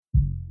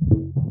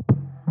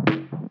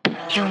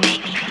You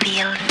make me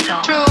feel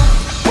so True.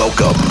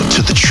 Welcome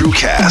to the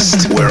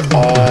TrueCast, where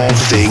all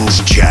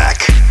things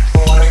Jack.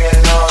 Are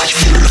you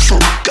feeling the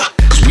funk?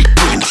 'Cause we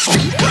bring the funk.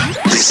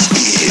 This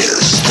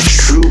is the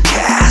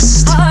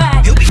TrueCast. All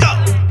right. Here we go.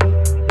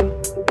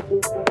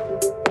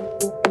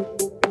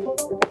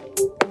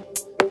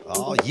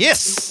 Oh,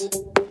 yes.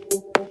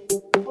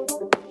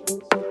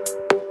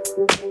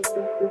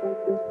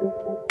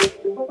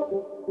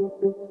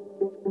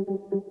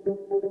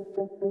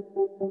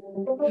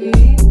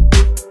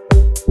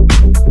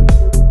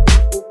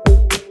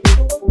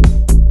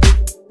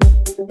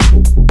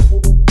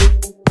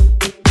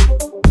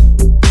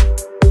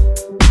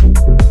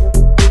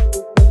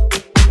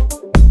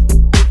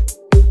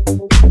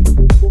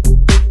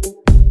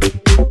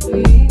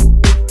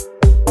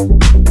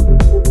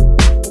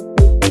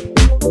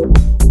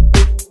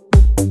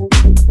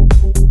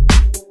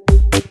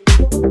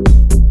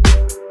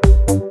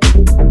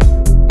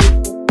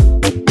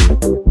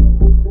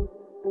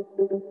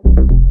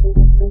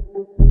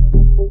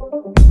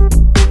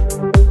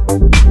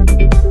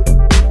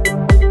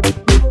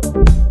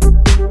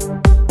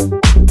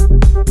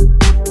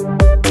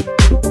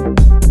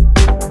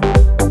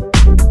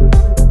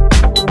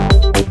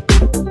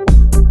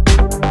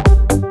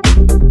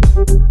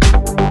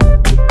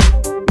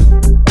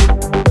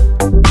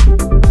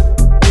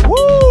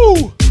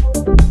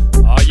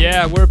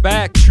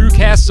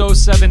 TrueCast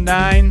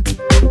 079.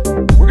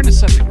 We're going to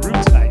set the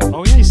groove tonight.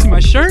 Oh, yeah, you see my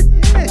shirt?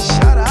 Yeah,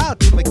 shout out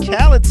to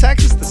McAllen,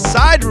 Texas, the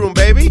side room,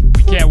 baby.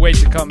 We can't wait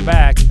to come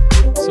back.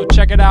 So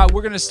check it out.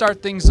 We're going to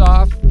start things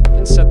off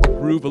and set the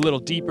groove a little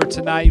deeper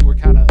tonight. We're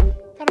kind of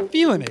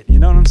feeling it. You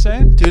know what I'm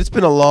saying? Dude, it's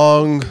been a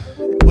long,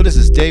 what is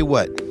this, day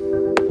what?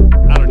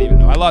 I don't even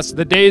know.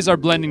 The days are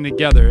blending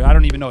together. I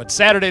don't even know. It's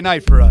Saturday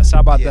night for us. How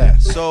about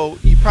that? So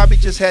you probably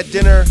just had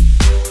dinner.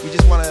 We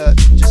just want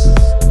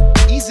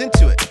to ease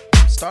into it.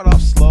 Start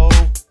off slow,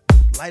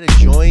 light a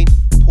joint,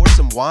 pour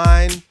some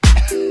wine.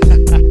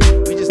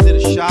 We just did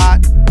a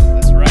shot.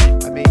 That's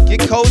right. I mean,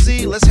 get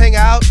cozy. Let's hang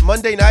out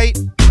Monday night.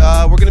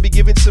 We're going to be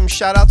giving some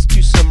shout outs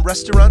to some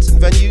restaurants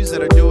and venues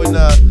that are doing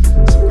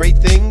some great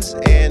things.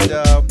 And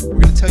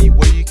we're going to tell you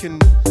where you can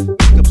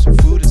pick up some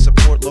food and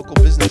support local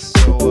business.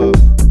 So,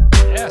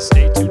 yeah,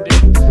 stay tuned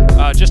in.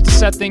 Just to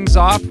set things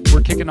off,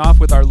 we're kicking off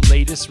with our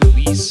latest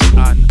release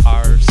on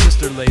our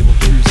sister label,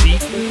 True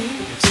Zeke.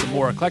 It's the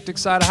more eclectic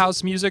side of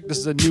house music. This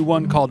is a new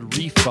one called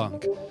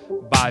Refunk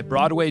by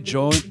Broadway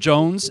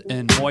Jones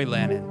and Moy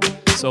Lannon.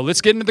 So let's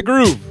get into the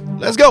groove.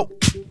 Let's go.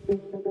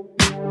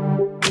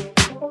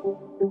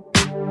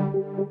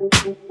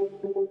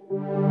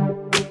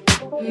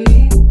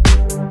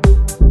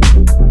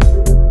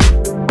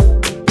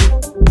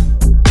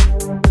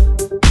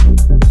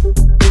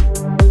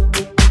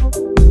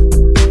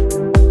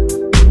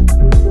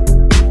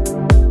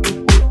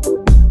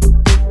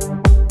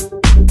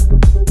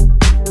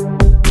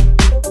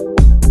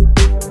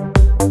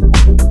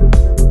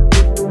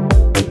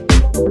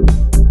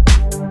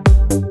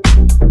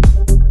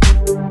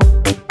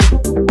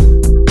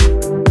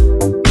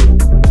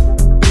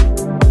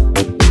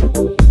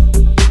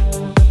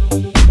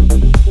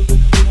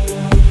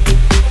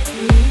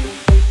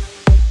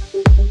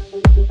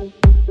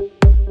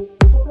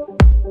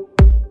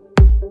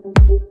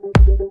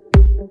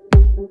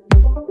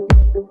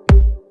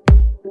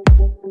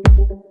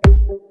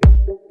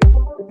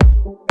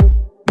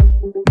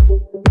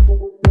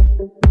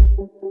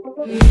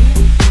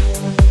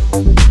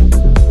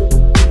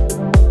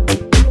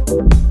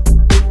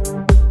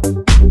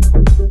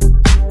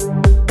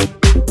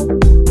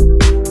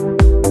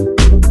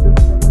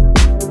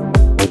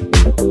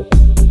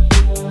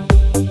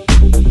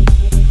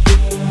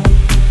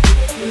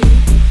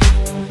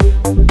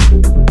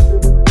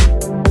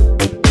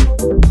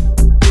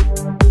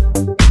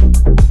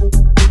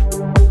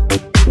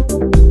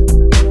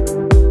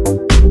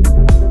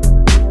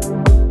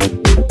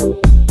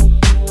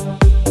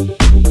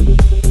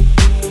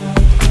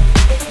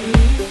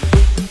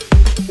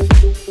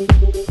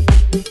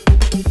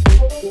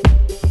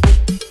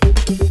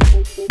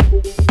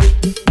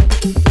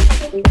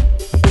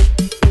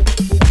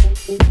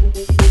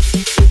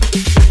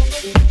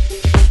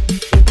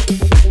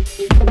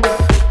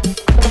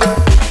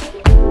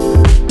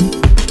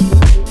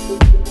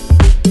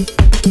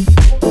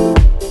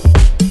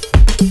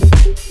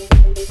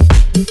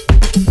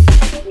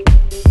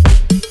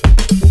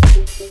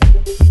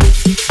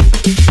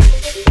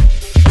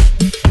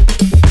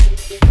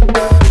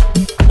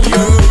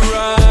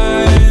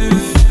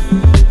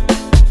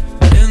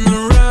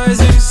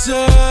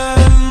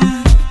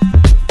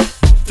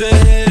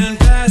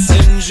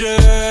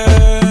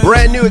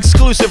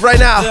 Exclusive right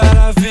now.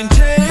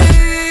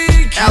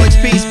 Alex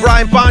Peace,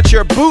 Brian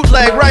Boncher,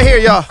 bootleg right here,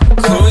 y'all.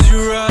 Close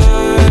your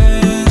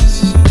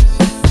eyes.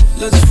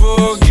 Let's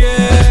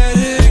forget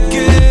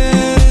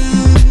again.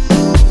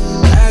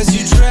 As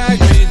you drag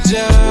me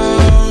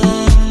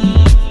down,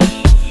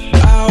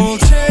 I will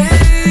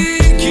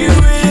take you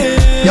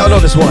in. Y'all know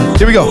this one.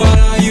 Here we go. What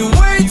are you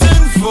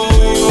waiting for?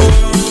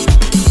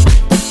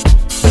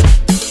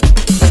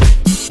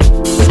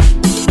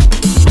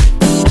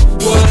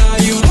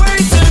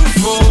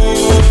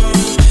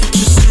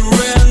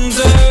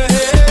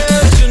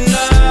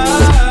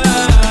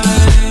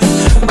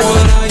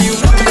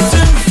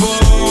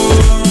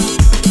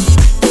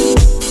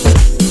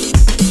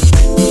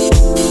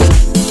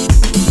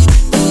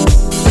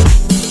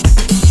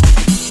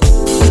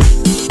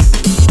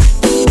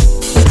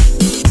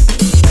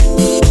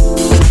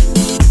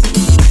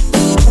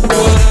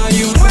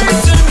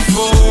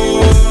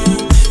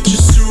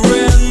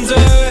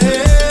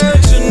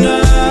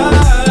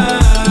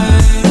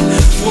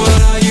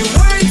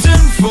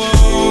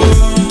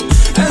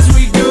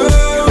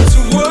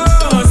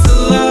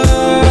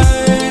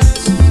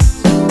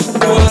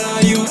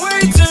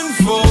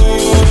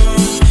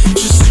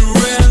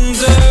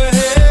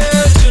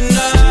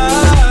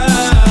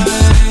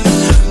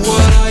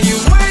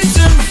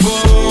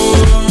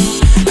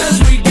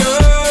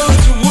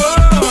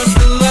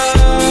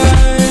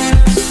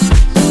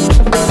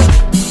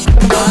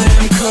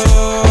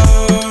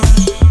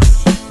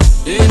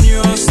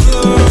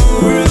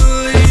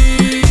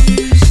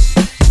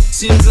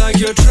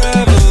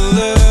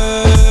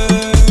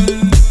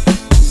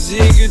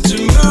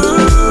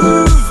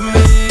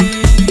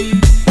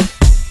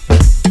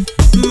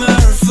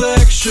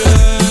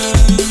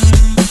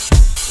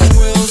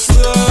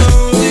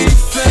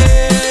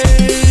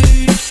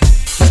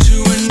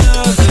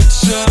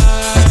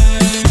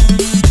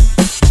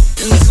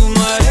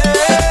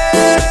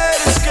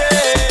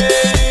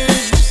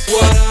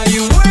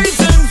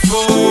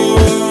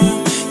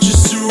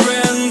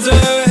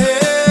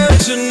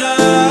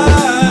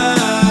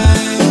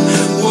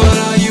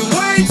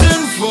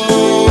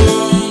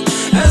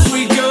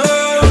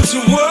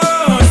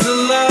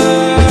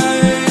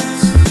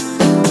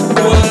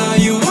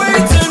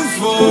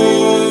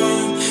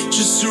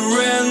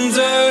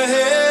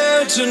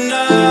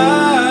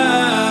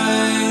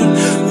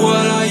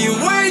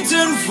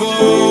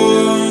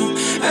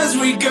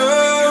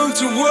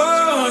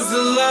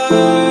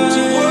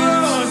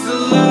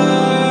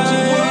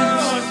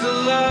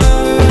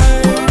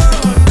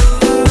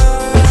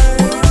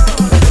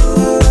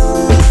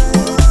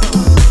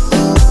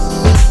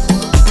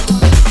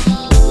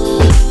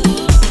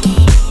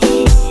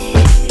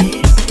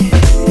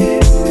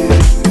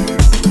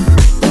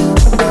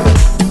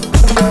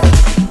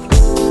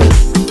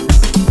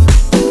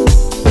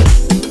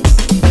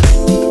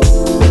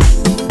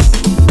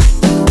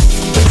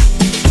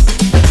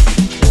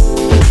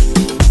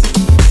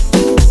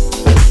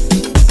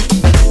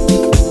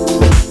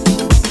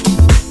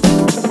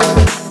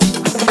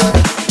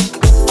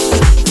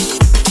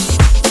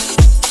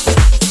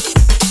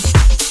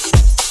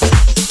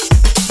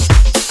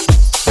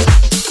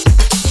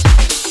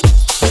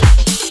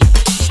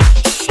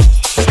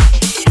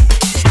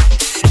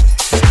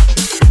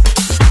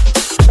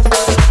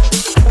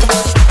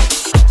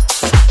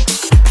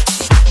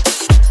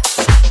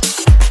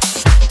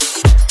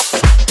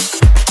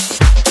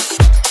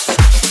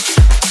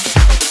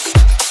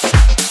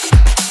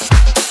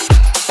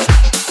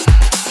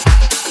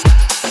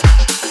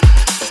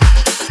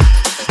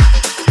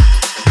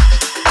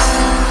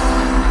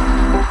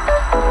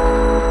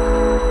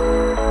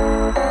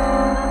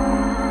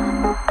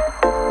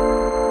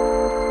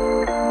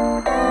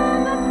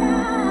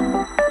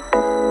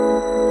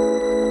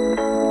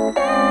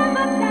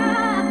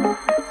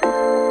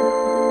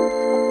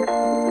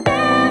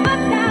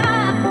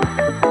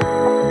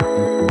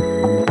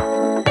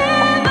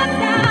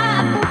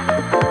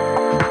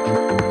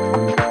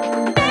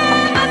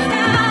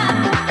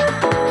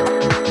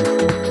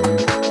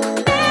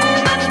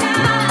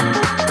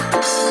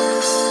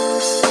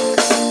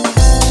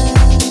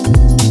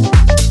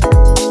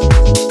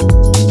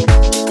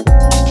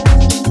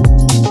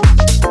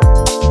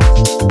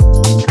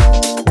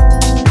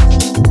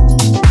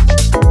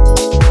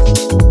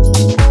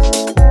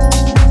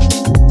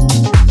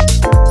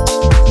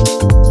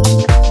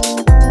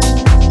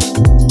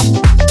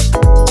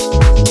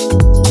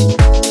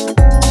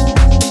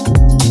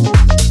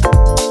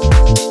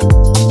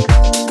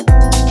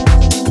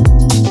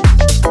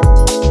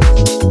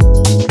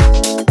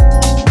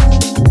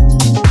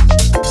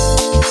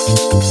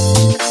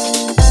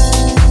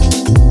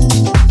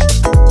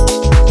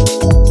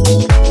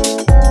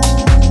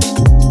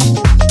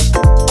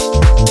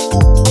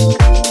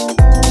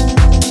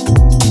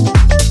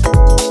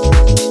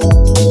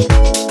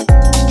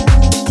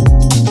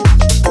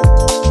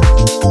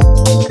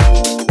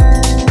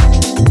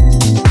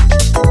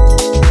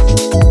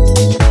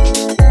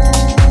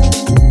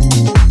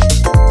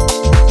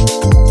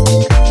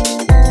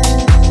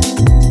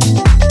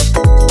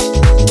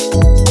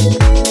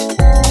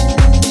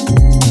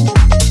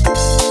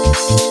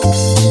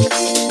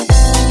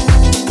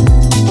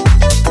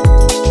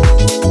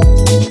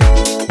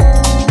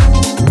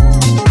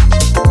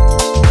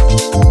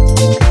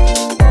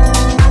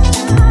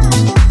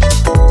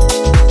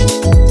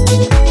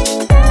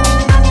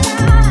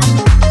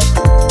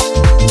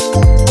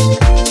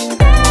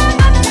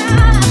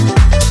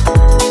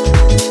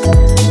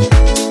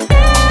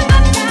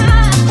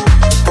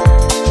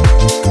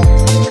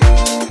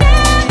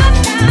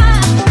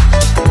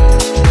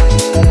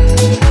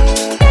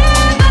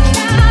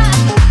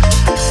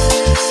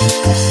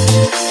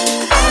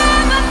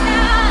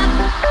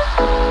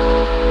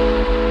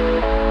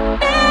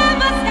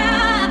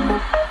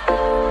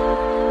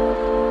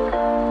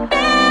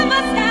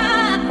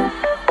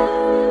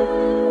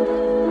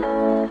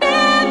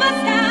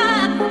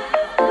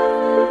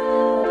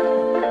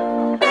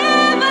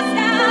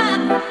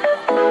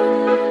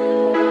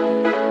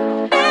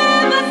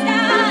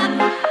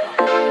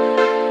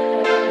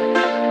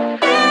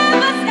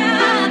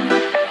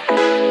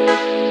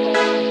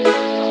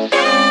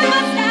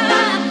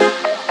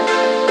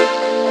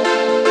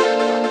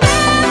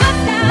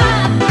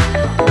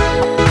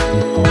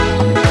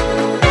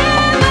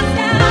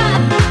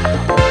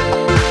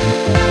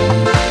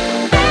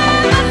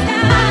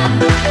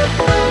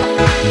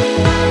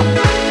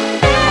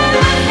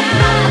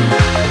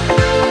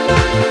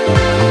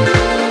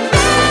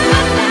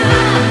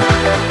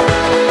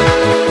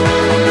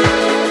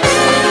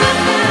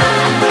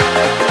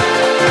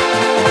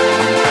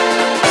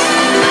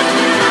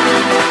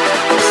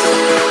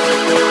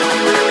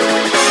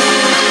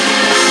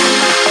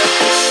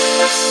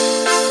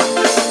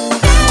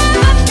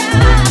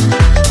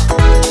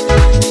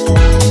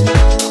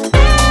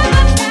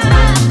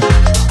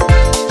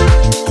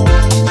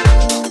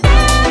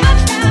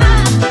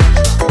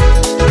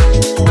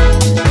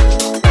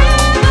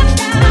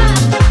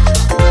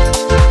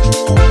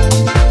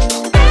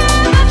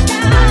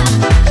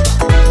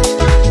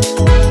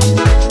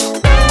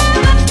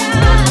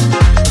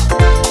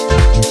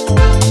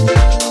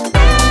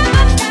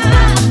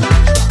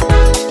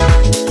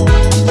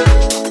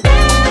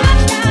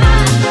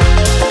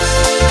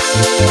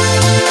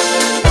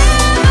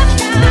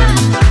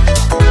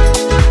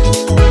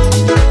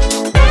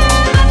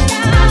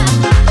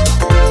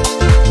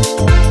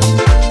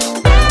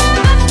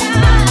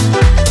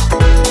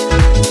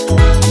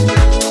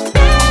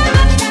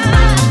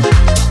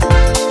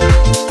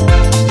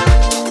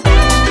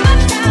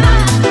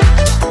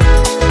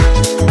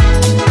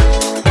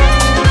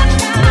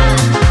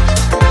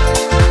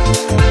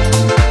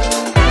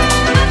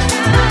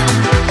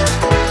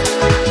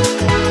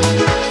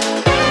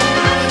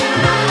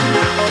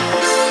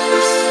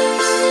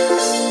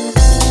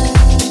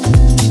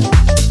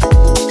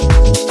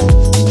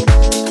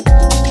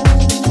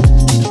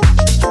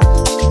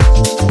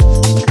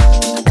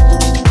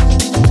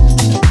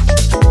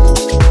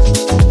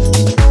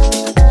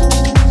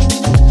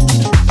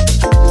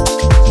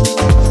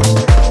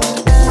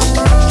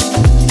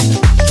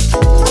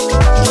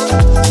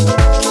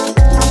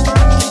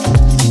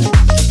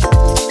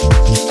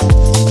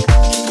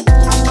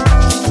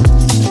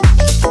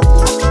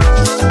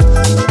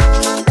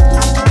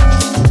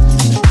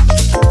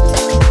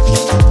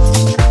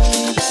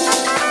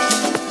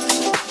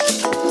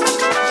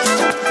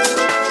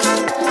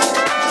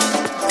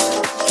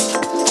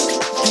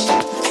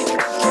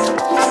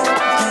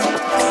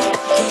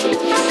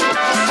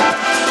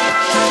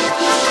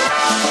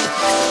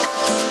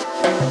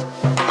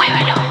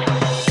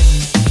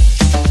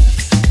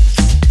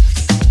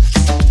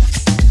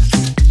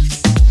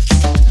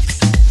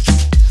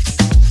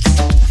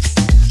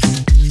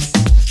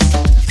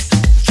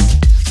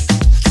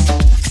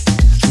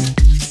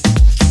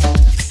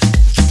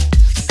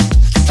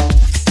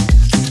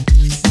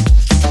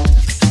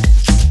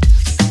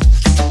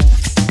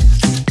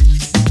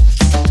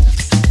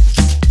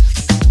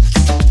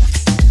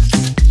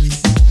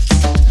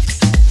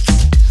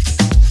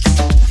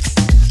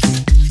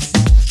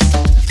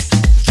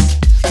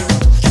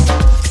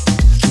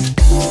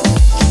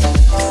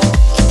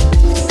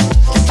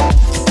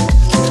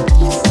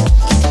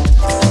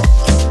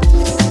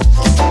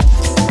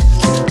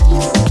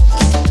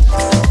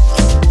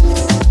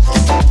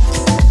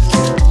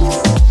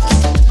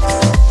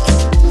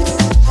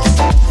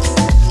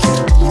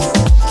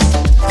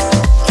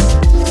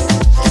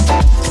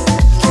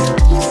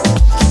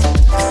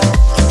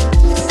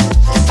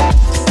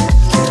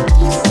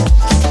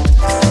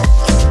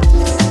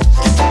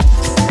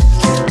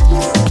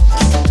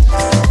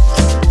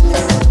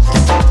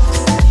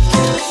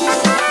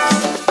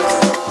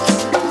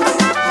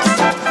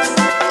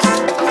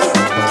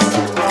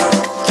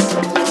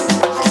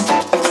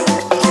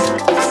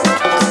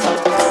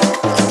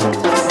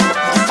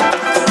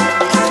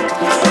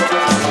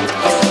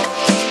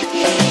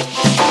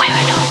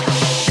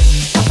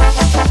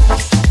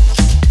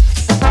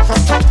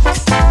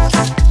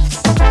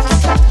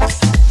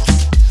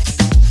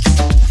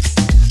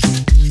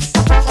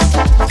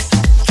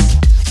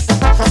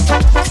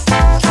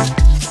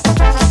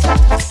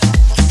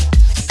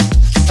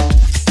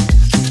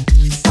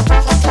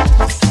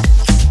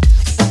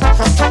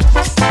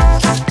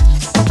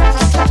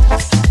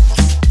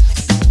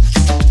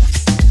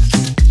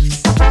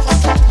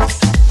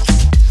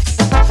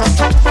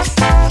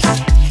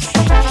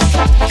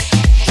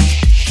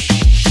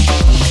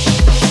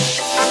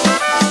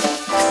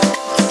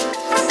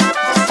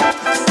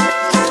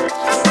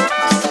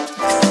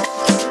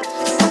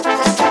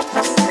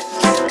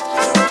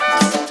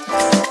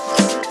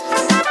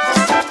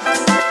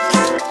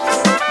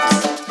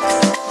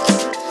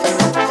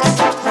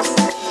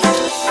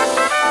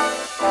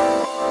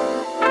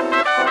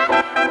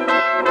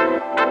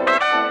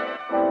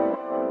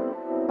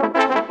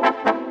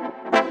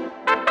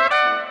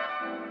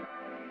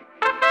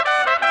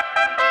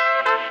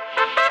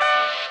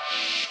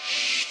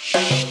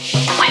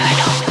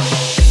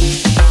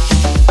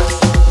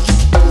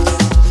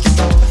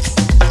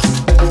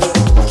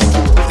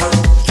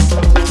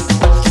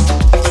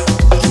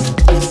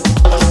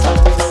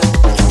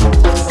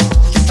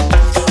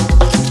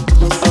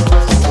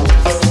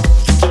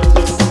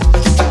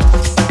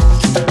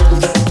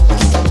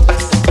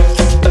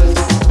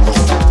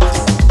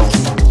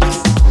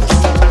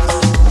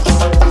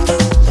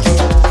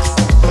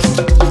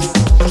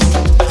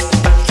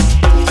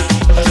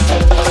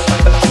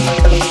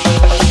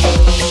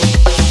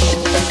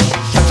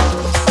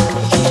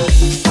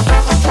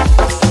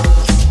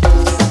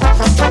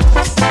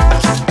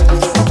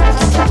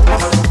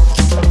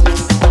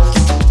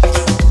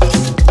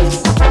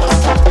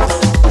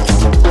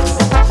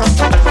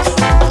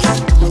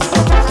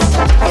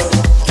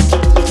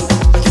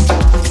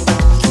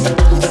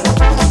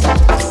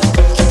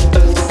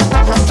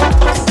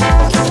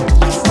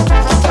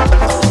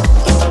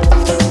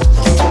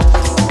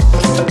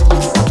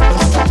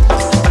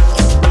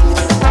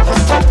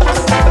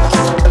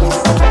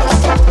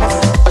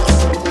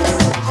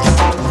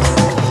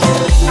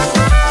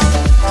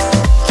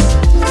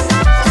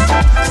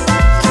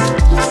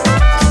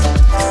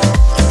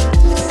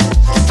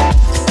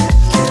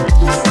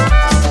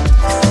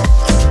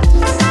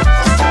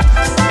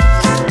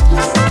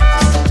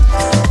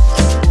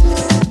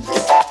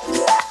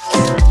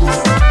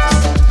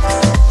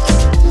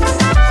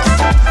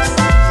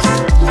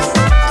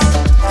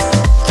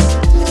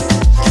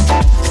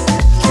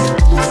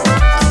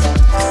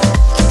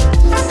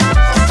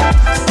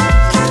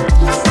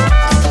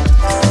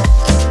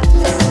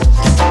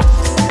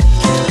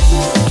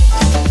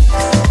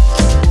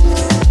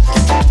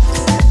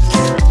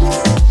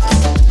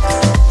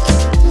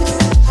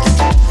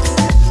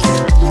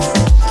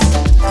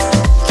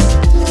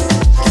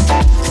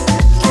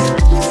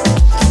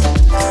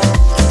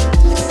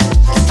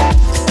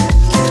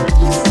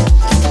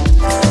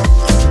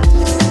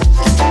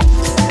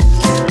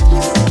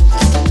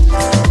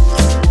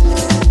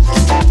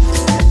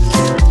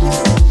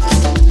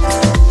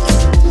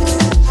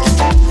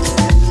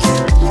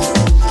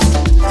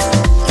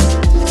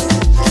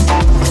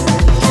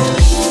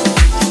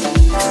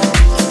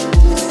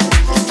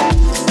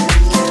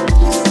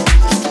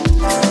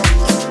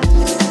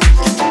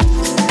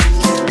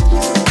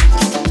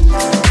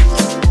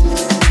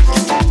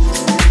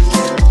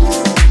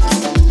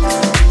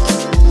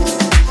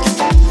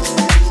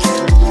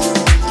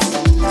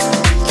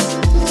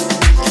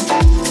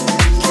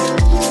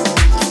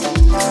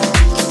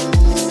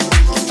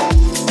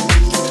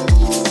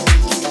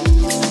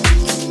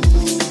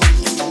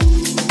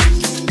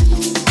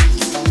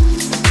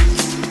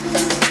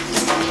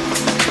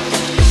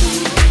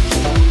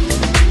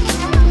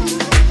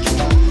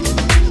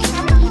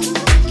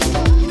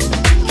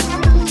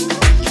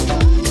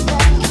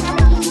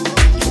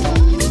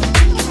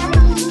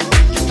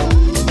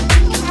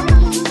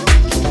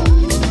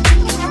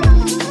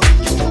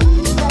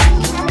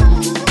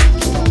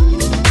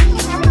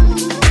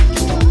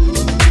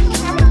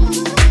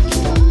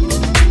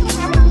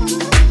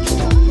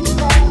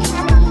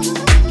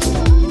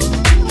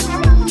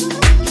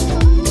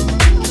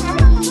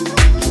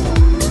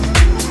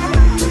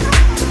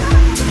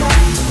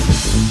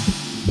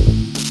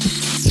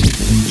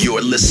 You're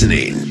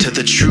listening to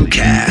the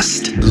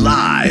TrueCast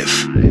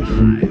live.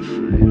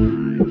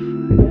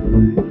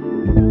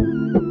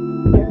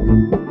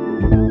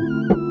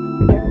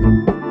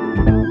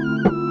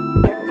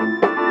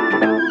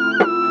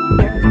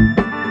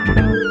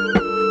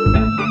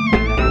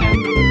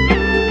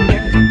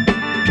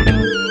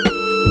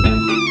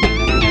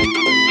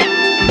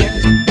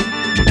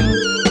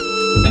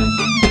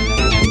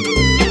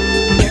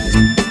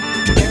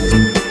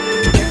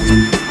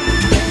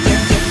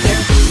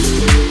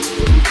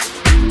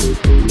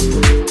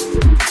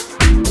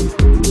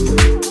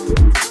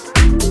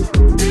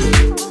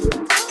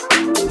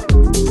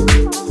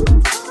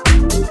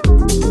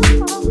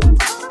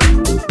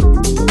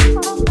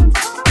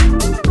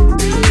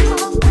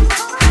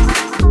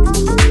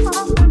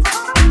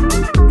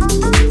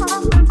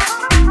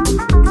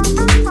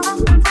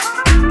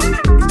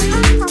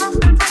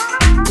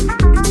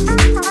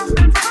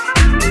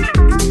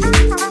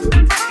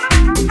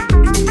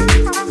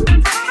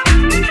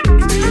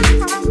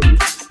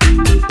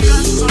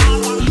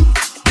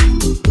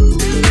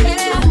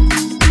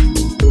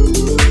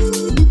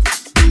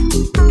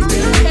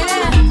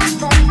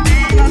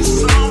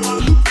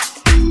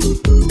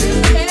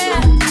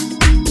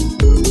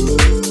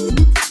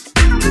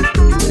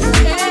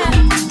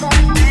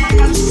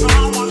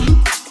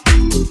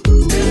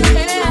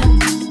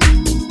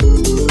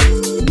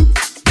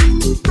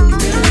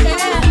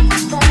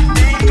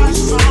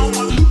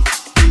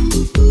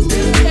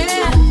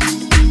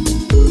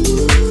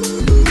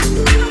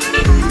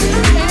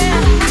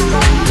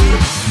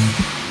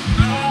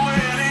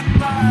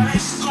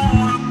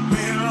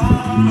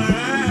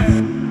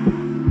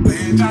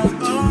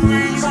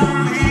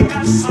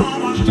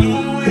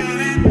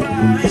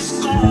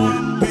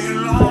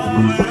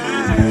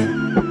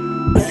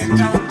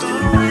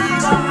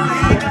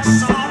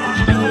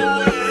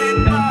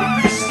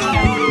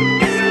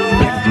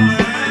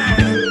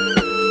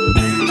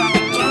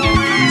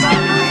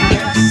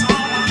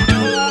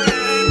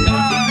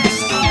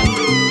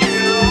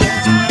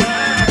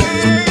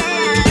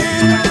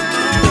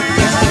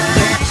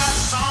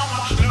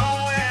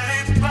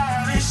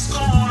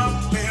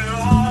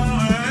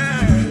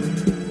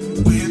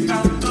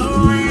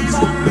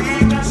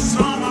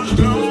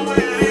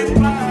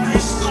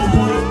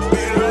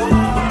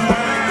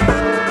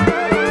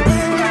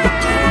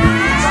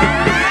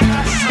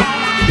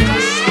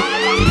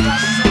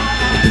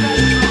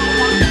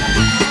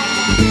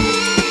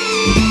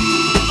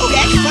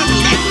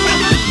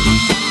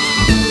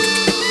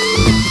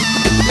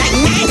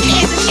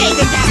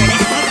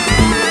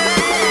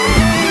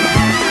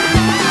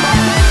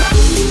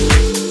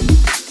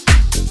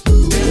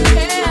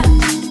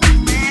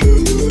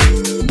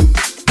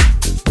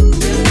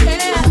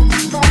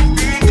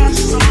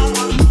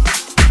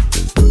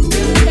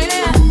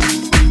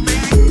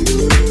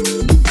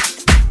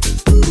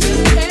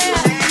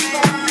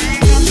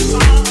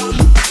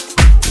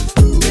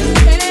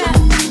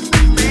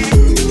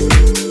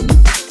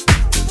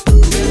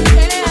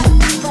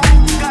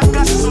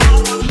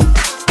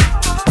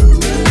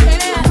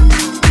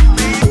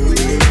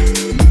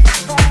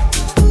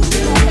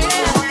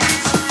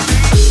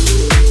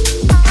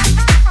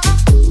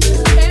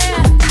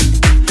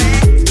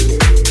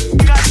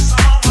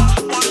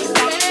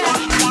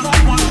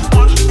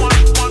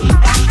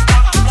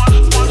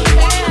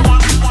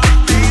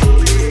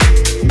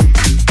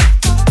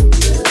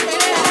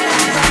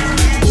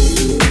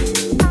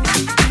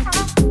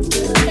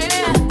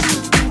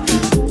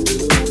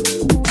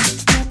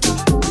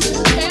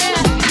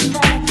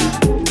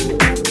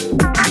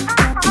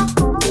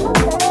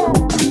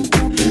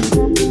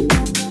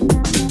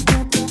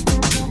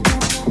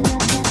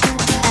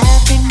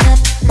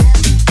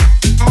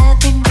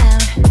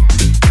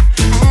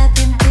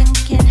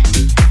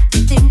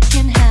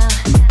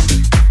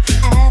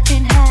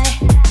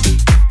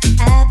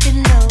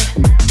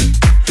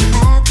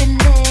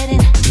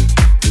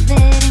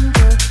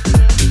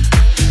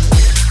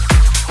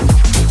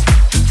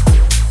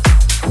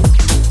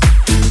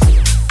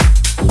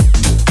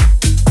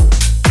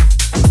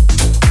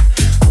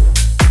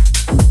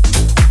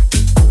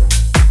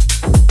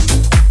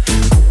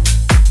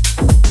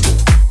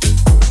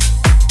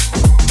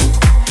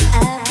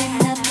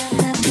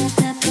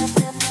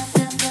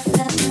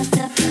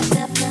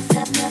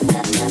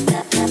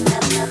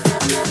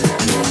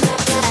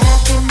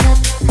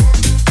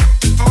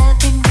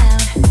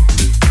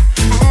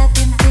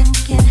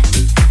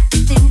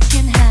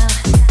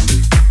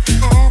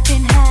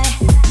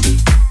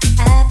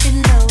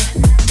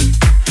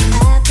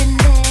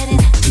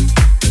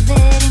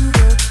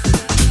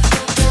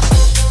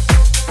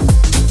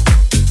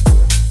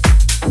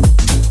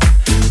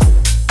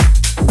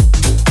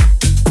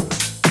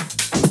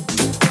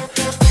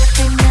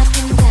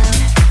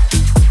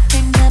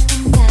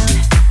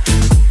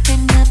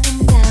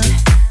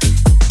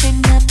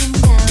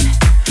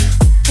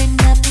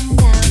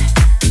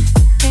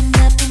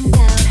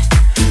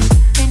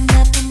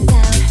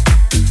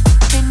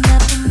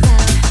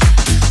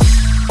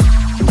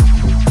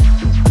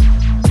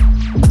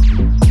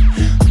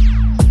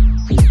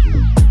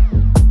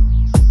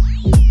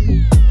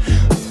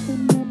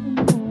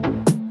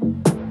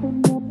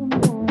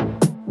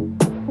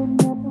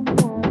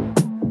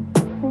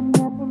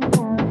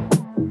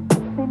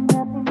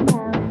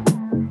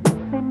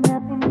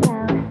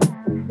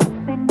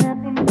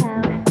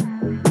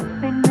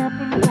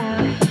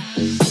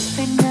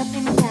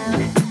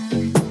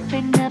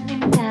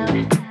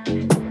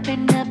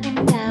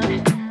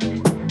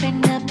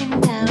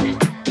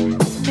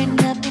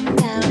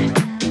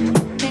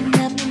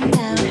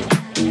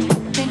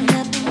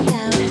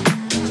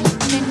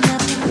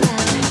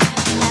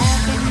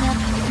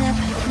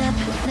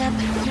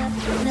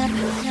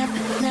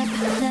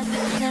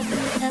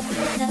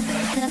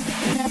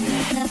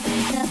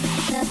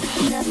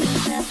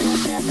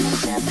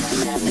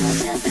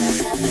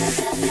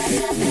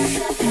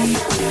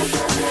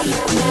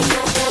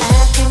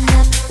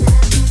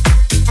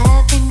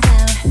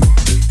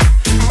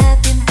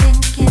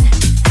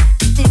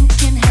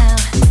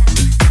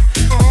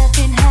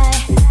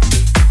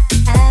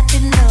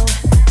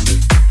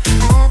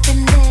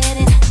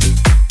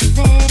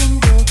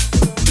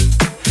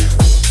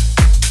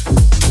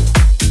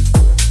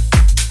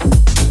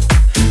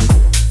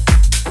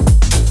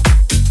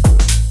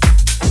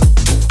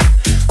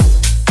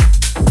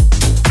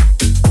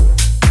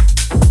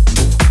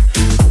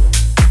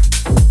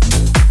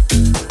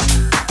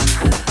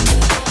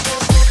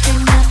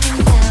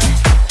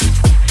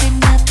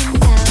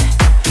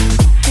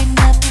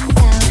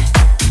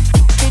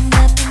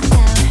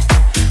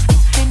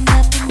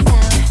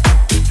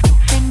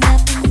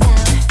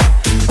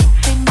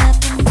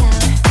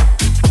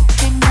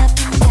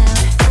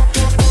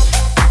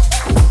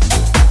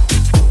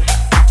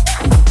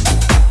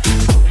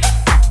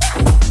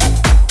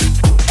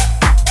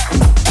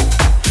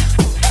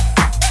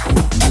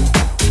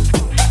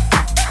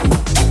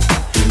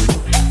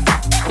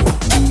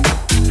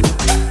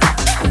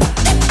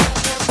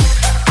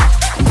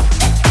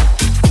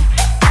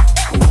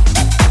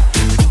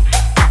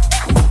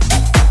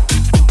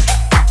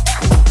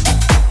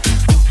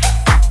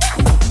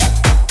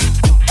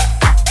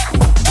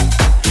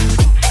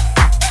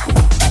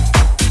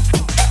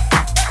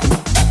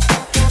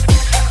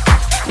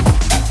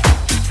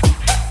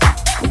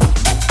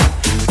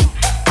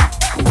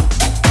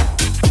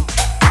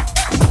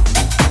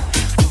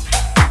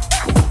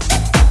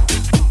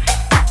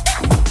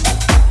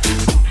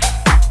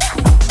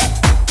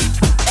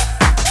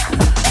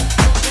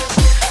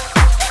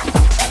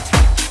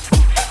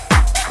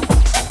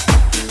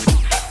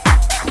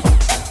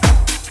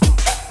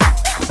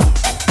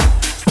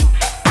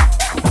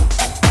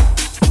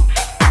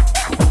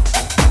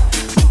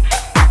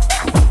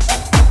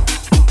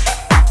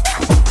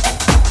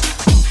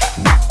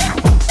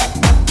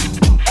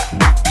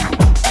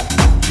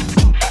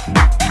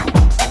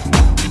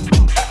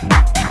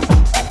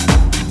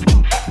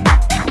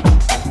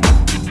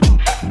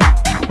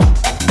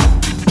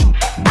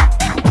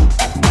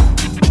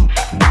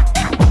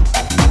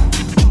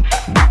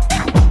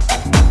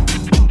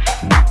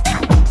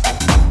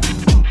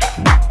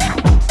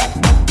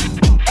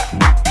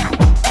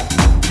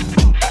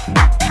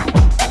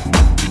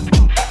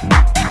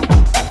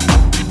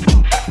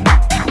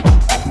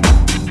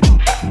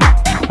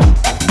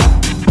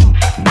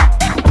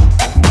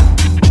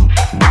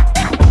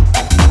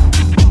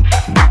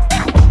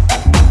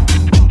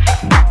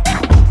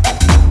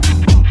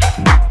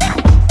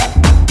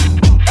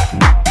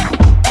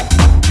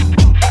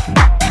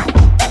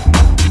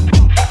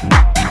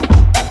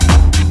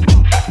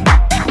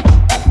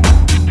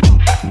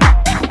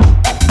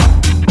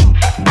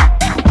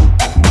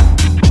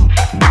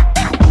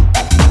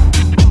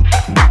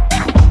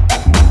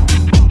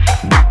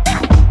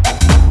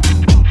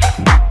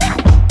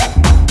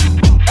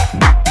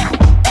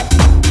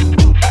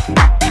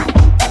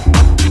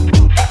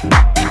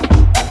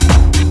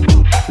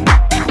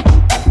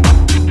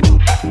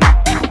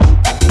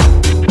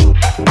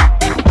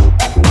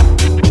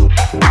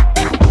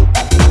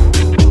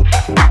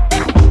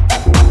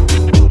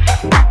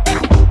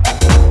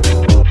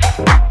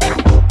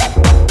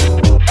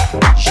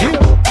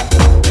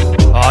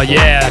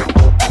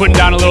 putting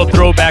down a little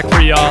throwback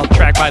for y'all.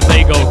 Track by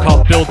Lego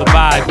called Build the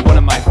Vibe, one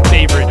of my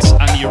favorites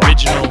on the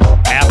original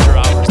After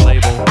Hours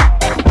label.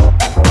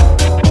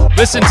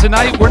 Listen,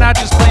 tonight we're not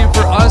just playing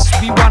for us.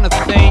 We want to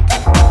thank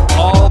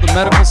all the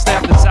medical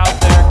staff that's out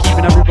there,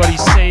 keeping everybody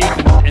safe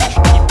and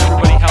keeping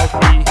everybody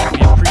healthy.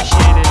 We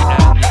appreciate it,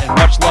 and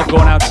much love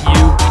going out to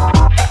you.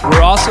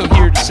 We're also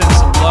here to send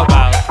some love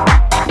out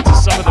to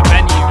some of the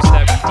venues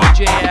that we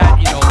DJ at.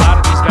 You know, a lot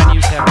of these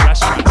venues have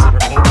restaurants that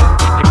are open for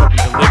pickup and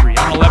delivery.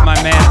 I'm gonna let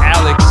my man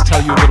Alex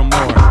tell you a little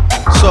more.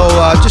 So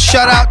just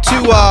shout out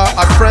to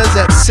our friends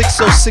at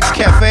 606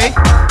 Cafe.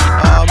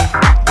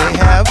 They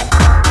have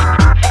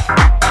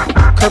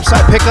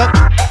curbside pickup,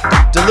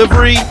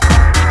 delivery.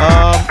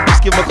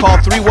 Just give them a call,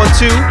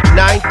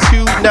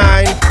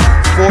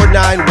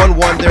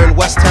 312-929-4911. They're in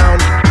Westtown.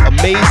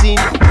 Amazing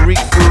Greek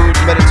food,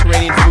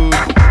 Mediterranean food.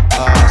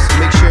 So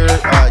make sure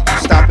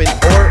you stop in,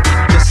 or if you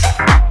just,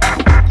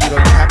 you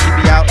happen to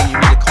be out and you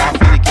need a coffee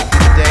to get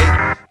through the day.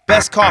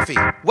 Best coffee,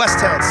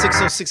 Westtown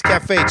 606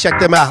 Cafe. Check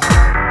them out.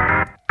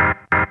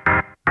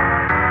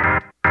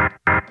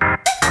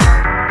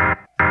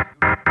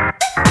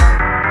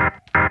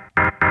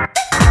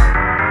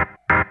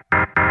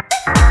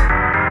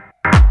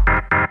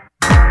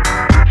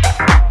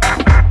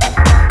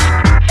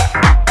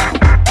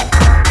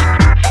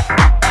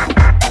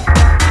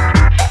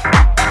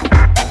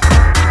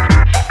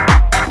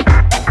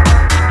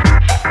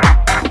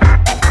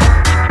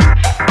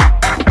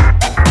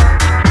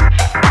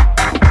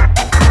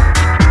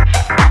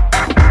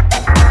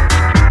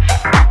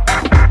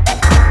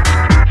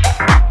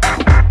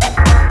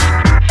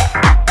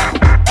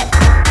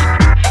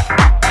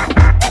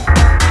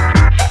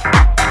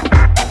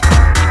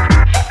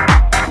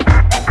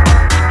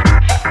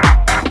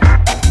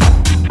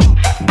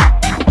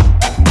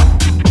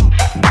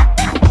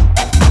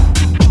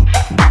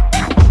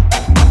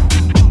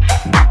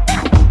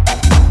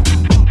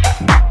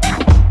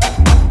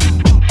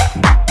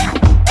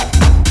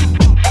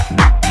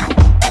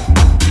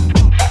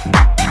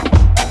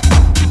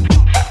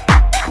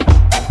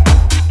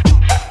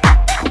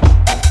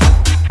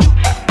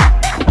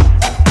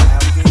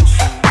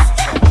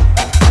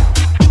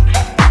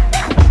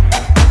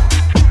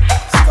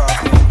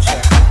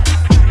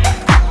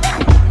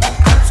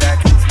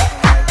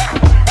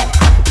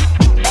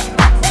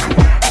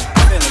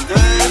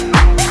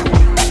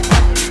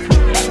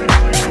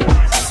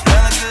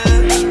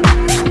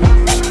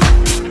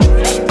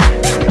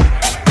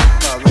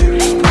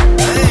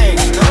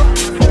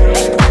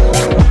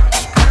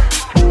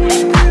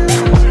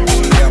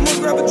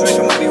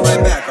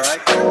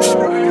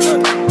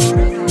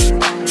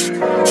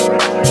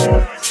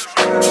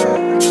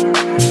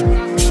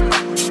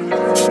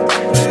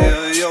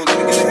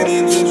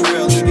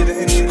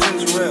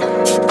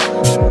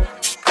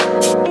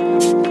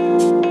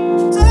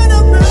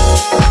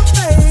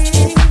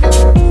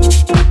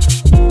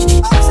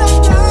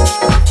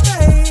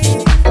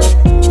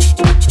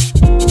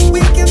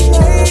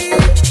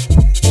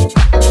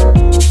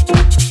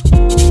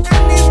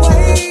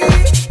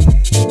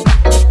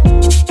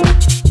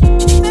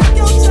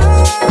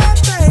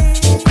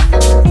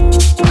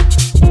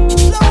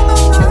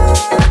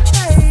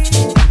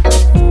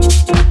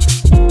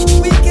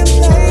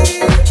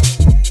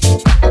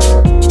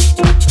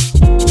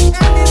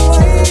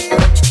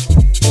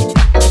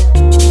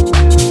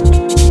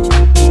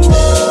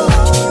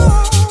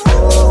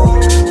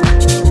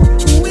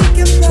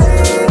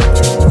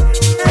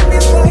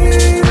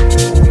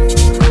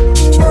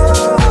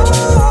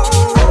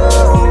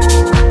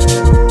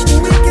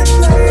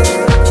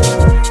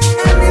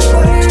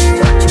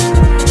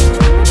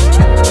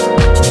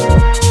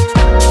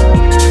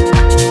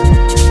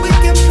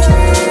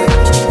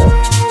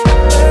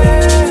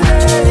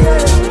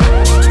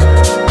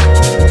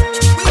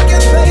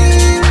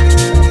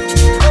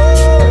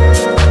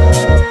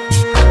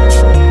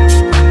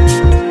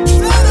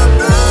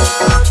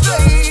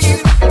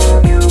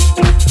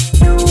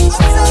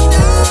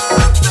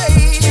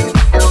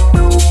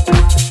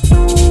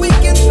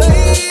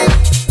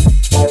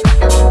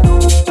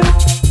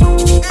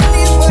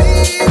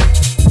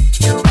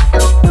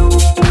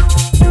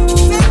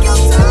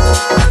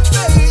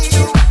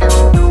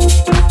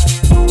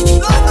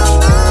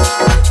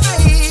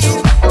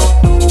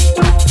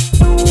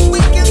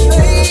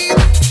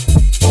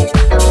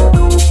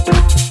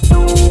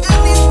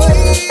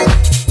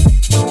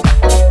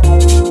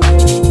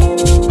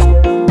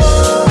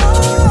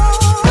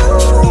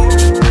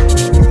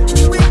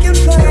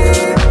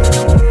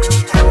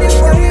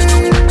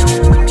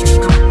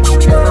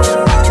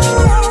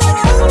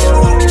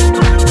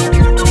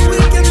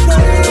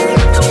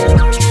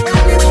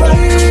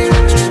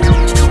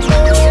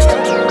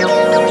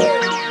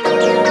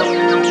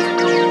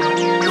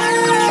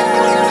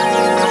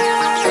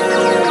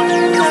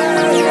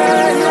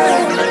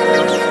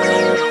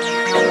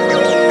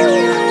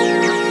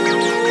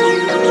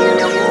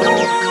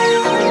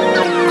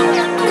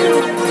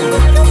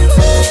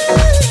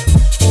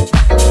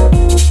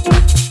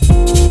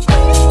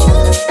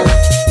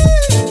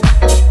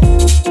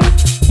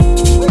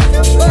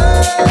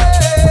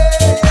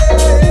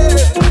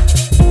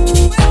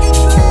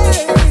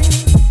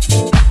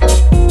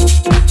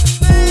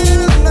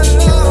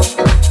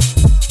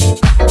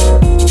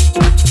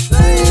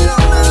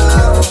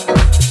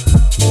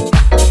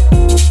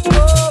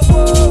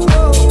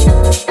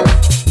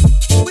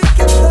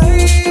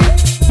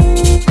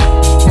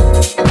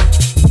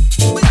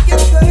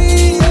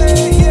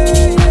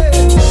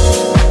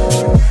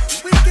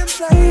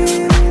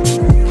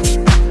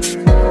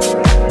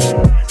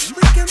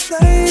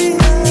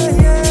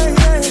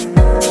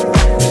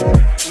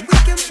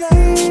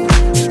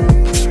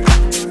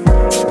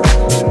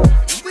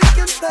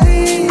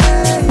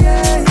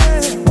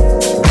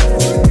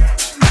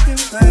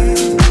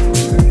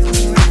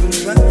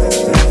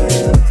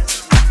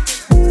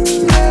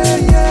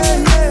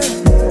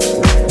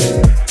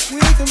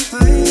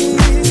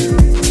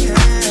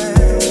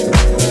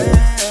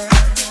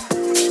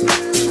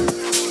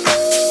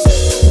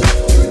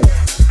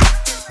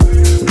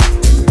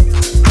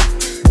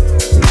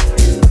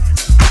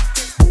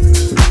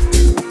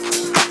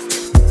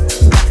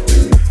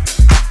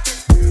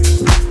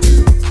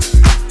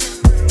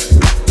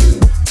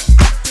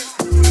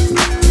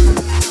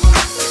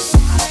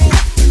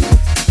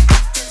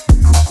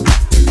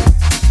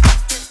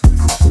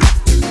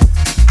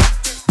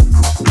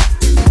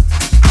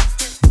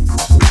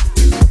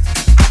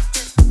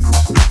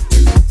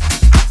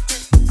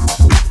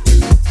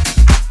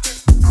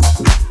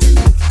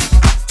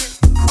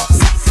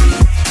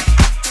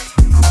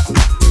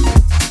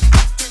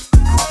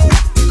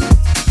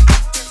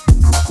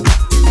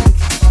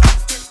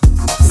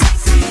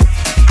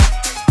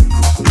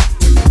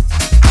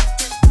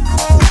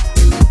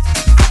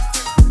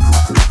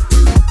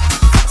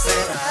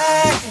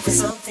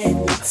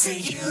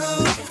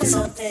 looking for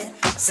something.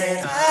 I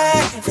said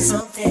I'm looking for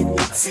something.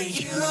 I said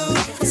you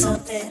looking for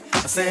something. I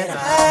said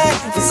I'm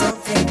looking for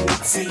something. I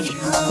said you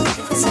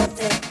looking for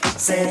something. I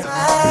said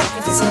I'm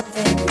looking for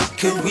something.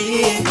 Could we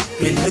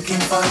be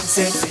looking for the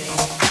same thing?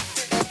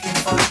 Looking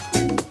for the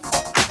same.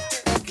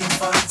 Looking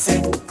for the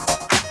same.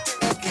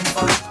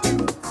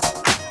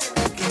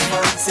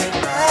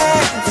 I'm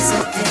looking for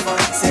something for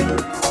the same.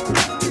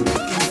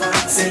 Looking for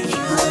the same.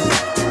 You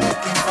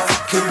looking for.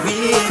 Could we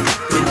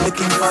be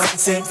looking for the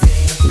same thing?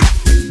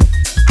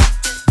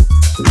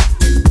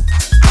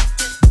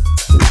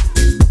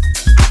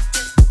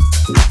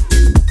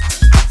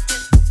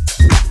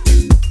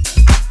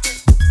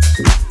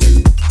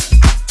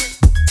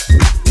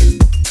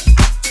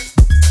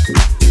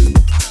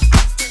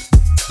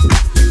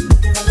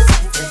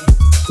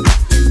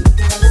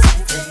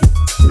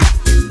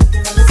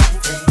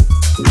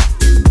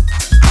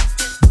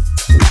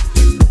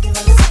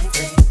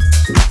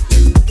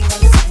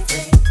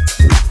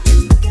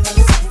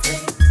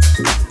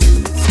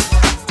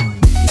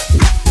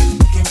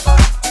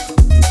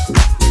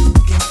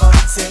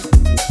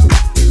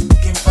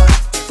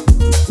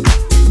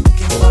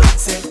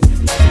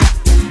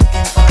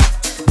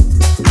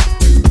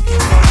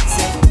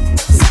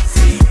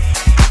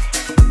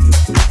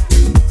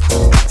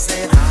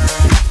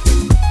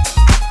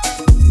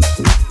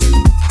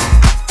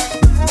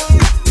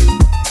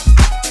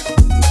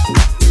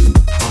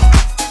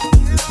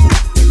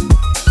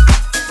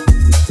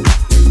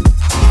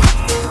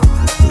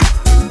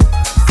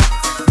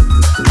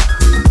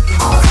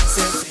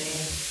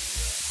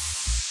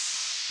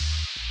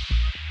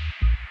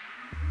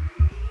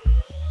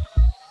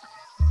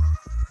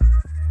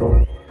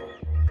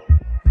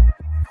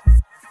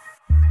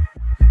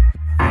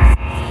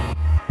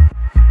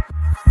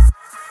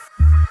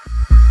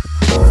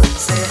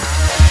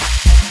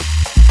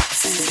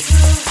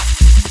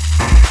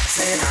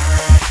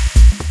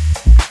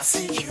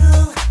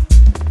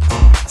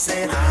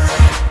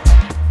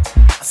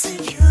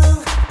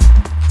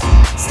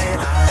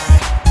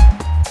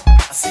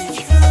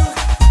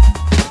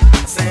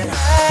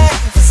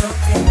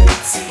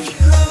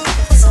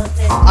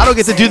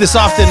 Get to do this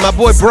often. My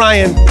boy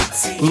Brian,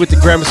 we went to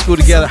grammar school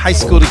together, high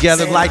school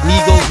together, like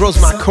Eagles,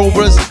 Rosemont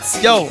Cobras.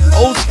 Yo,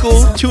 old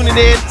school, tuning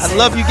in. I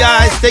love you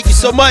guys. Thank you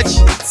so much.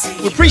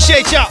 We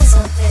appreciate y'all.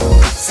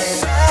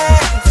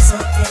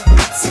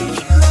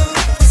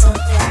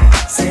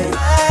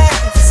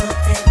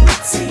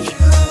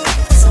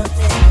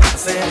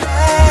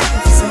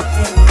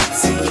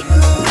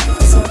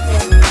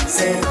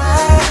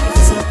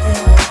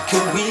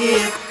 Could we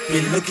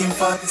be looking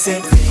for the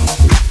same thing?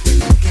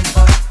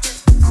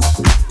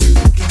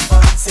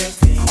 Same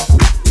thing.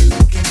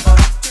 Looking for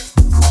the same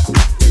thing.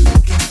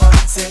 Looking for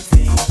the same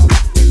thing.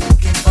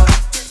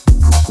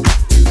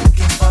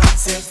 Looking for the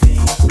same thing. Looking for the same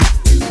thing.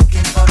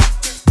 Looking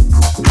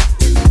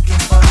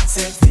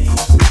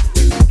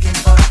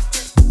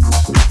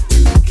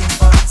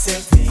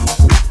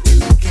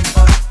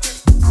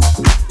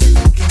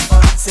for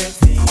the same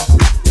thing.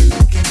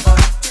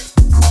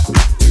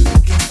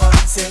 Looking for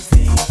the same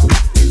thing.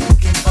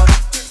 Looking for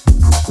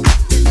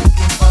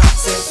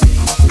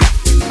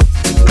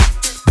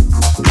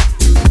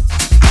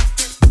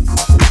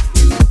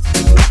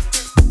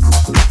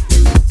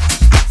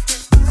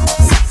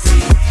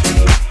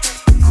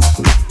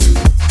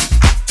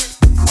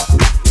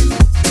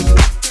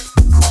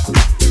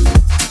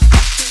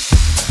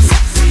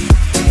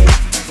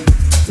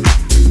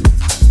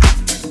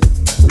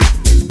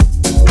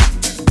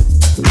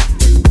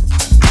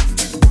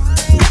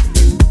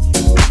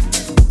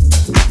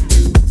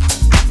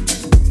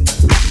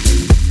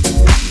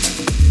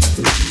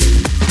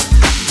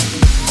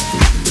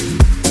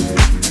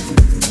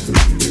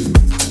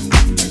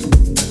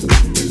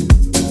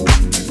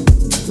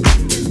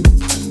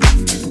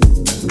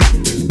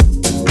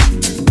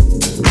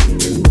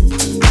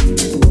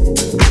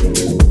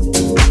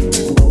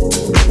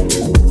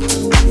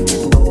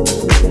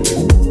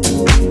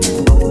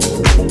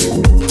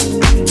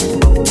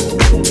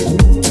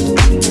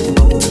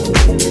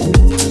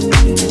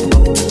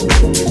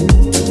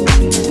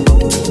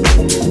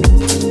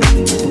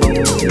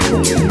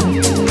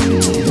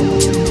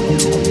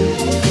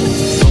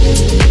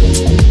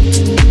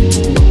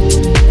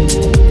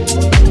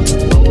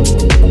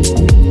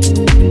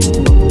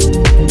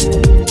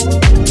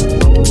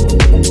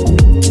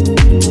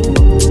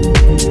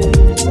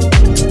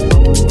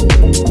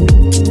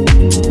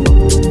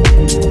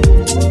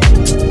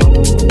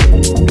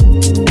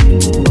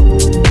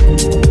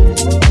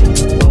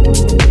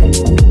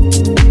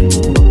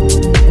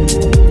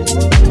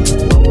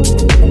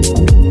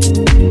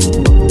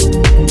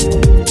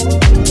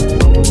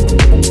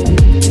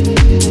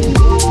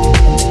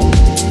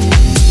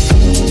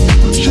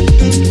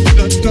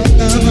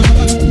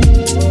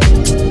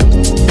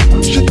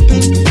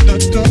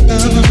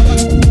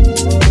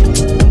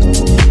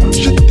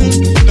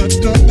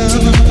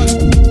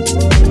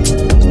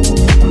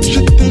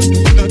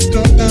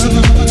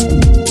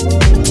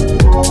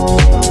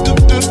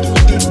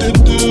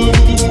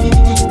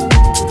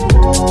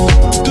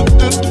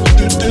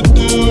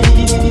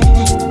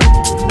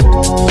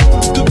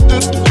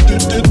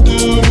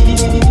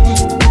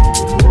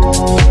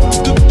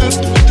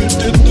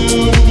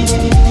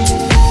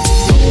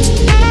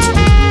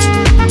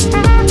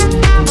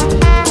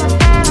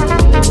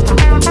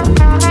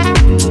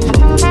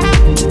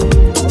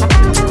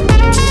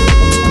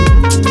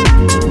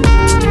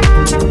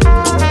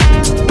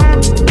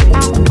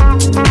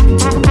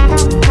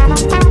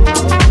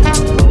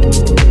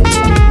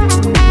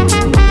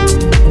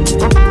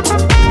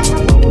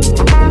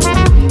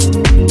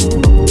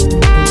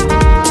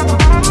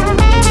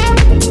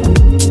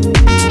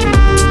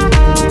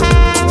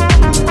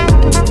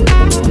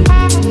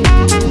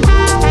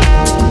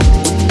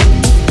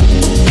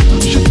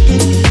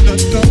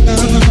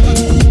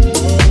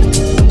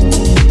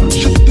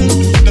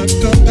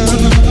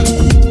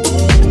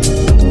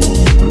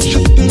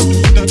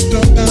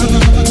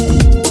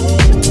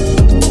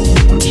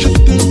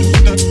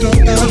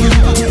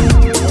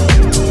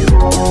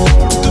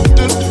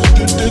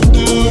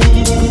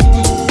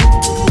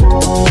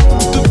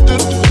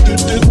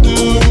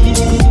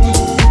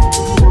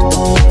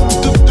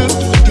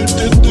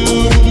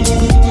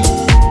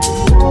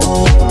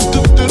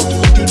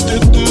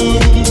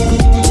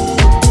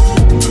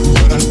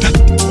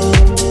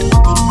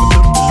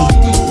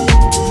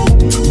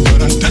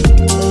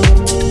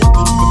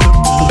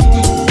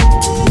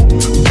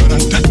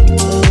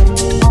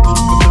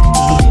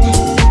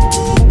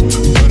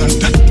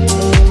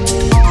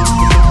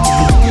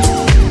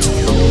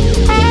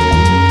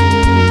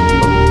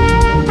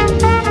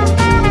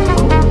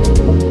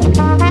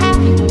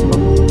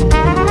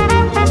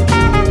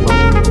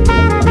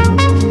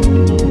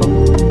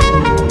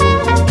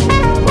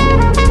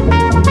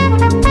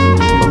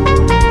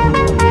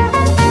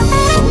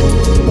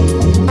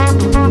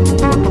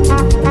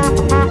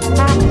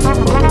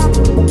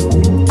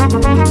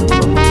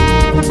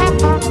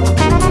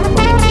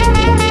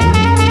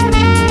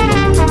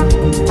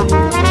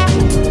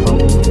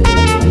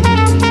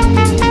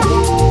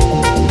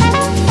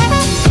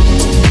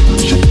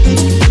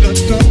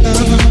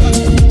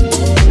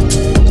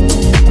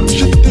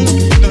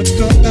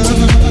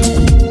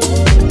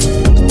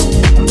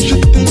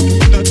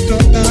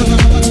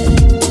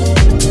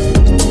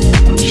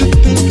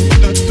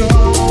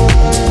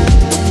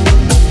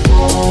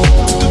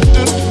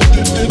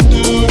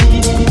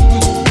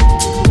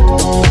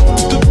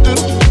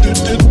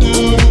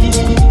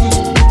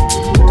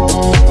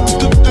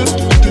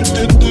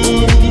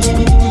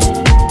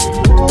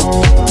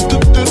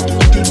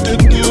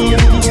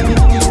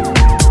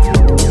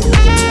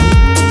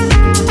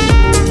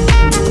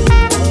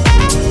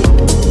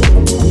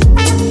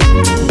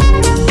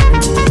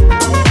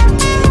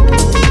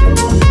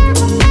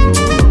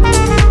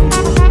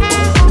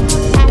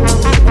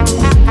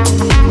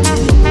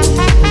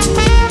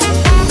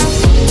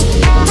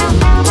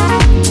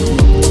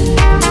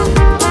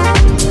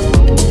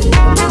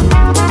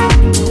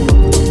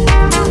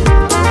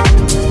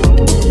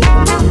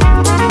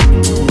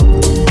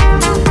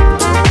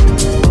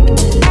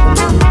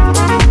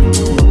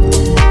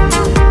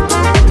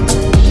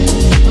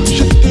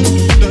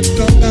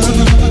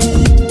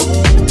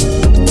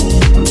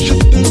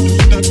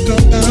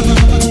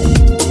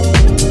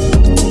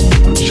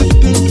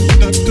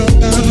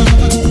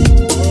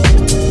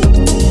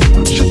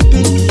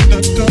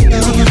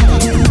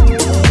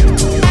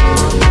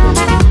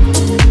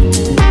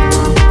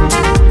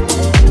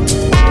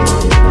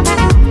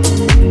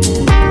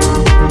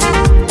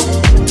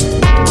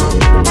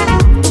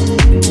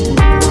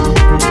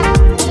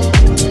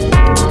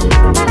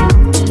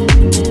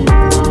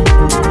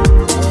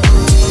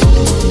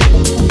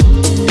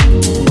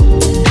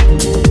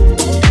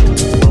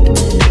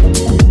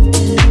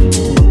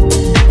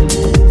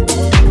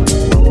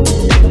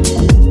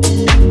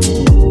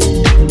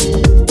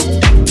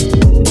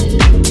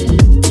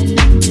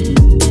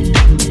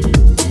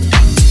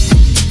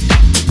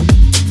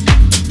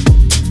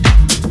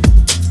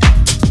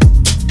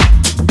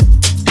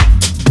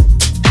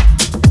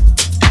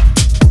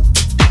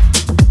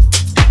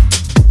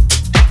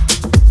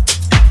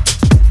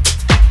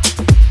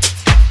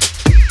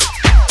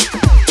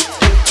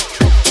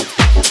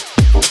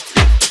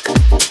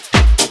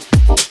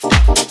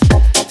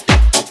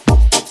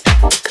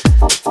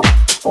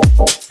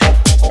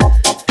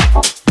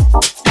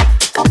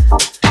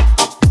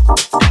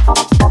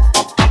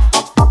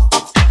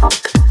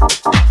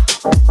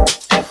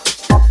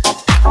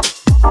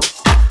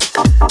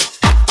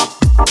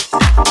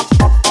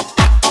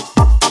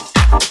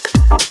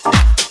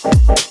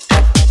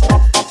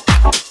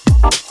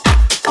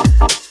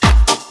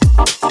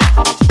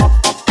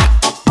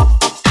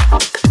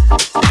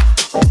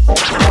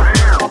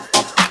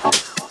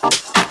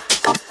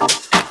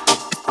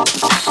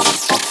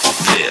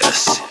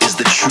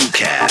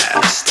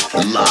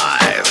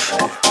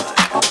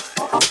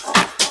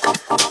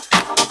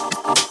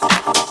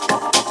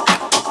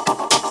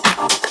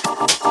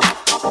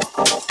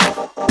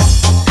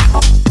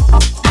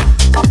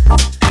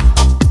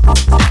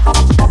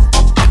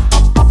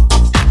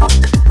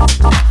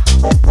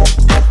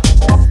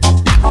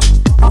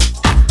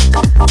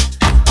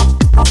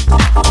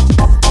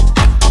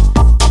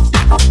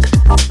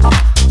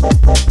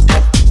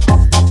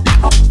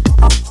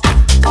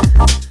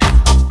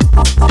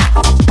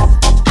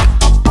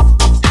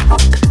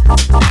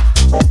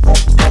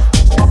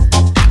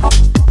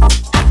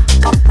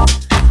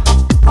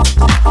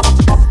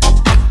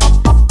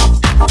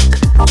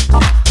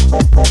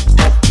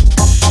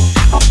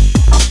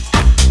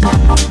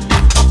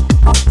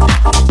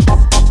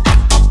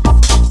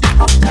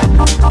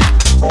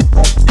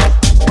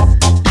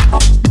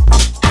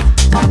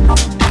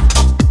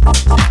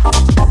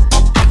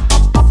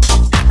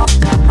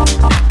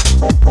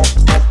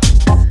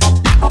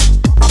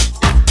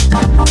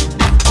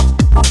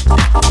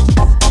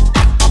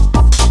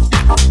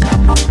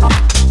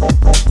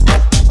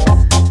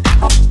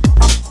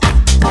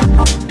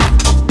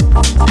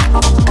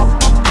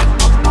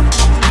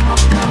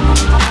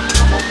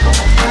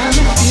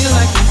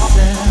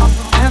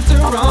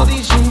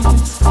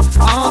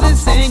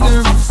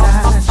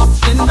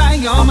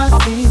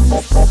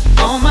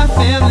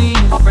family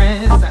and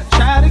friends I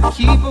try to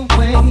keep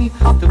away.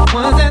 The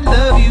ones that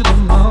love you the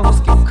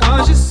most can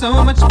cause you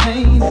so much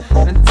pain.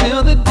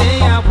 Until the day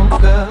I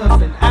woke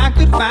up and I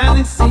could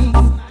finally see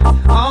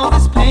all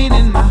this pain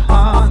in my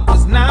heart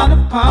was not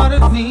a part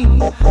of me.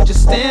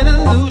 Just an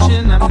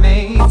illusion I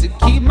made to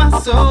keep my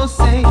soul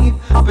safe,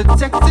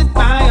 protected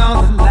by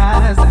all the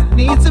lies I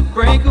need to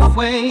break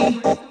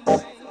away.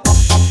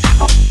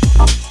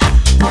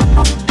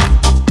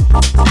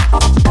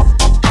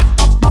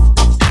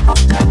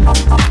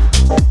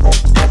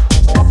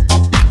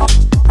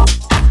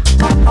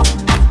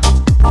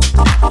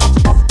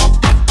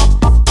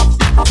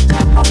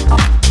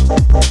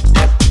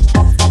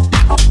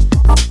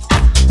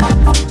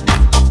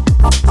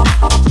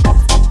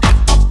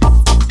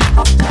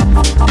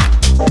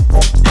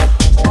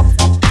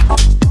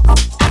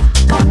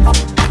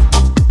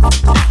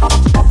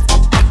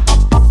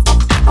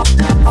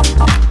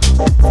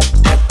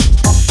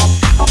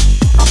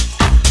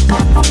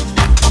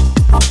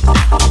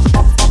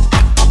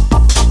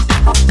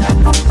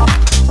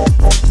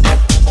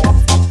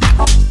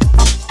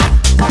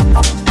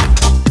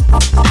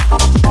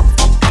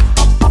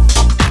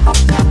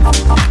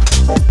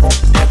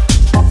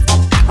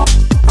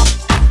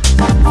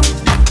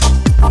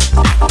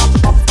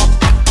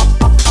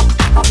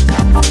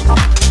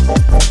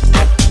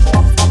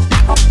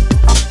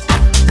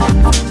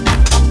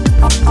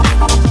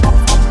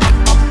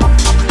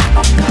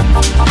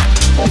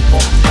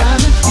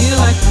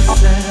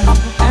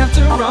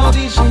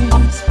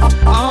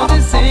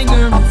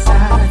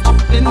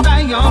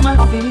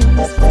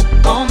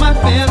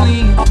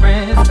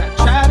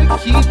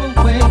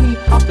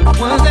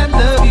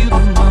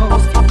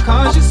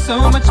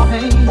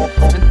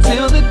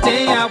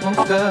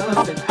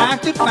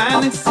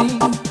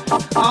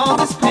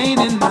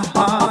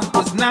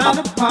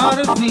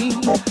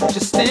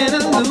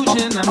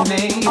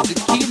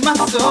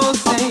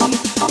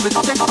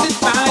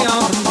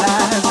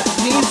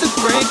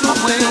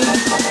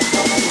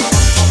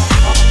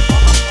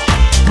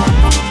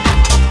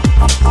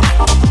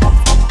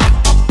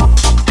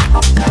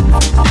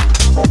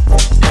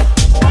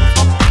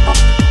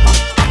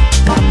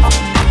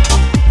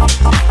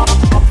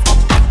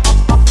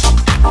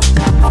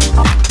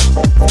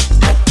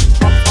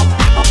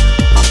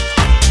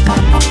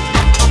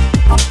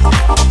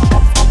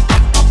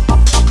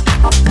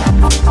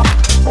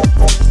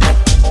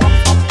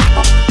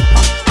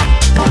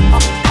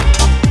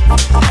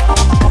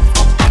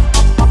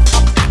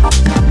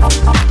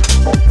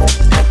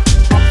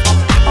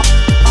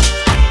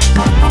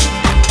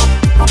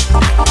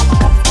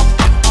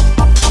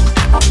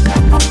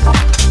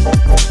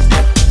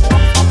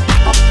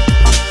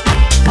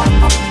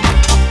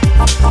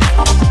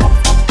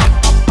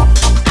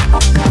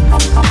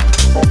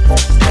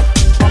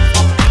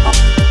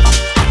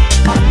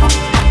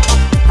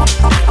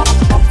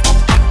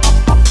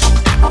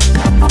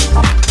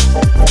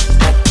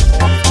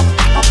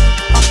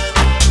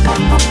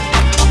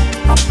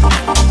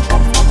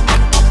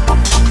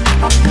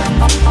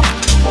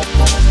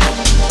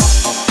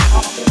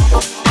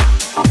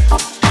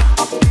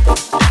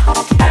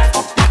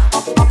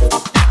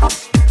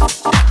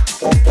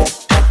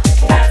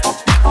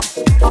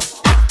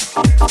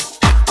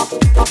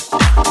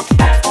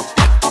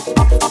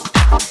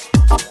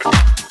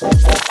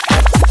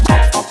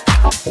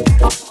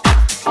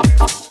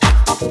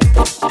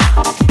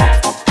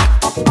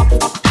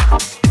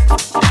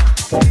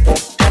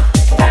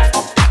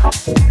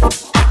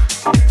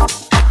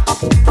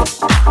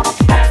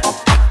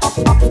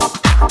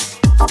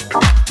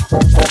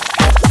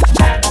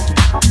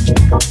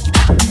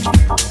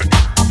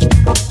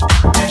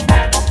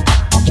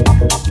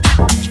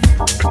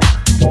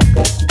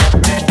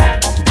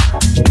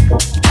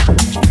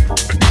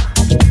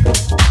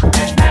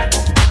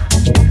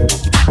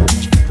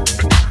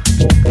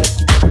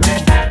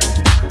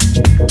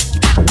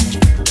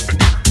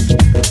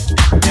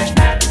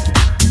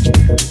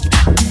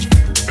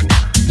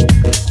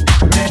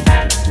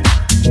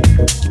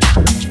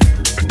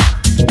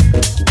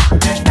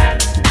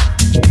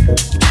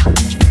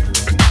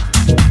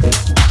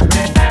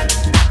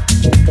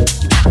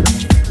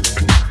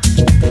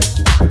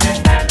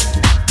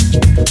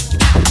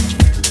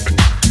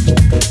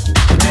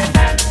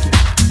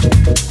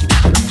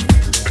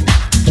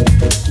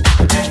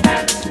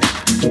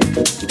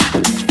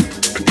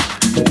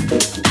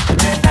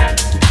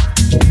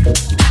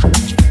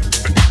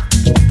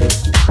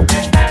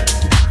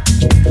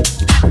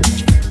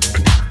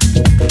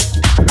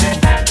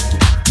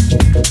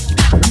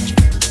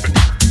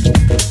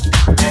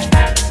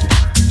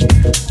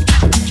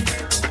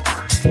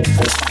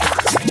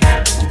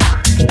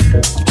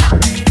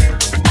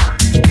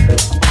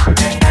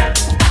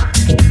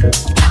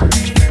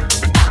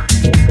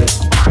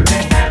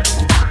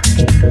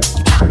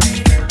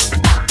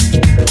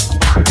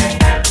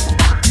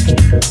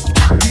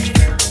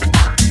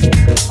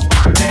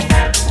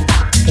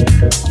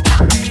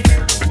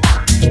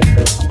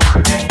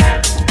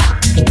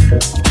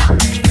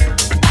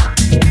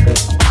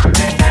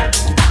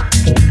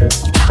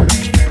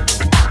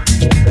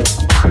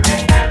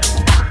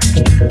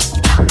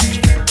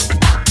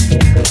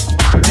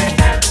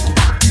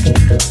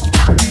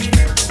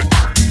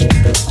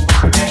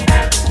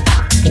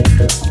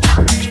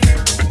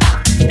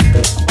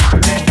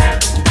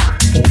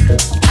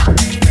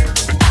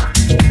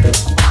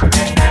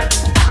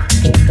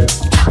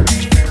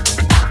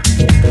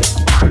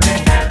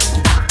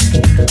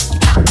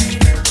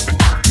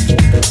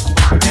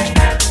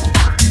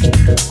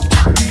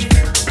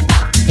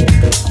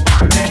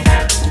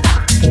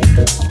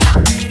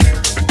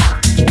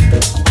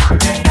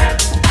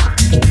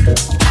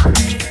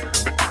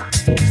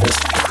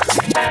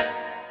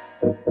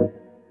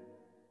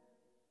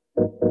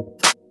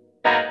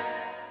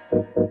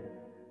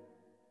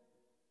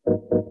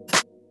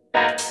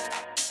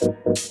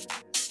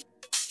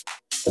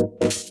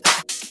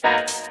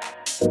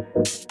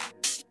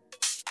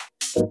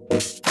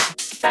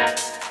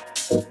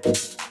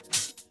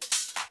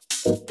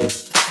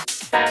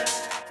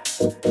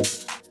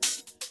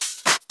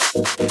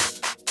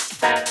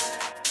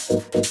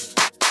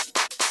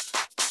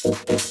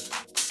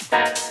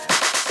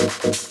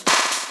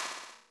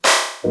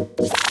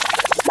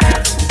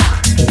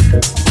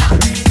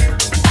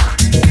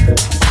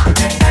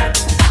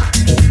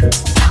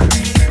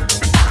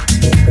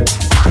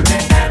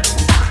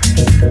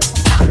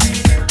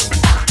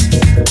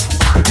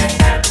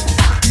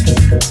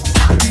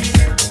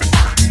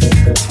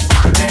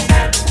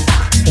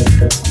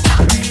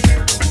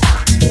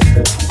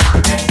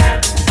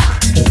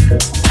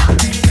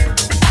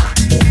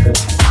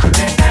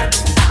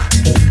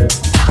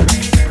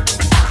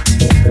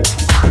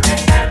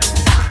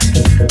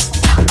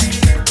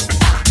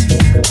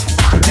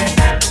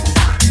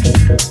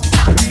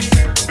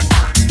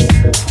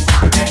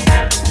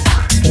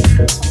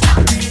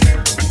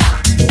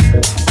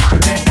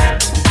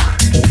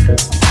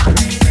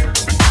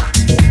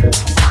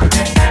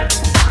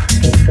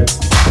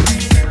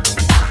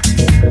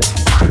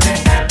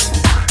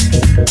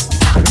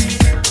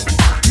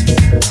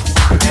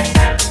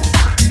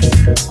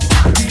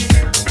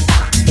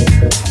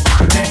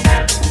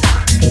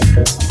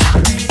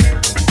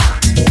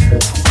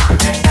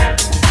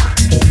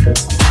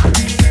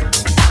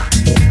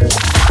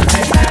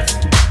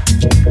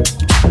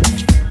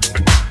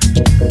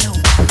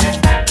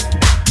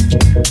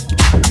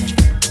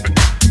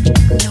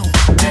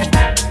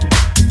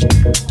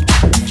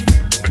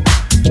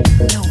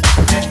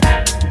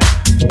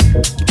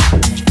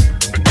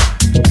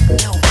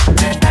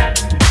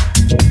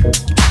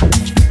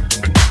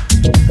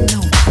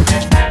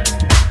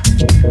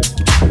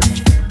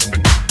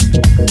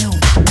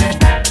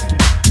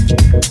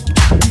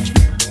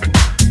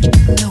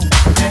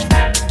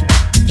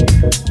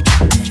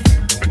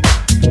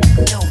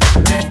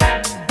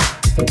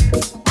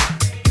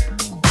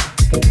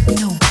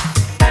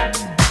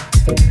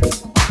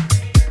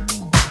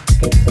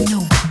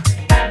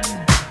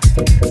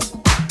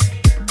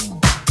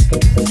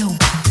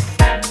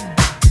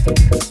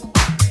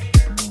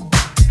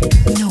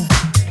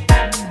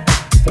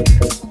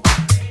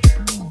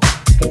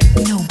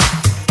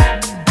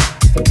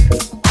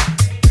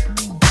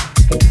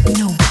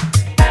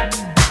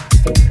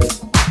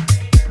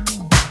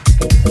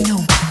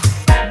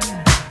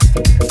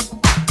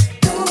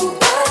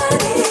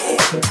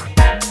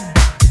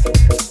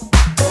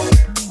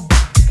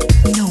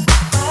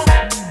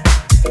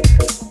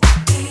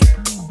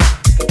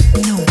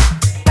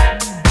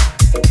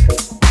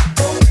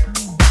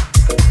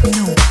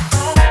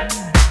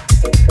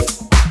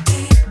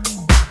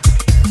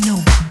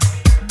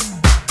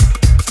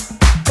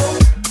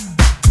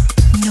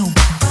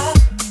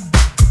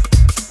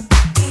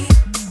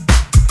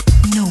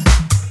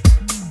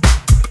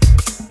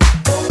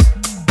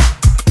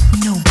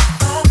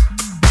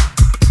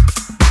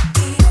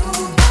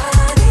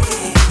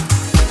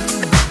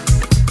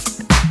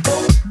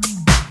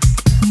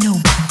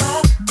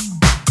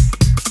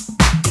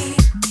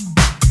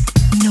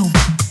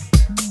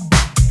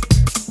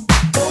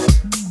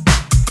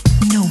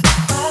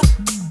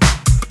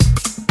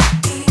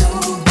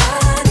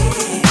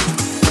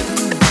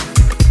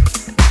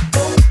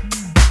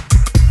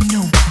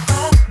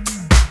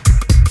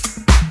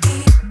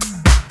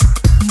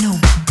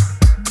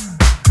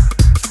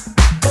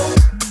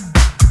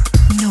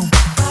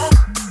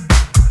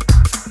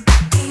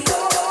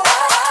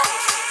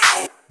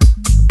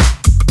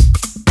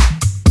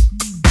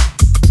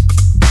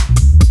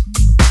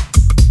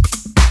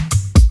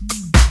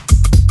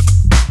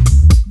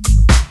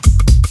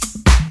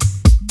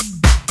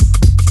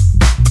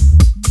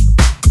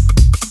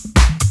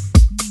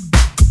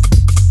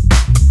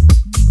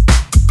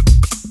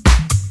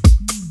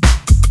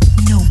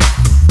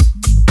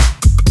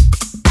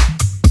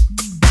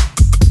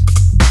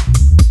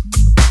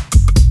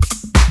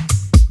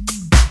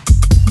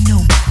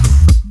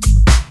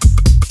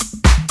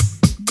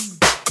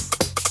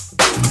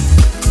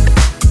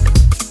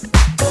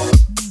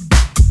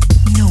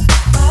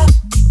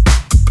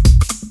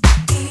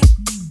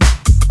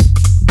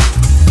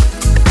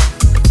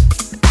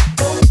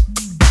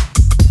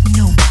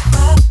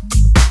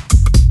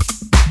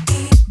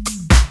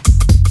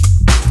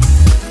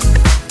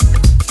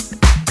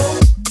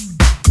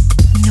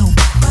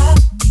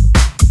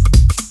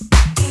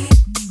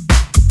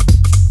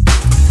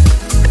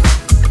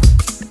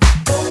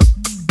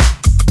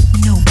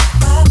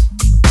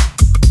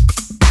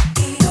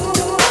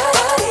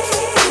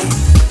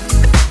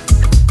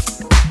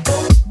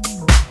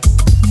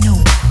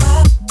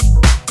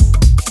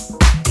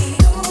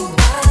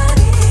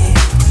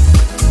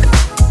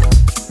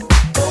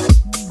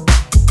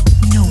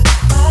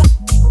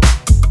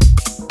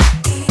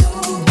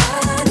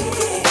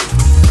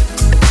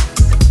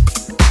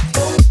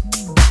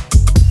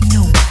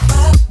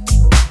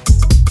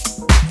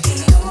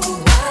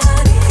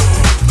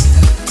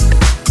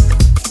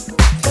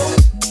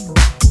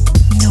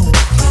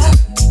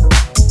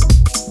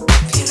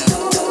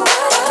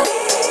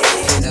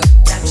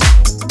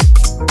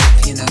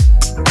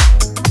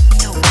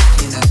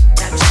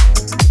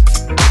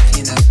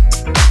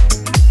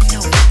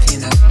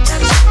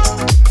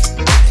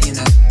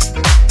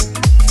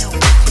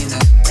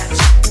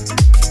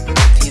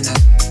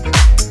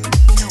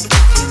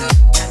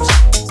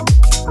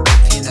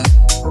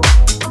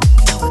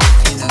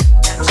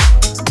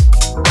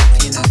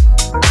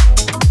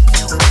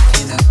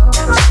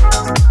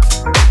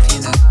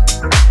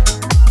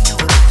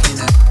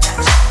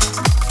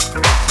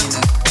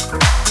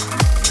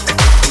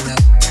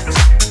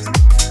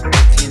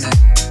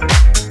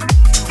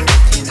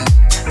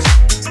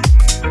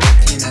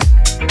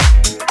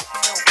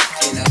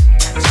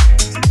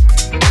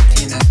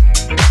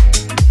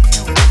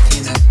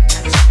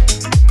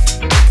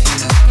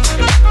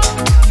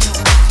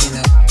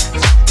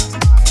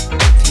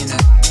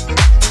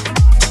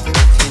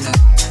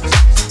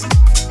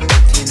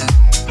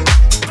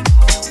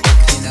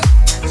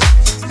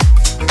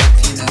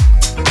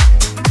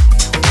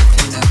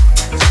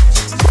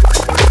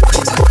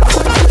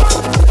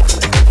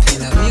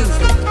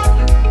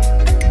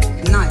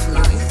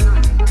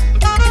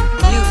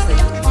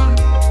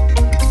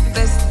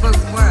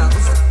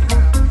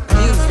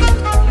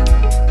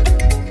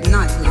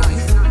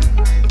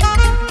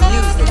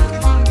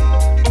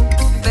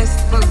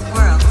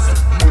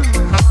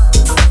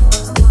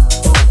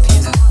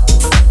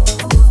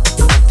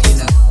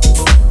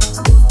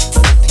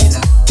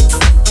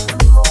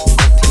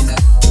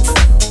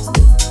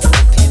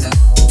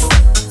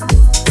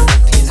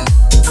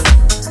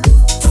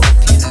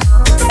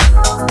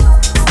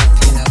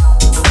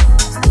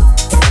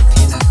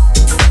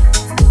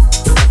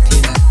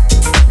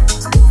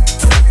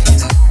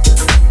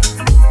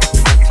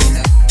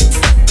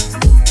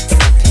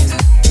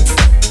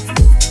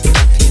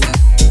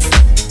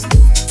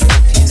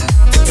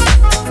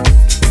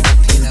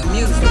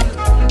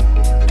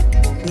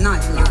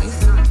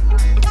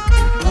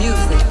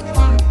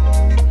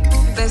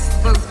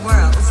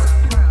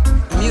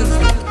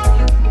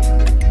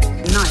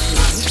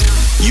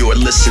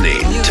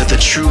 listening to the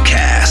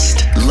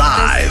TrueCast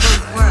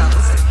live.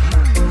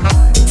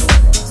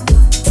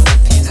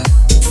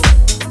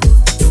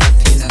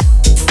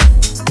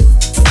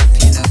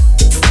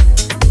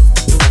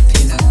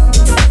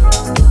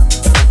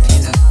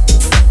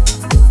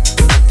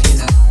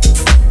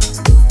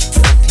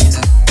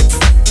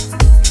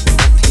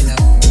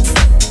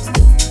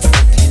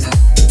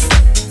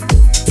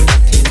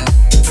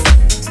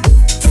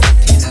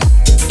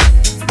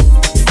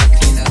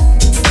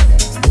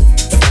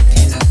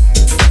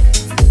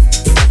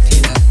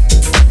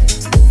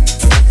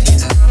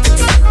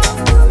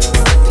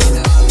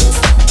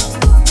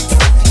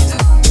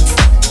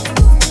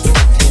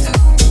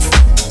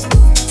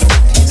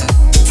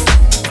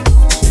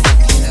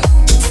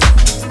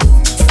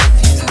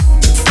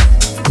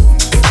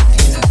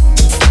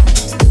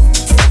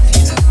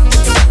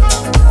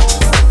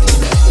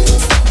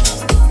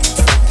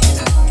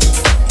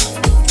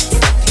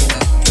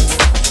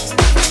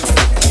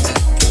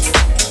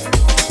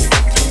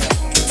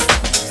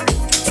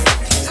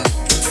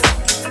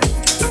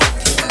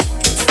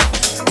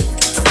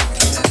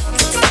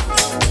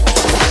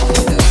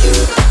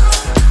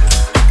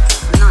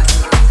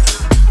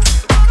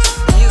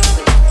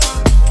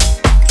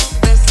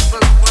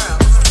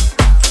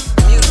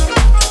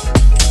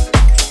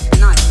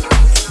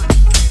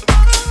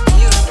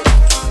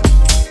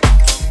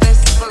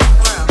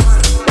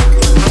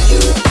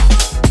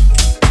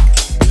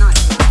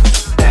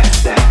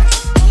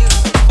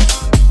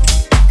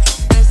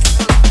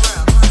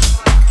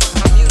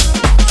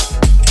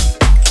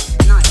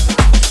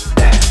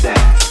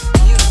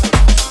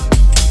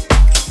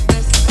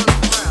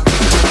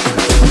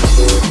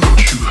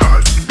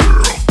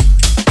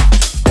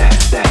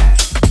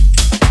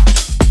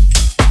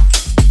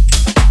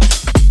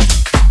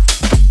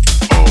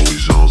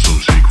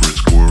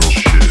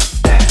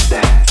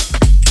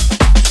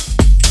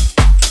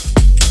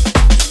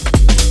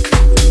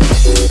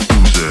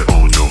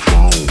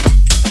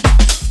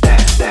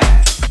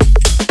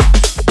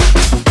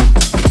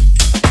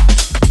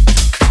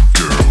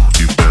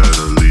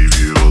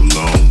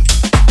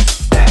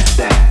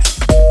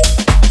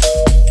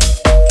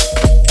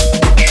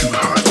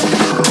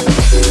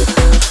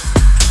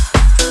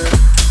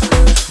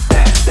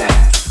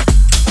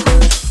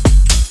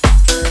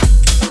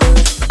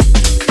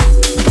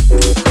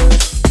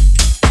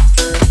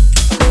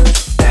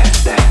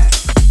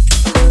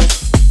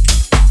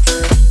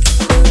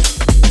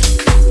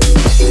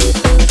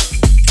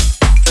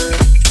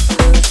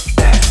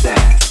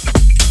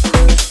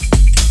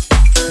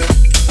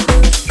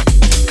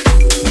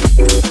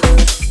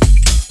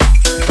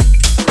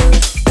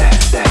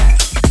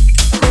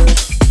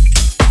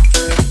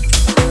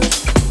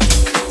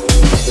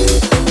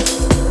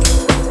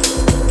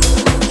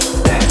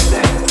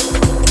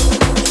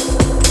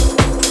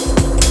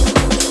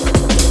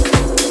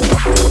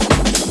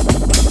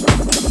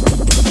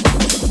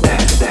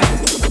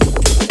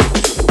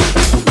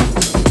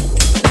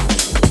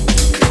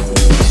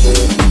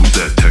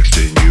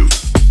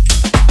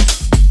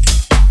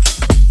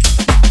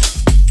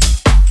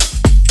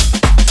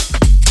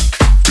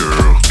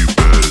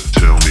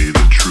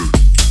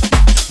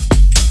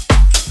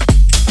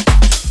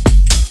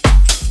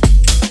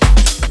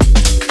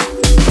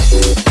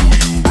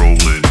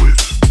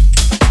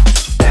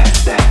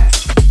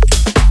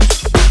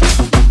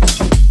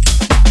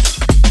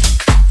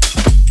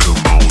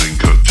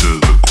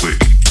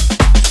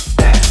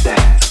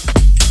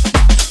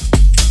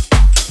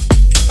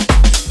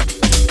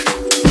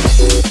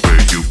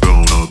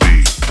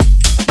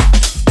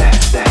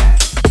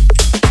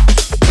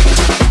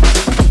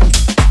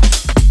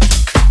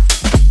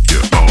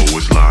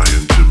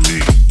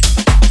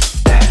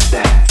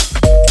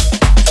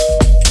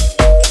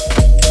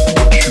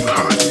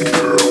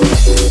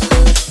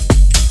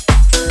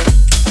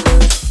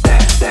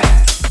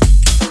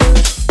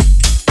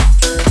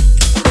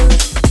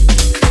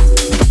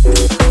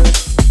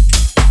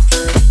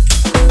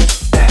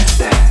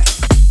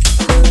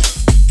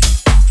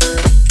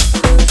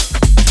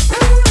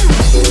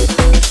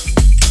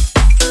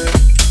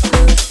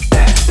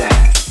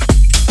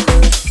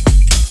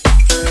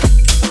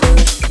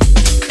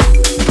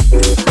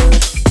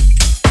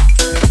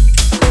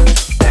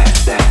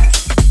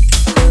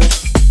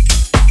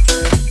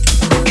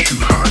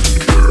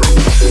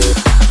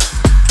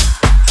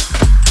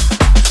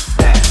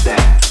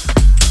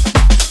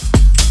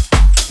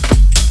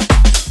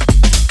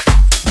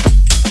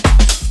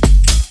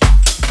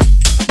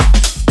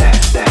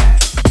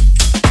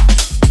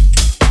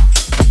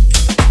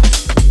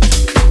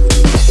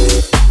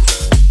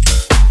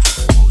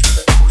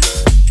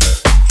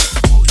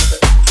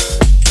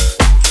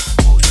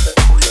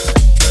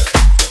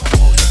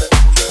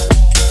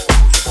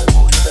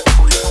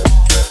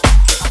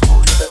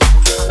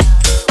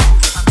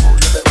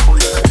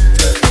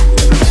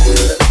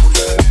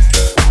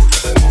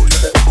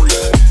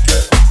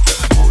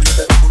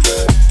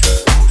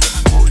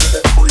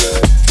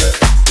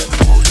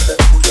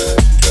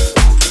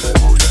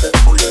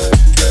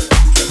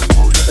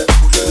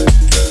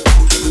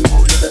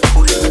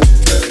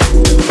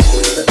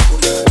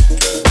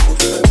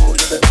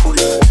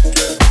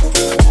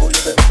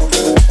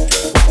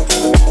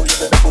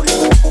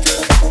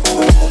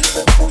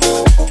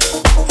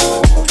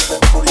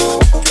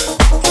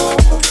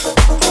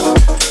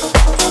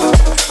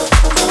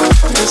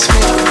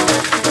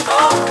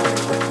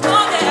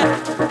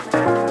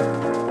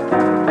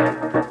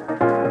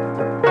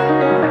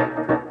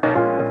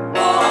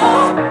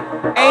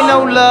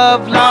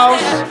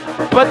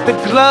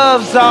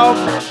 gloves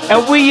off,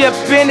 and we up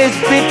in this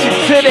bitch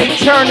until they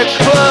turn the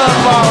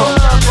club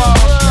off.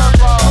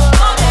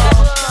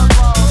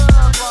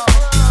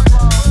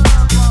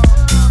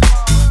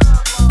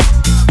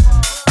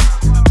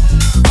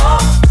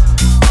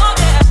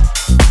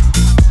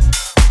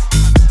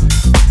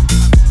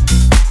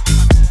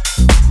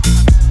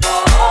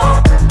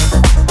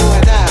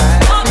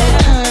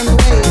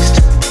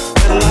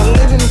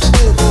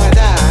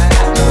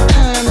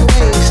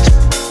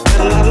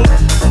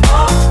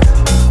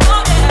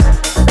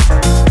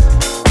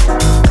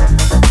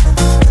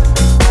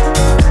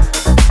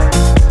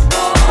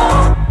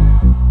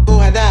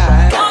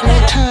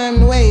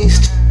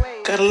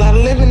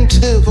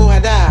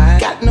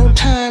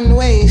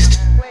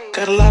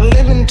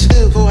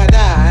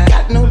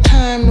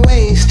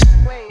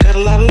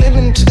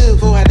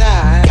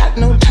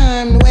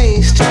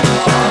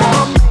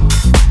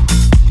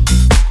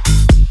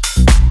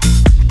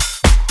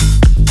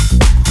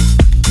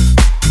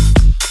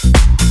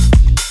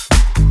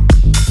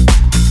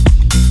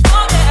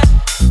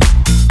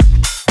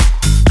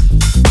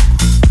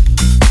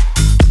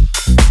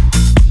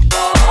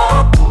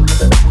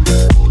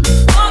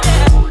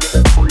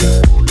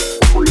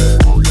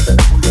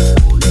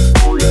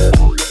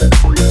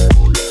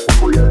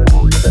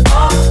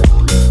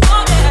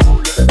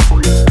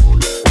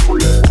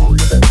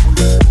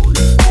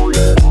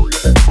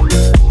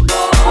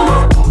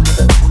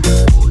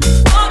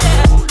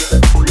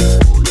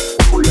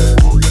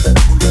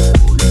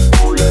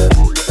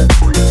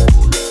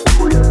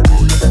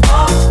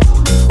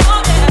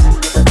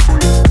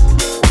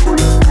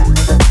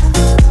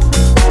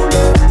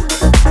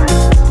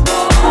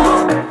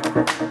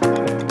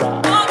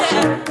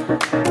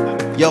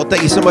 Yo,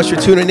 thank you so much for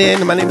tuning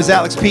in. My name is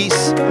Alex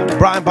Peace.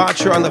 Brian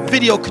Boncher on the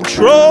video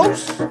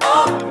controls.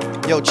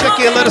 Yo, check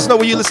in. Let us know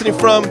where you're listening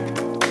from.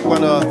 We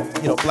want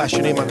to, blast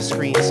your name on the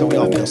screen so we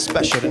all feel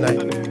special tonight.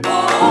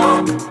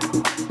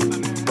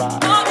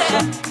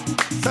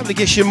 Time to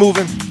get shit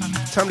moving.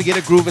 Time to get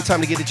it grooving. Time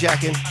to get it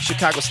jacking.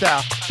 Chicago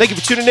style. Thank you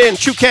for tuning in.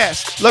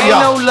 TrueCast. Love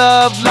y'all. Ain't no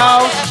love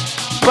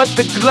lost, but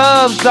the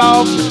gloves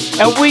off,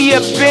 and we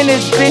up in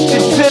this bitch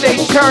until they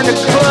turn the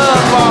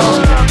club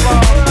off.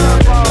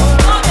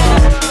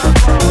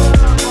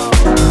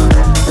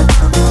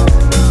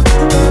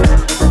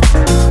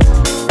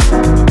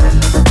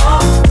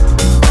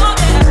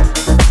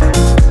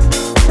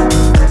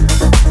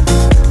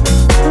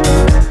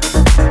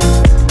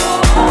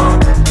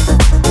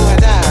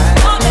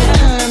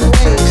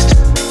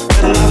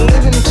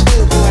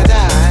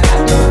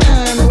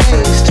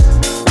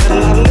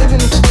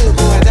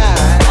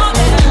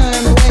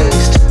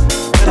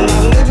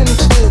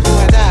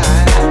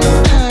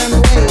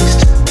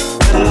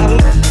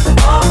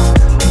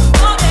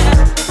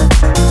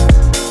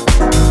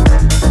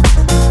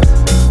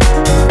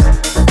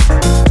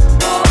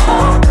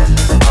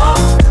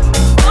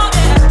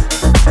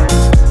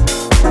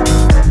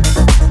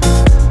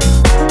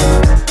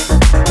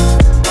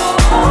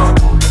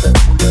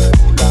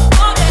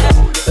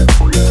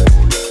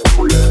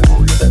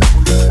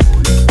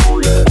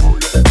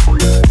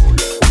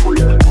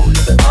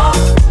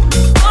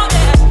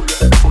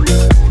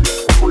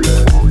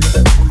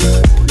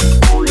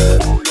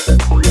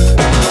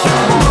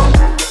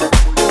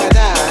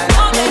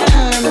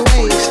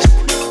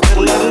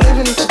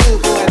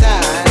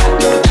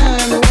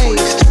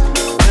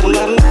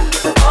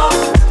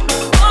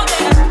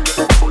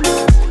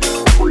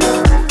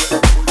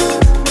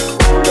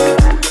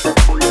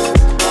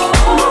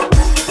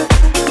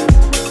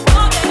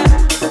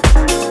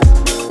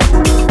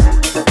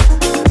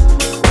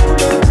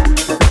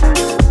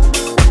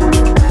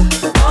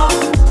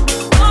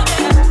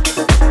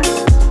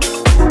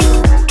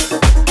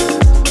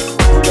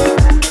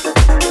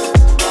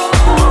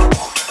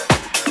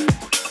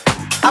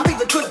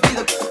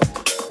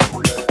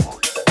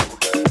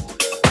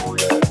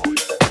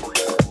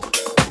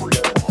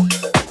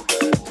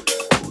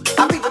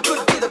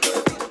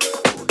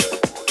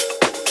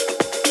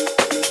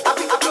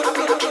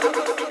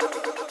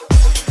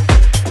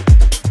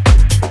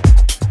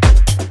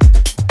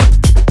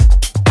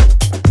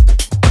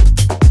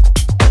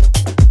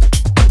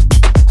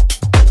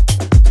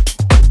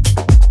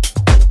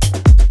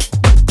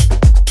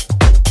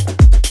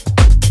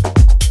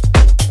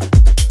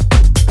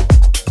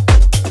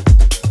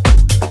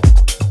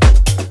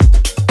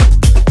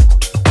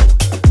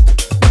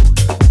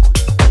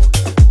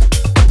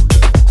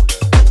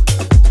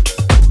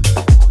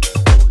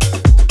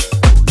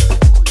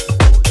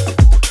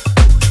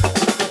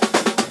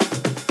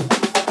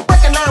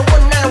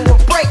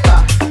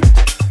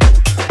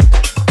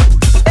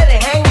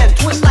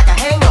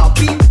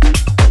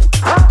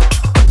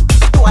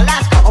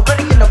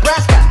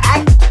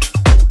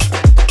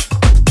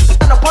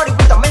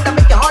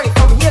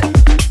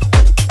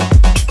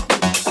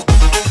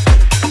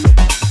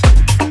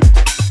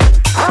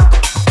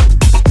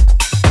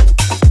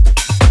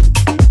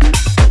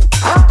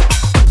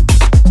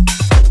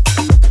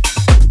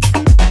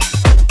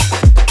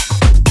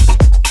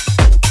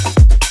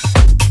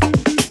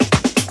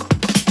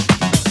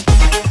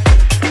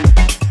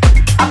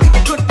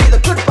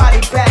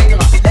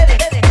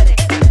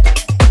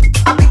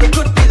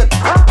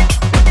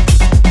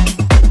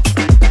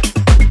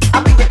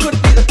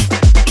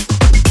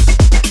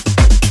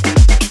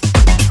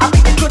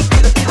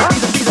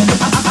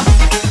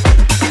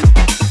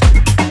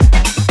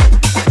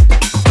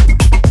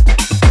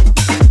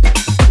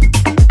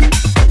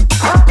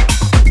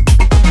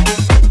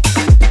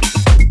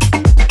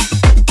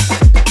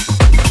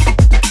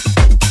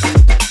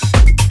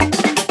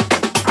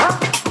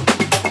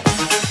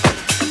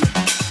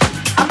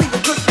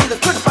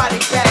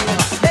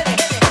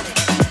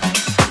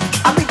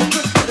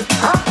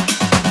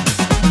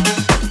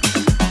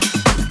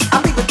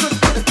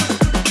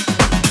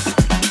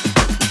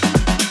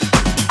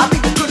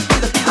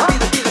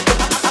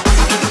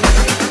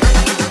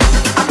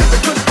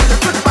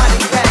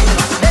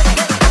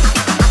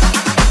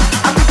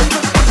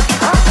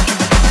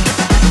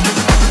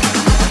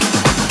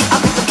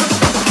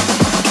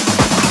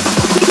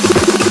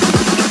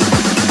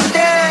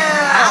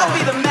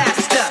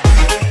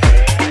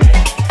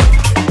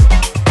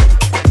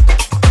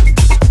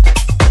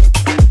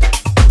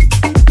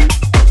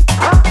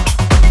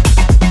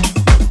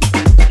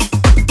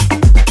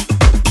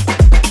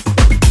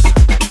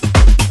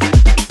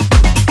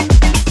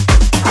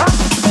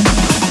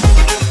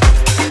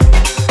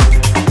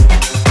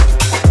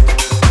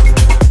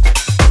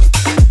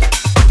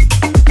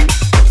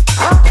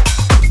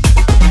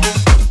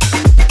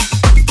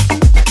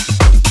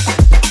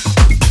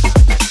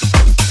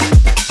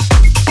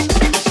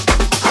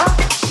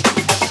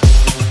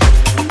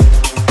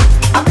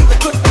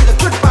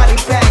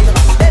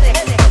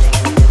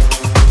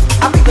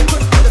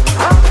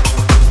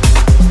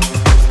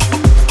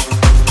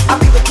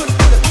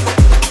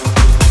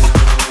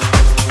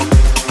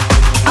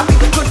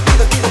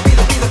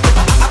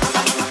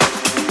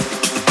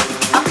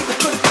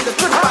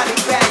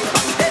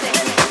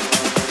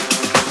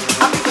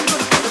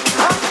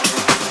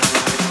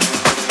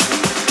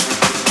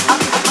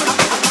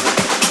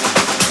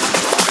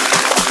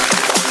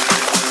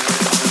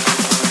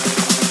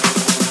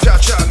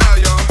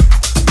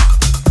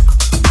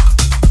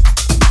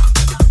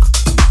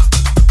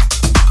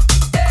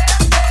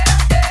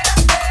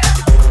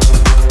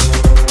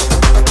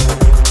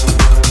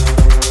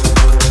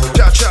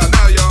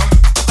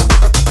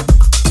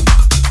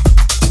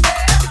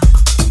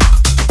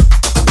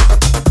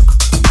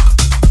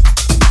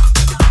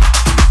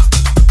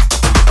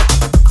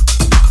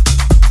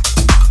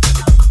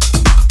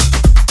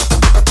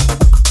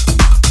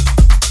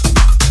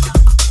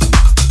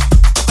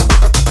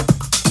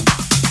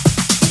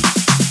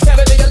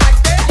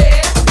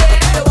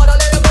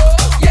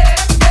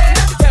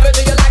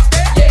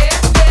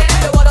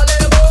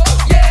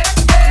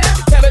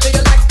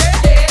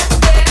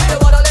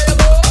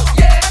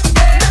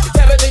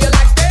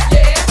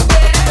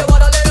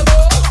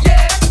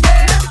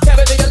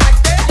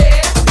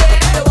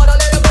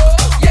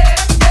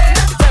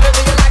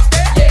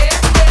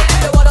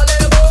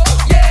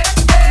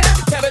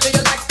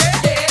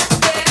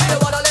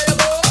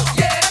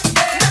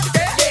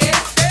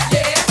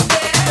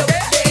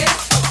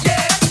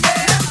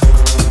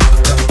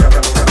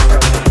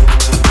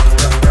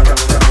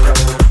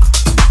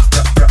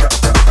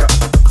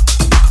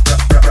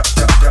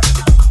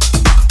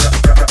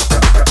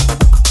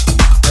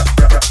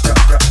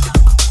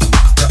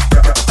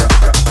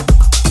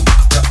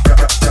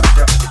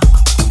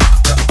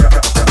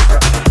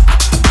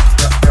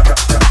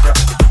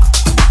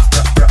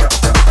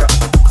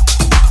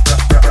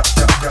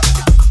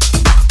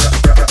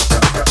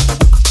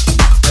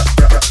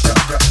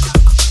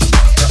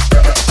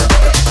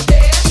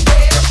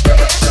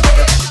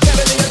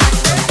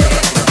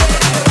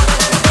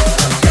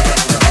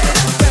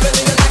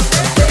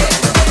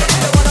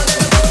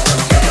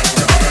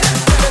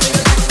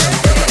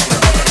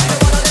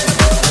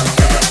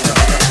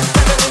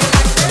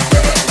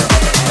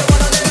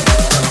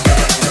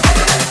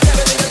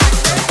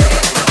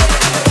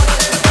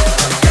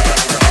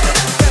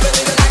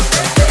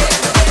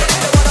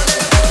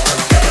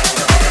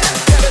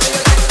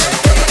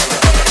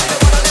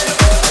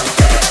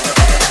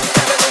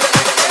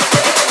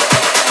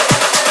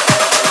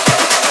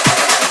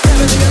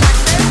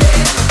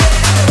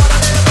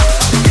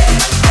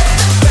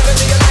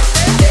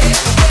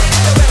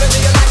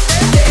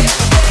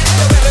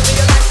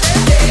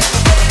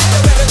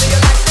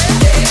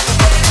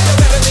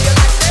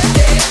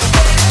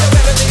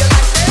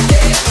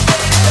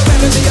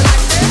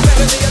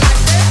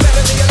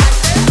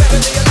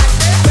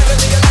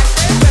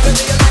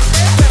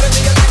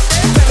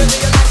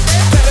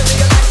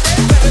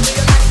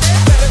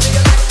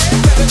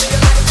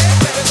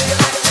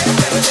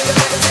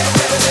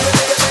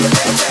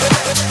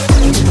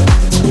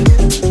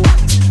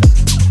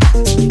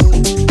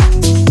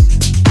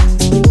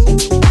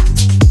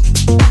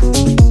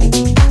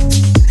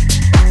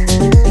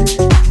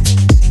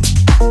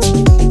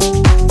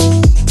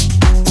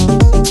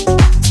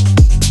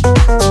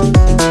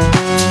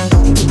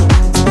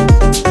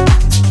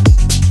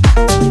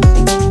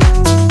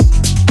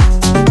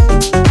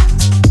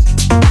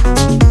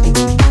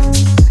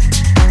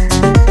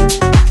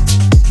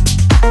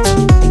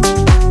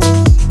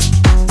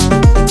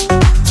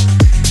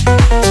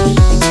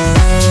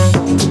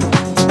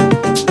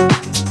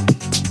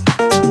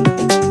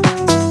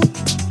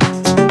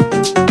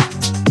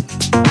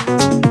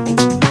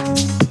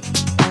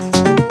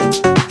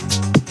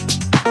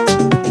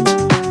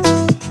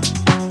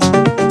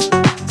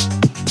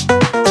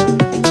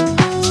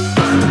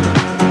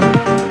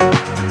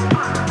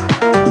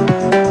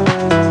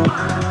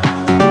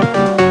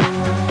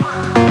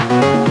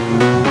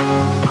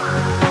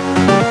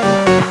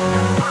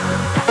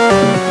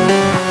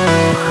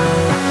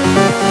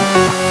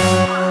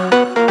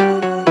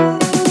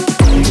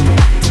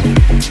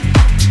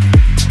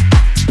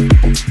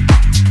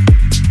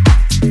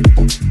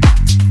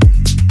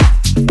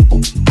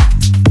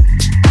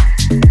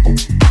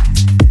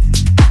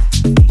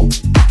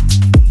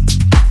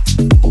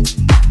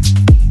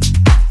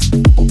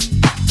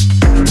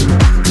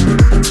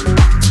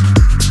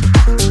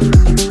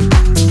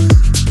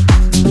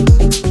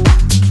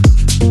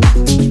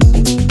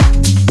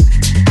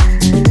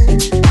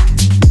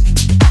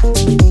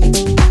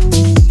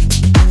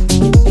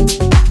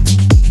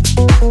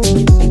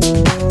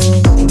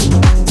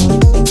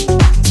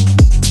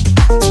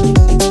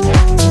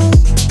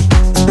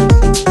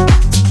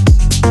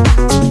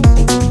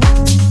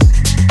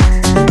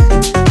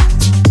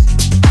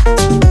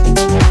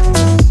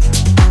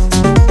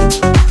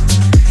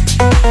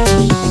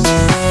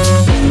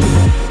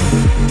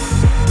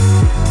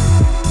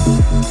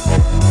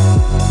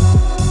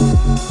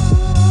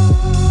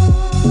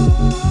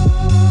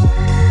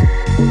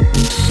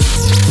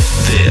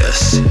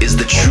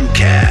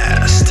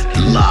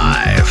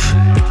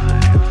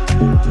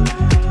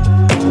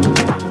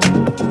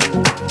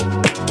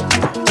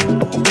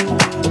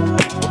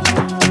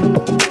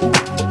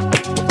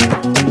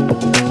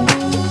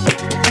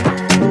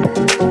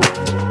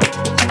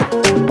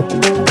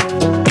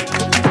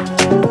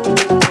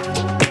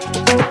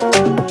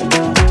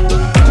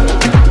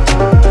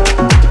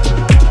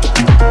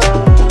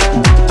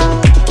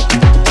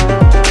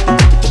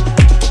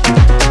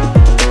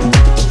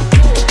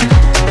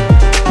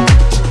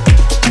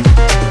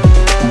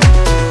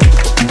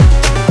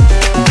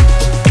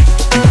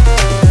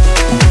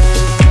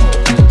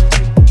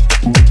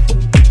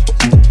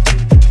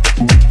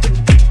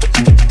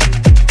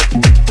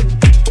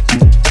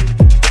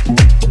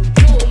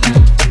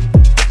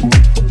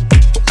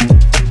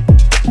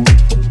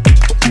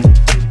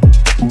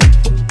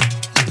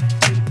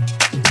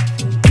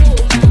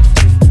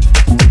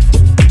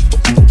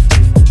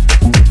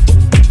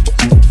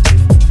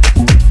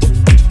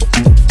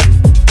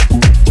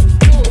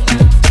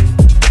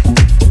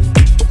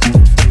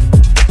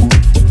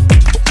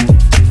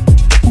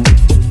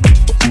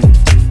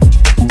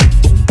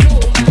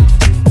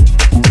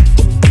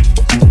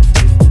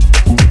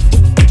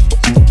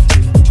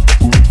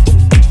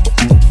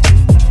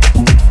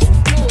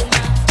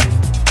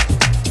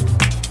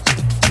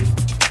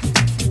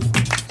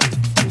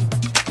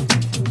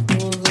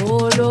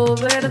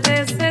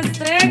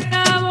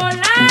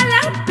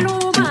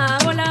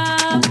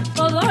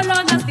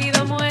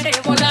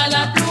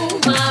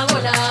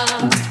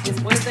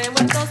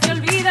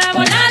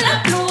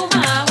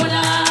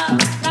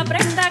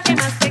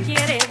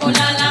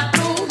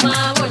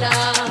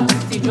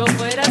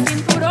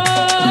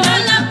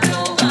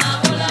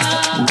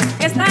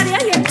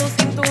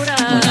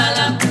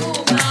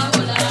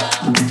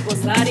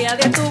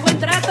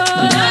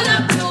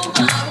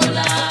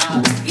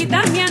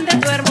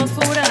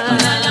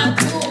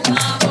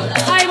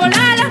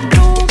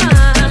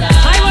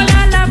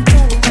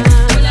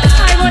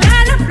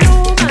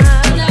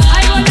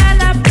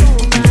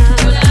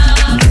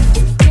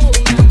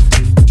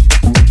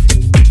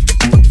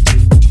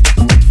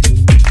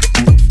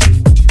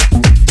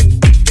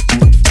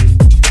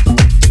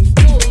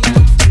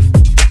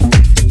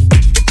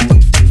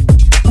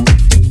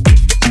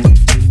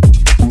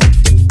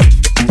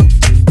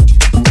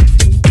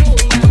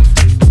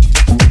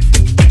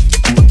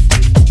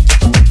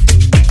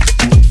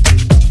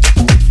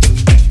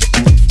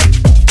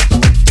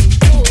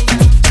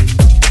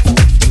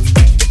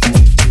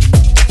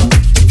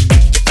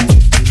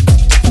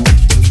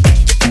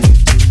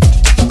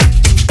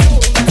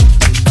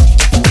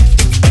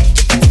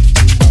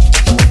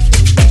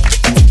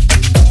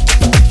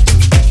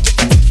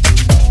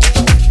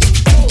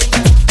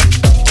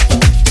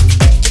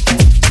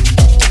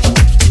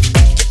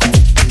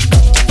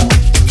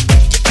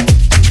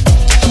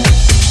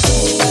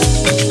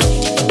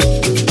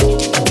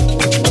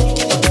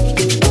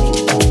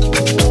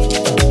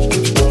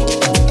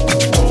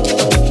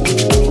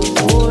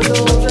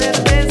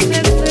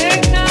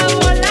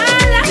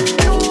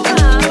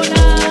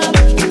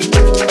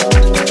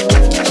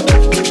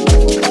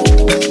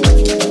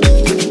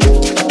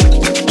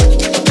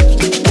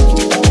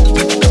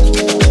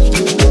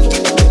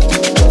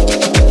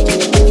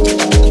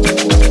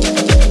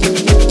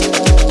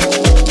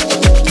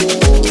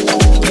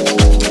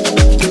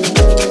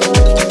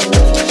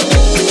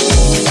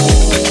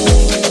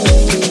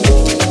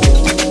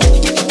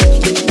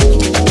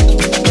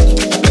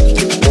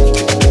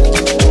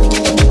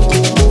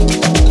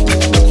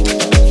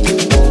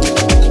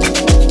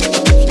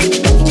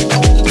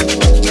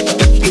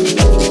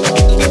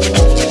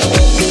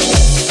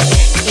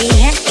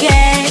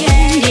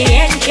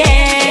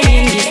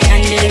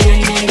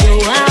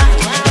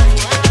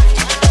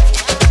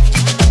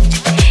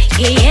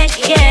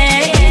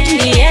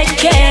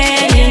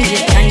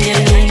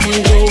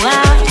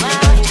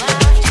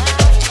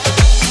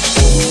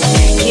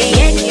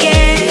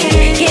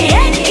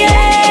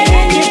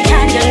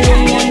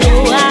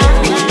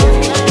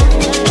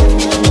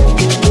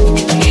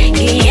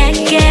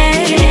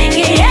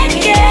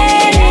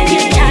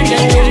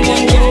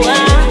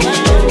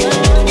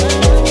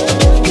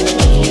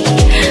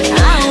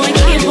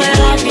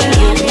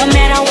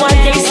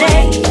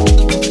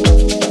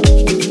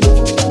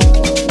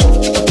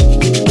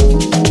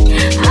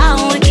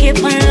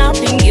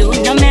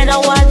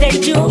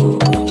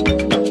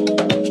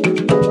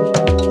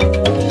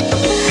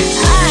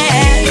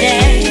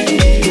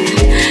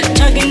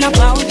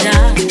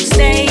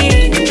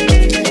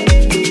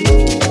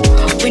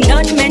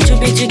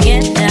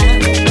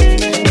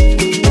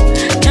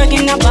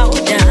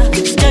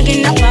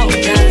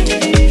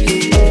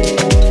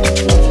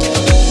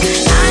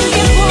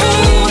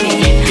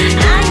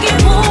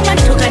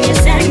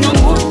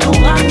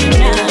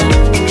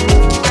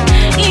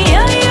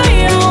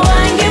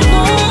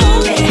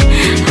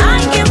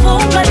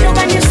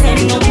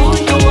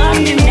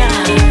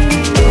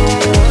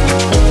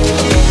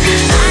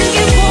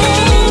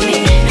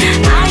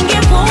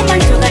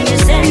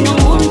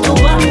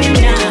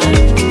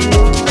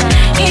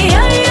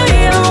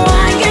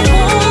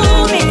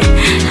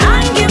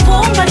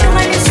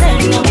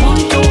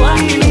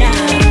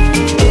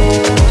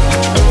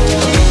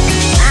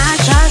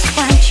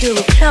 you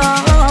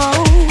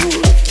close,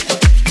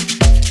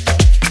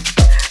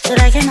 so that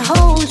I can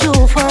hold you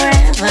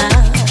forever,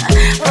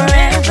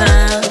 forever,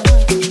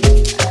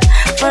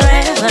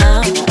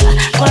 forever,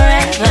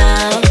 forever.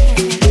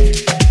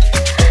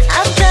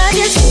 I've got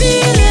this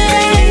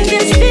feeling that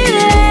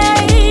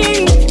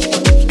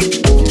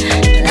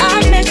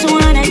makes me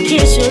wanna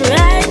kiss you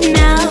right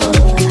now,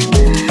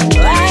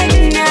 right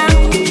now,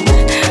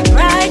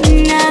 right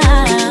now.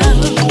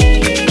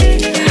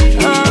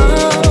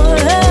 Oh,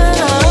 yeah.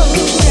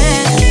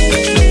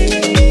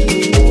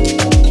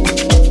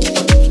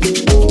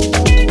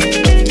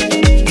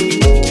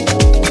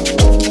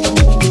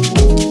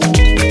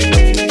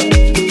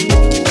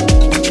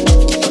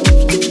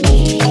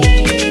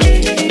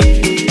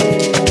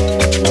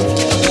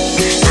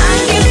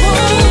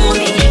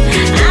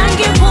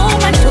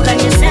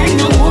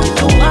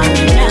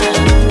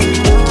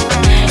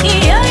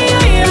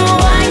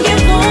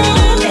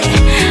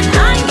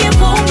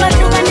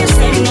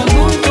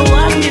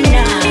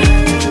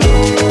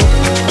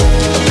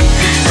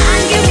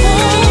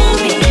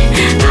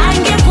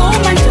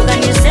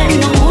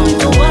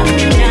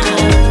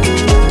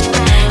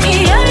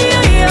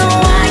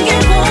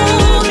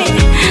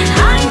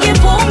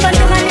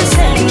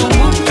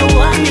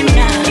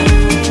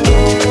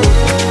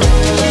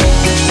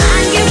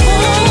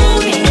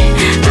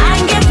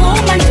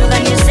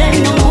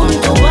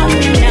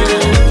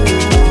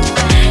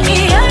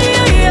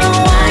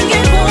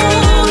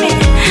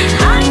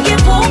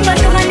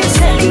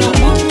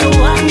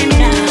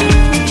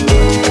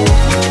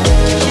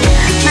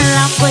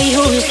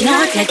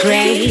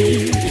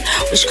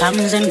 Which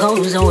comes and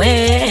goes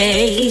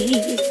away,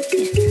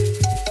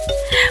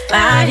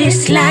 but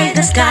it's like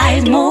the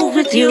sky moves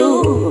with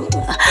you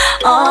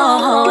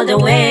all the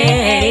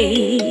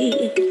way.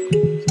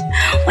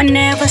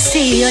 Whenever I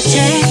see your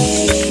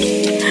text,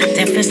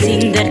 the first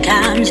thing that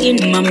comes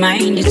in my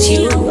mind is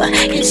you,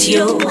 it's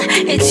you,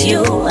 it's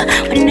you.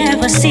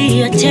 Whenever I see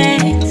your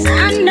text,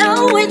 I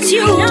know it's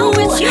you, I know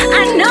it's you,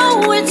 I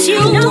know it's you,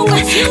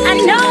 I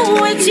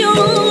know it's you,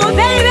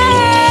 baby.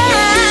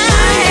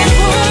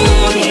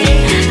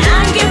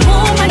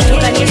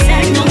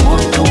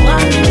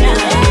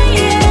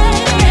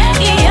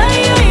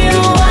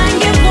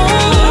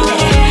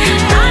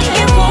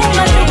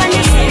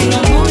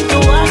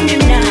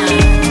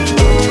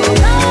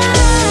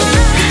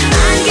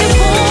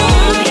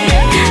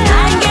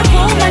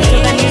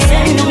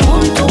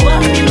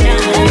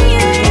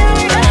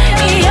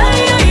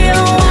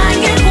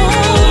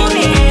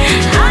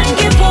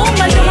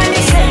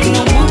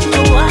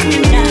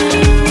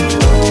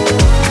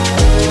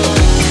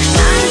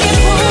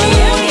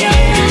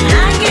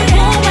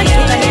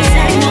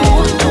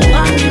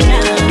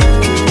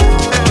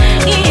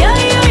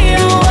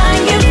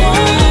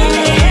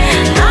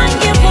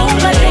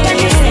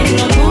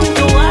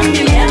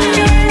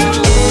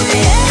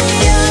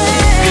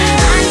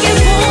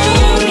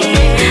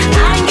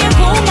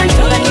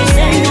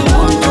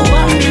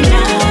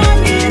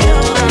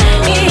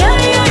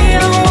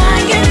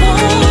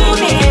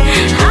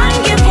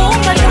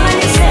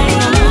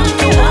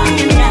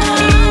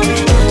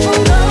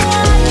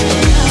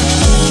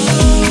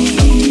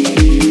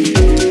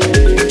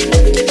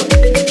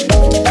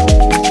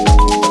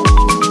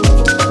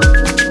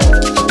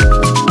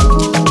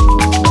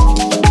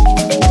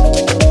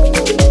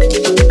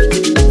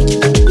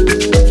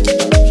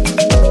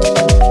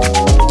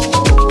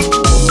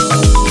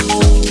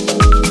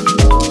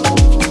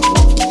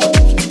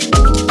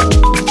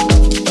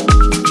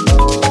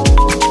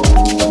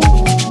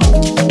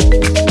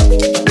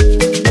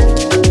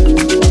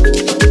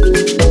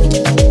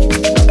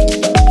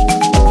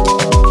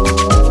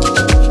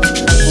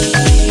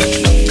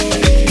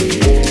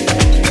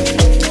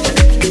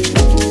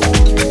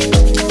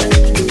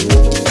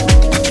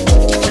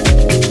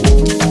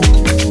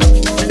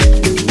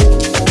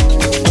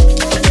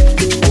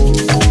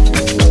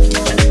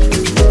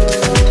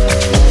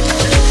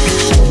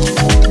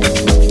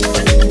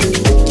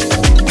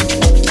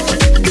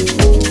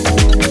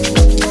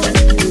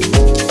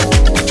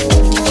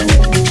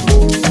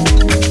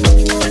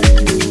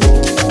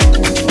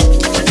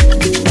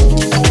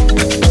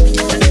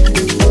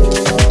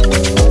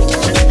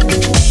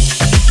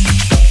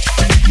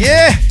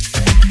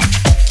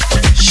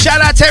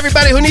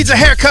 Everybody who needs a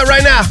haircut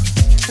right now.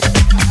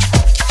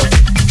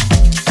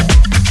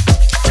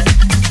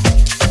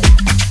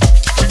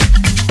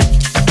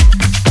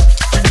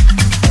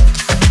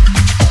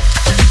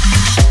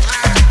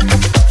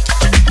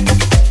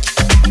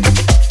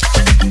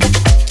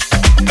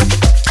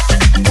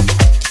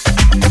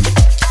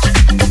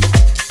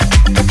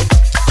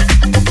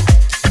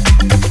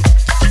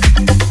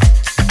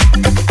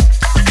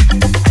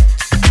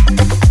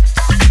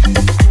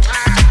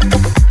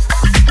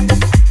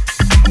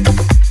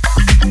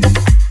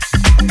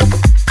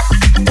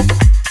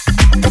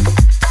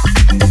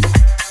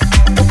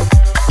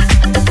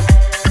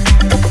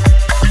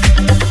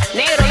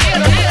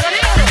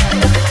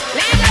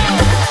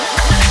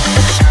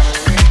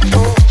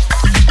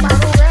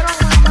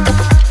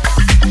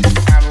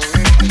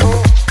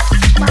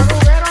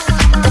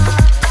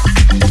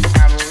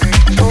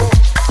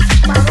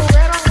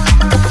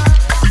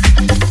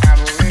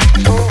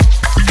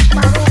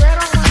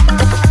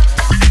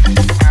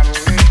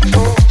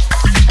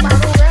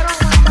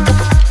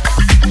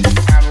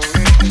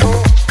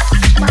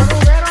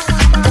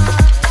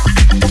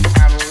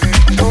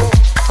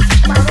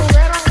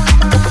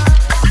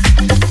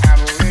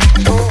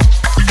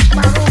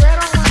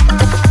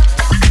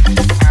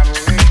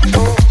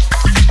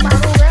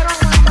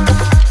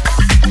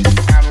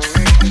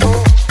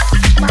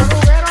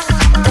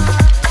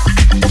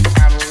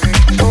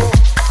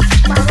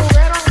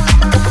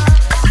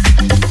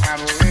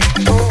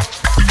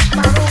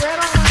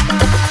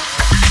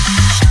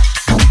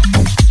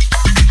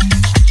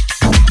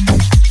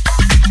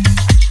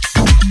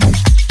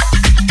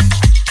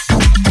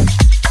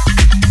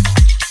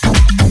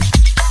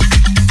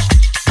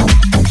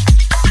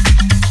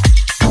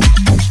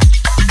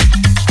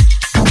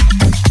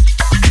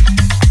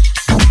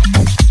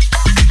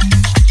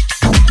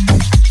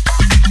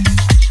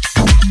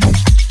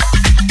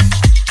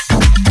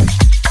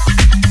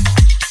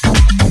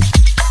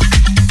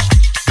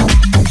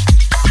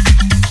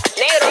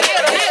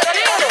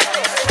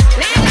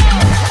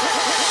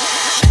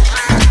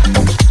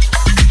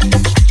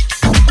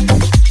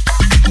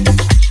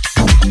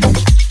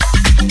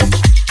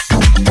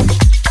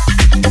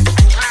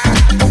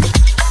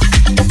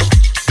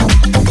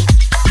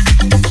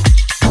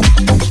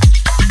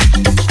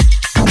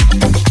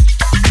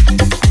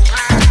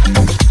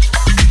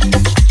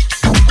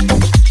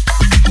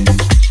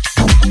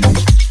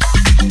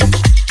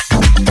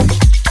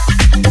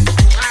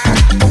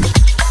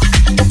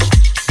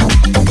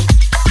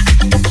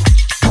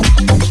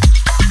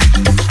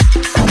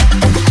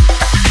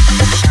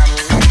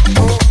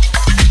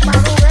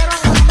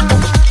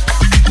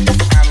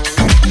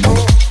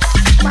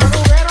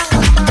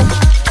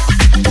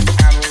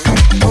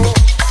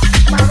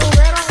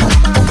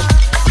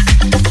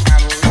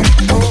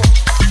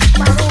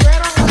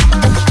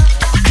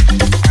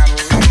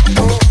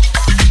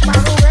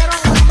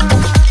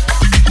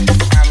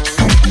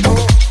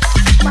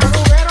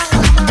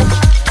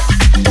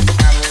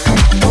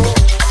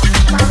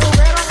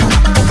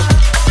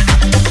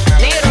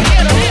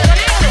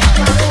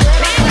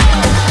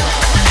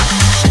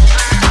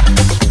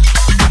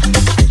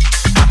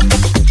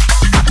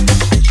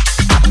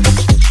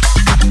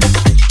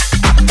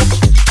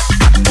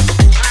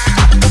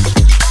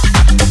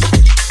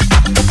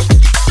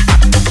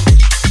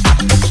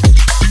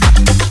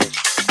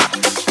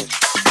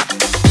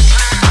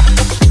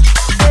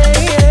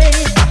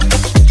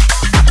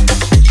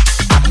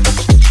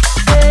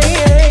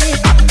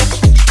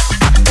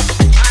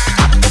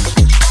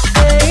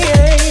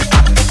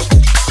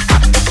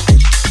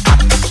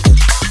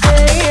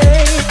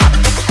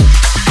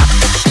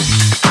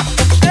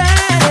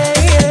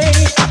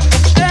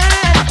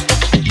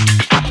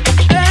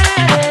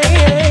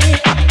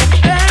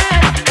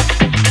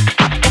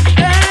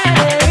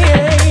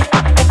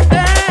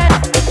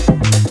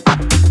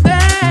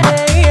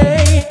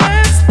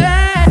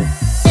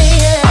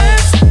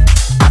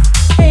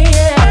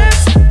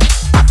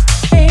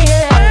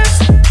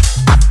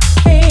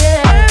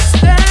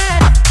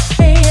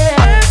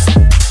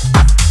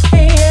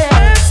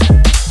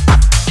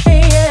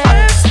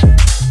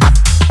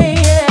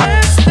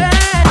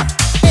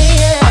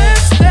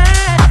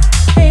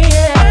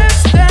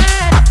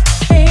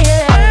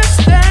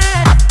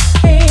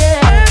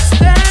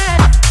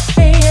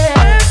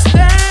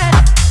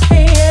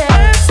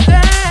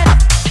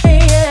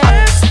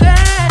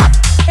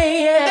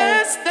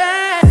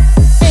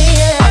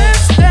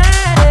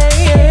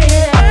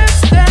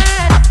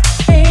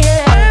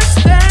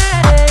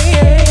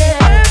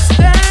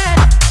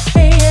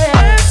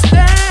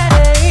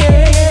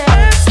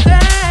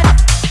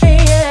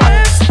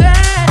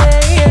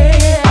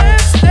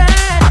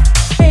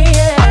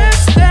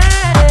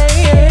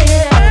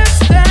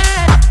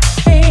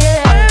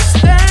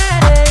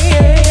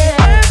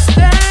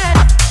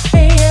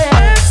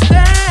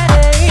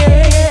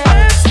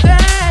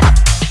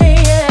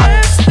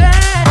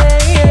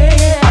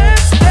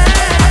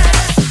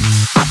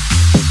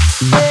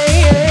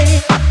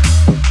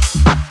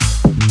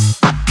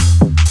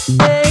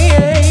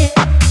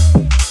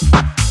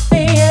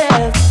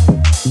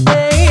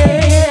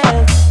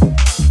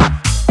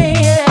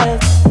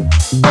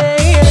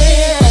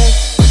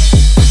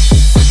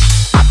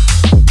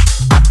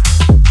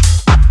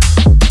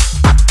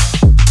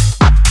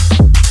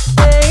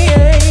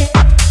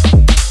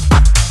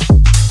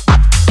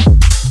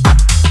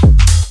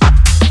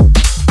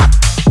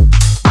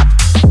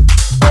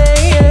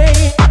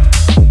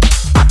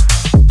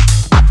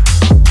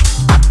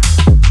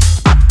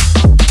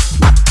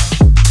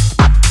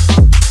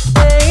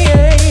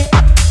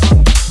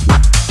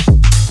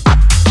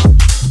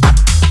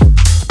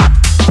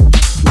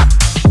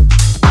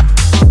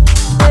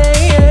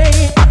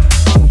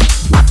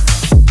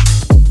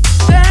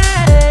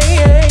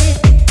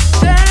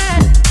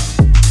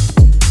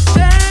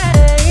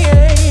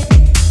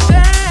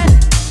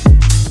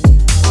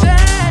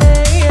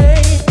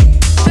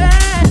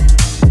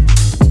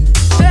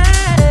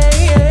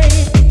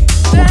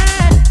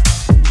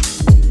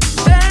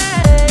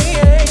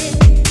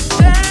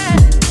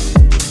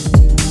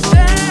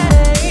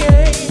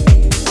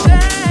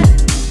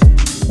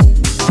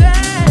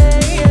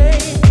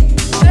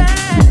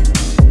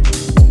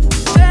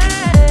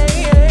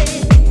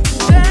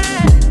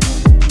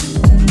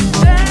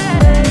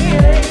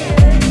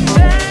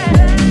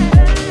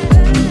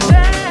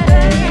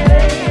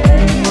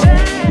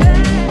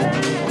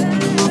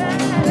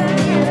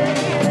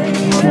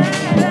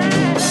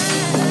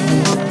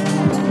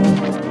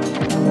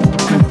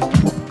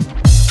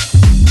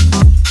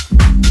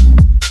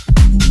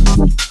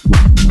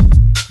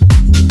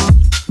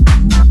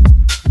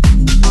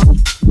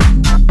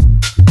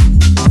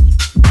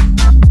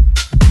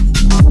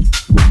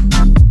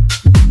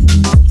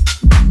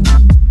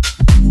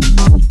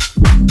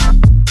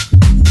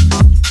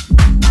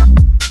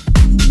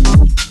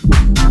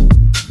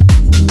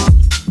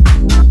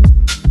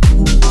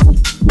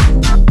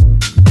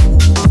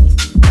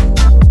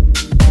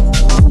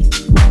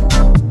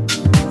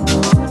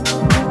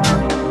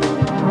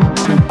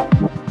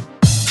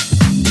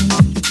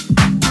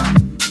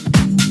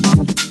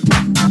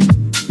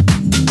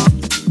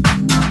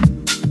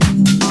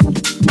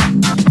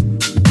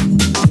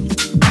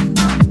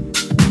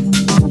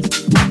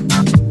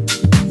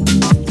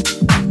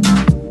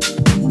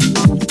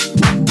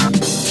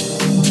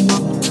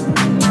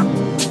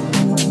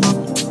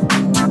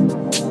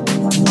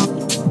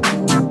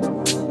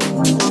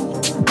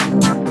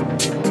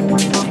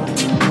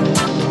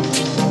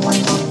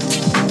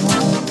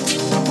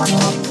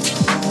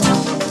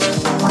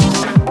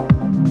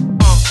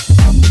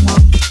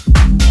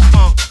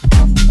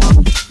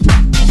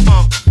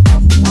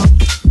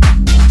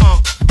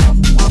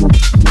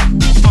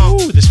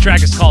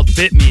 track is called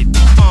Bit Me.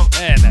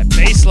 Man, that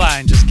bass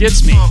line just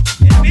gets me.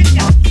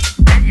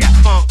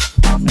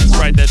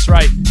 That's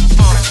right.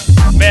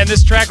 Man,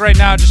 this track right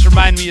now just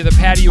reminds me of the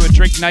Patio and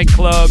Drink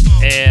nightclub,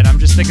 and I'm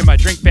just thinking my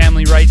drink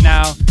family right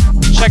now.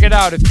 Check it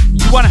out. If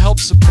you want to help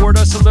support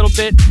us a little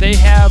bit, they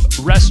have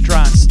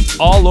restaurants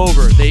all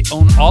over. They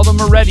own all the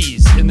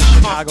Moretti's in the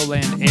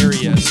Chicagoland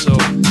area. So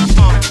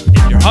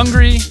if you're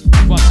hungry,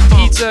 you want some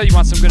pizza, you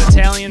want some good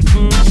Italian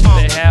food,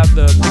 they have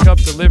the pickup,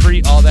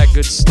 delivery, all that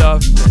good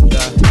stuff,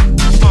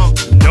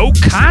 and no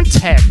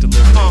contact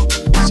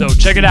delivery. So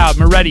check it out,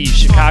 Moretti's,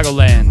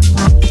 Chicagoland.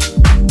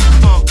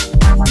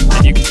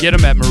 And you can get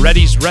them at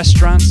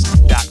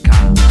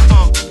morettisrestaurants.com.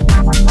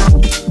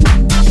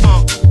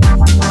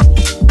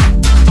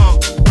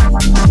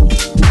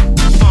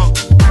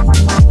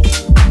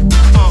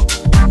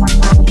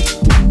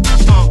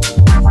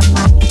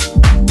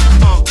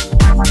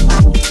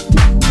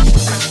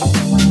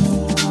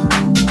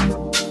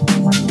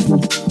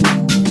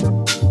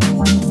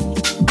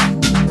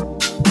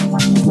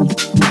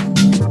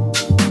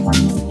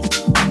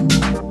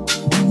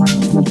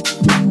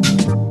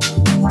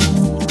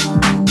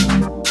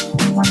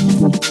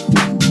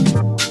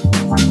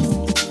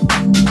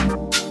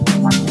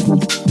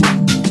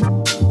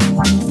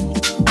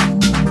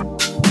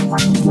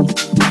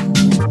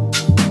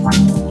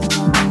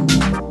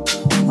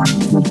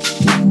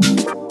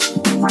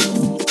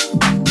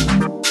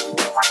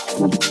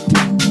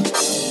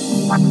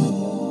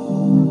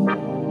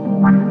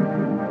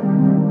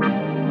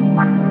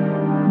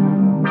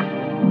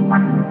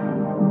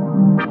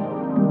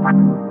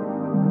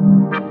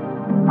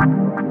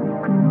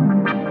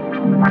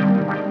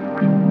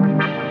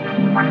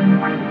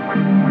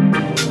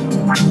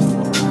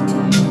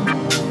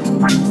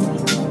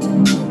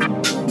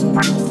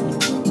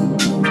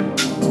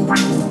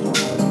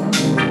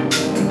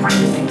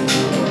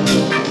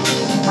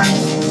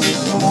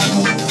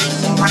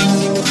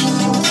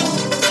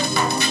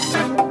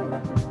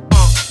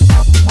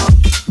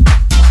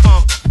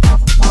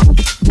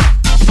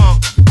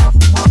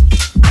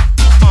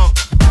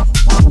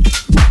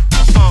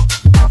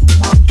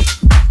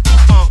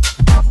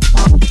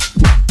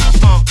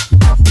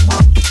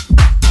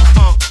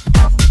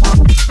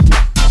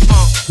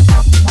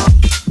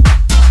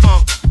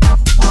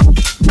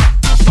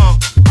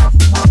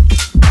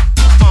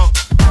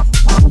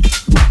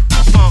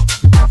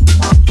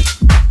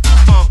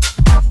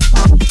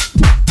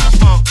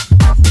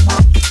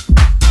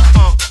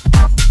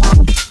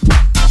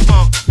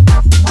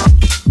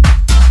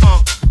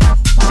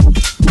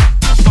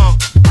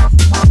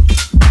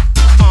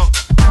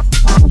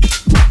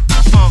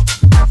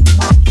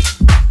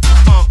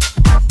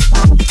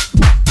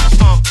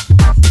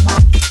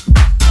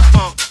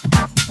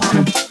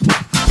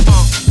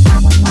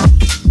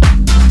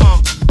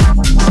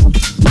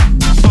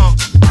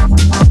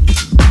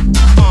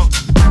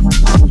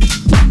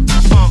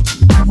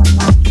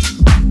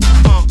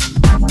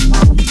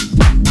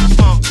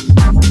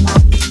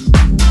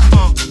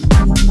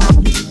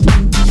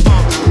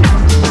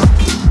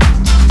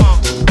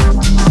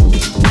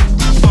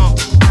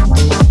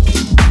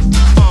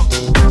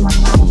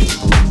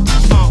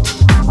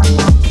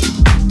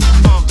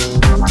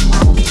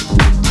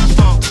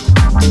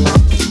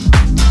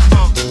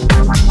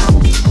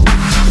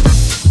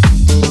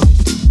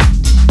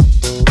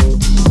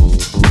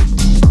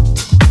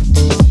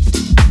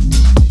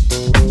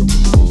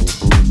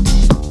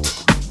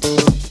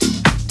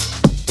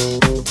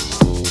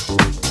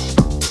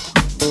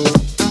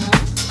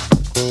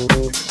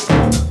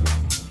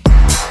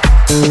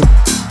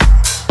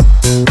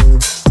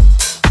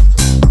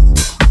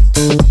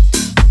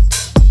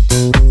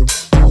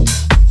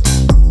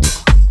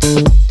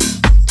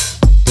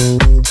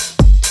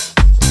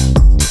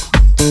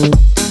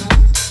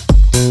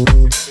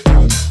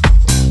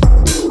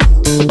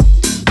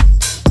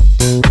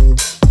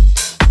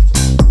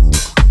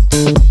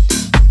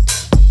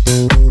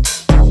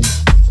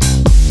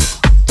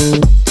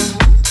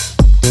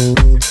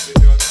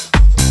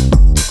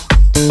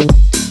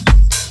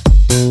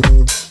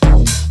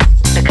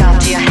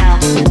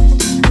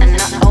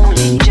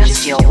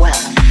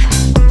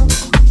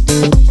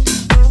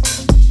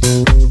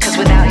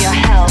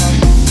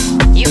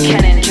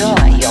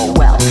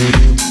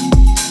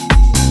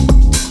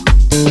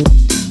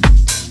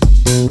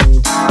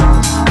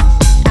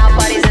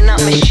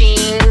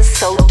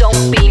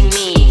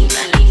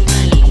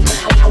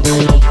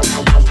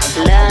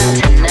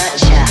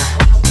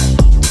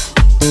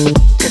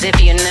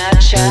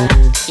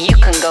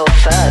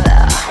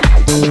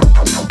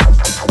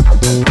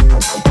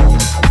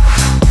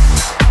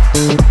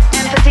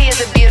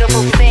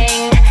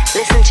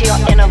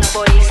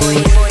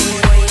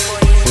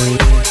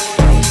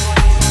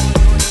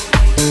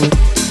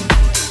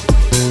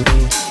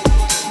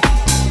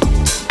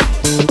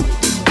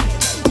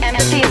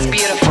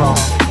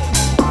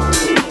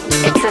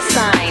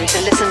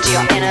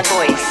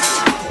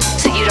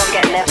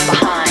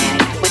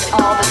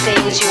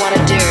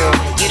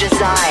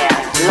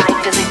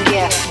 Life is a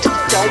gift,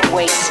 don't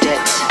waste it.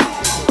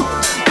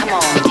 Come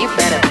on, you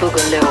better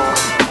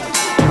boogaloo.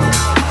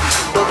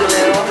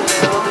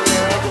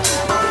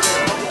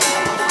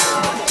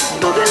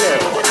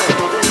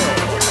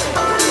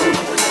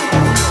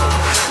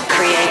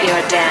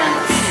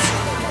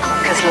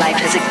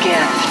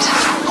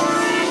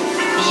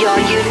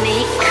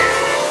 unique.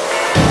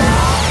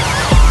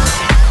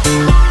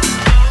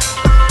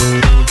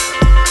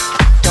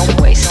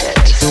 Don't waste it.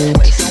 Don't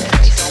waste it.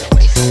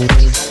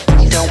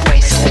 Don't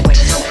waste it.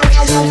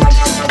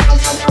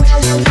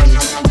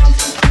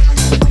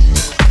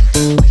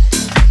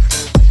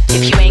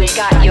 If you ain't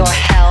got your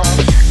health,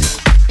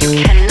 you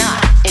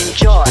cannot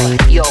enjoy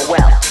your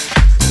wealth.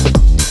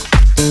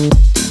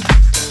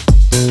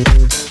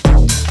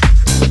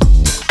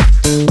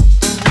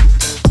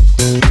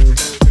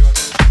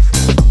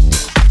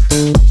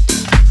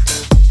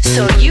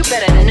 So you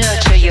better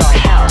nurture your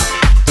health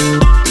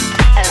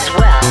as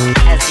well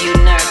as you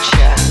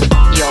nurture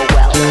your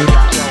wealth.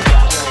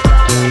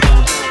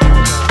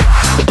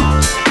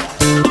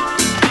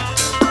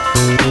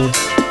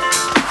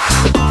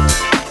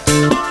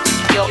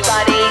 Your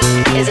body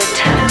is a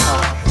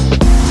temple.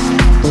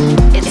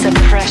 It's a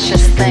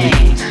precious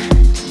thing.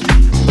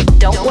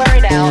 Don't wear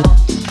it out.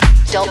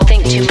 Don't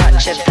think too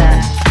much of the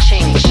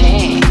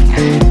ching-ching.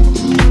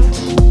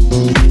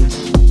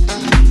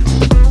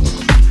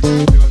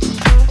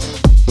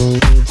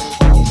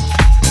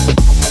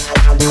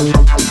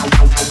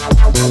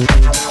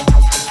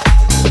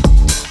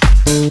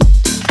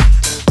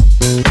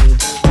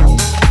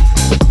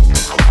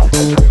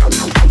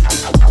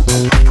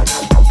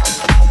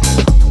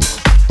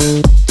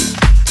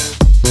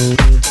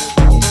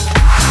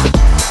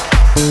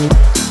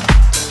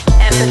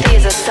 Empathy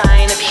is a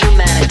sign of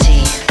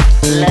humanity.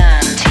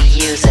 Learn to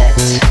use it.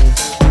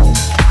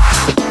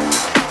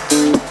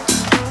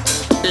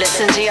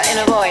 Listen to your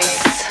inner voice.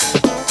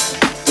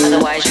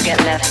 Otherwise you get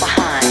left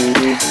behind.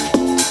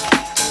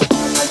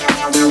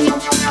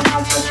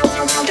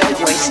 Don't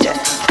waste it.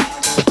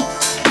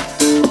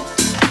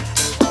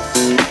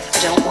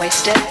 Don't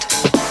waste it.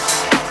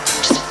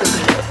 Just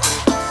boogaloo.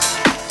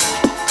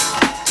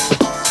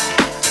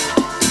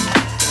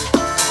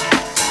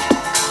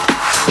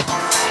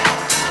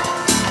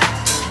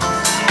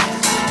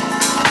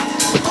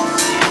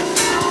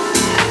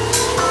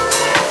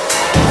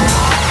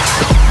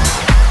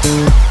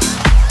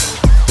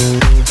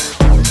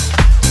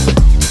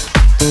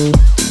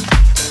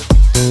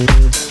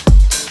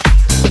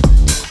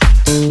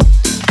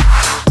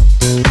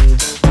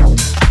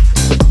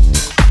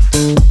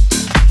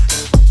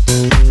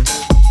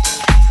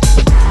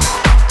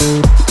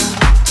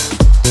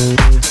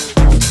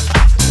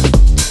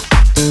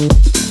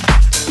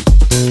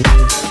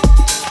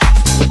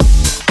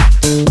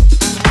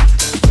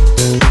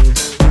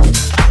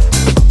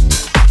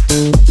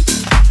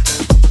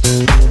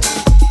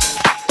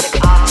 Look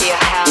after your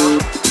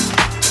health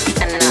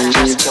and not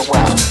just your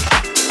wealth.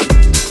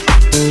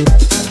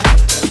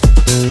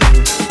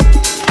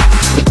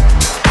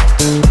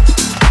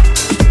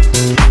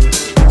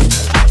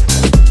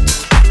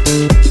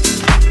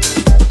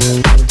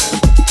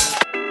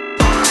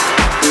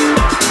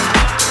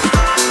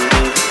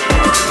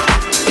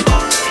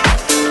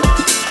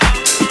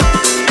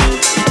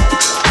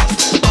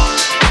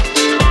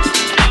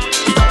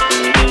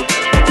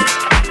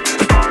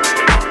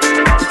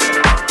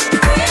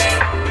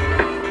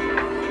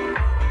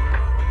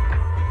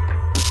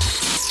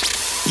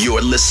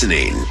 You're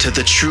listening to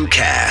the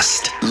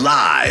TrueCast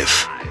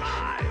live.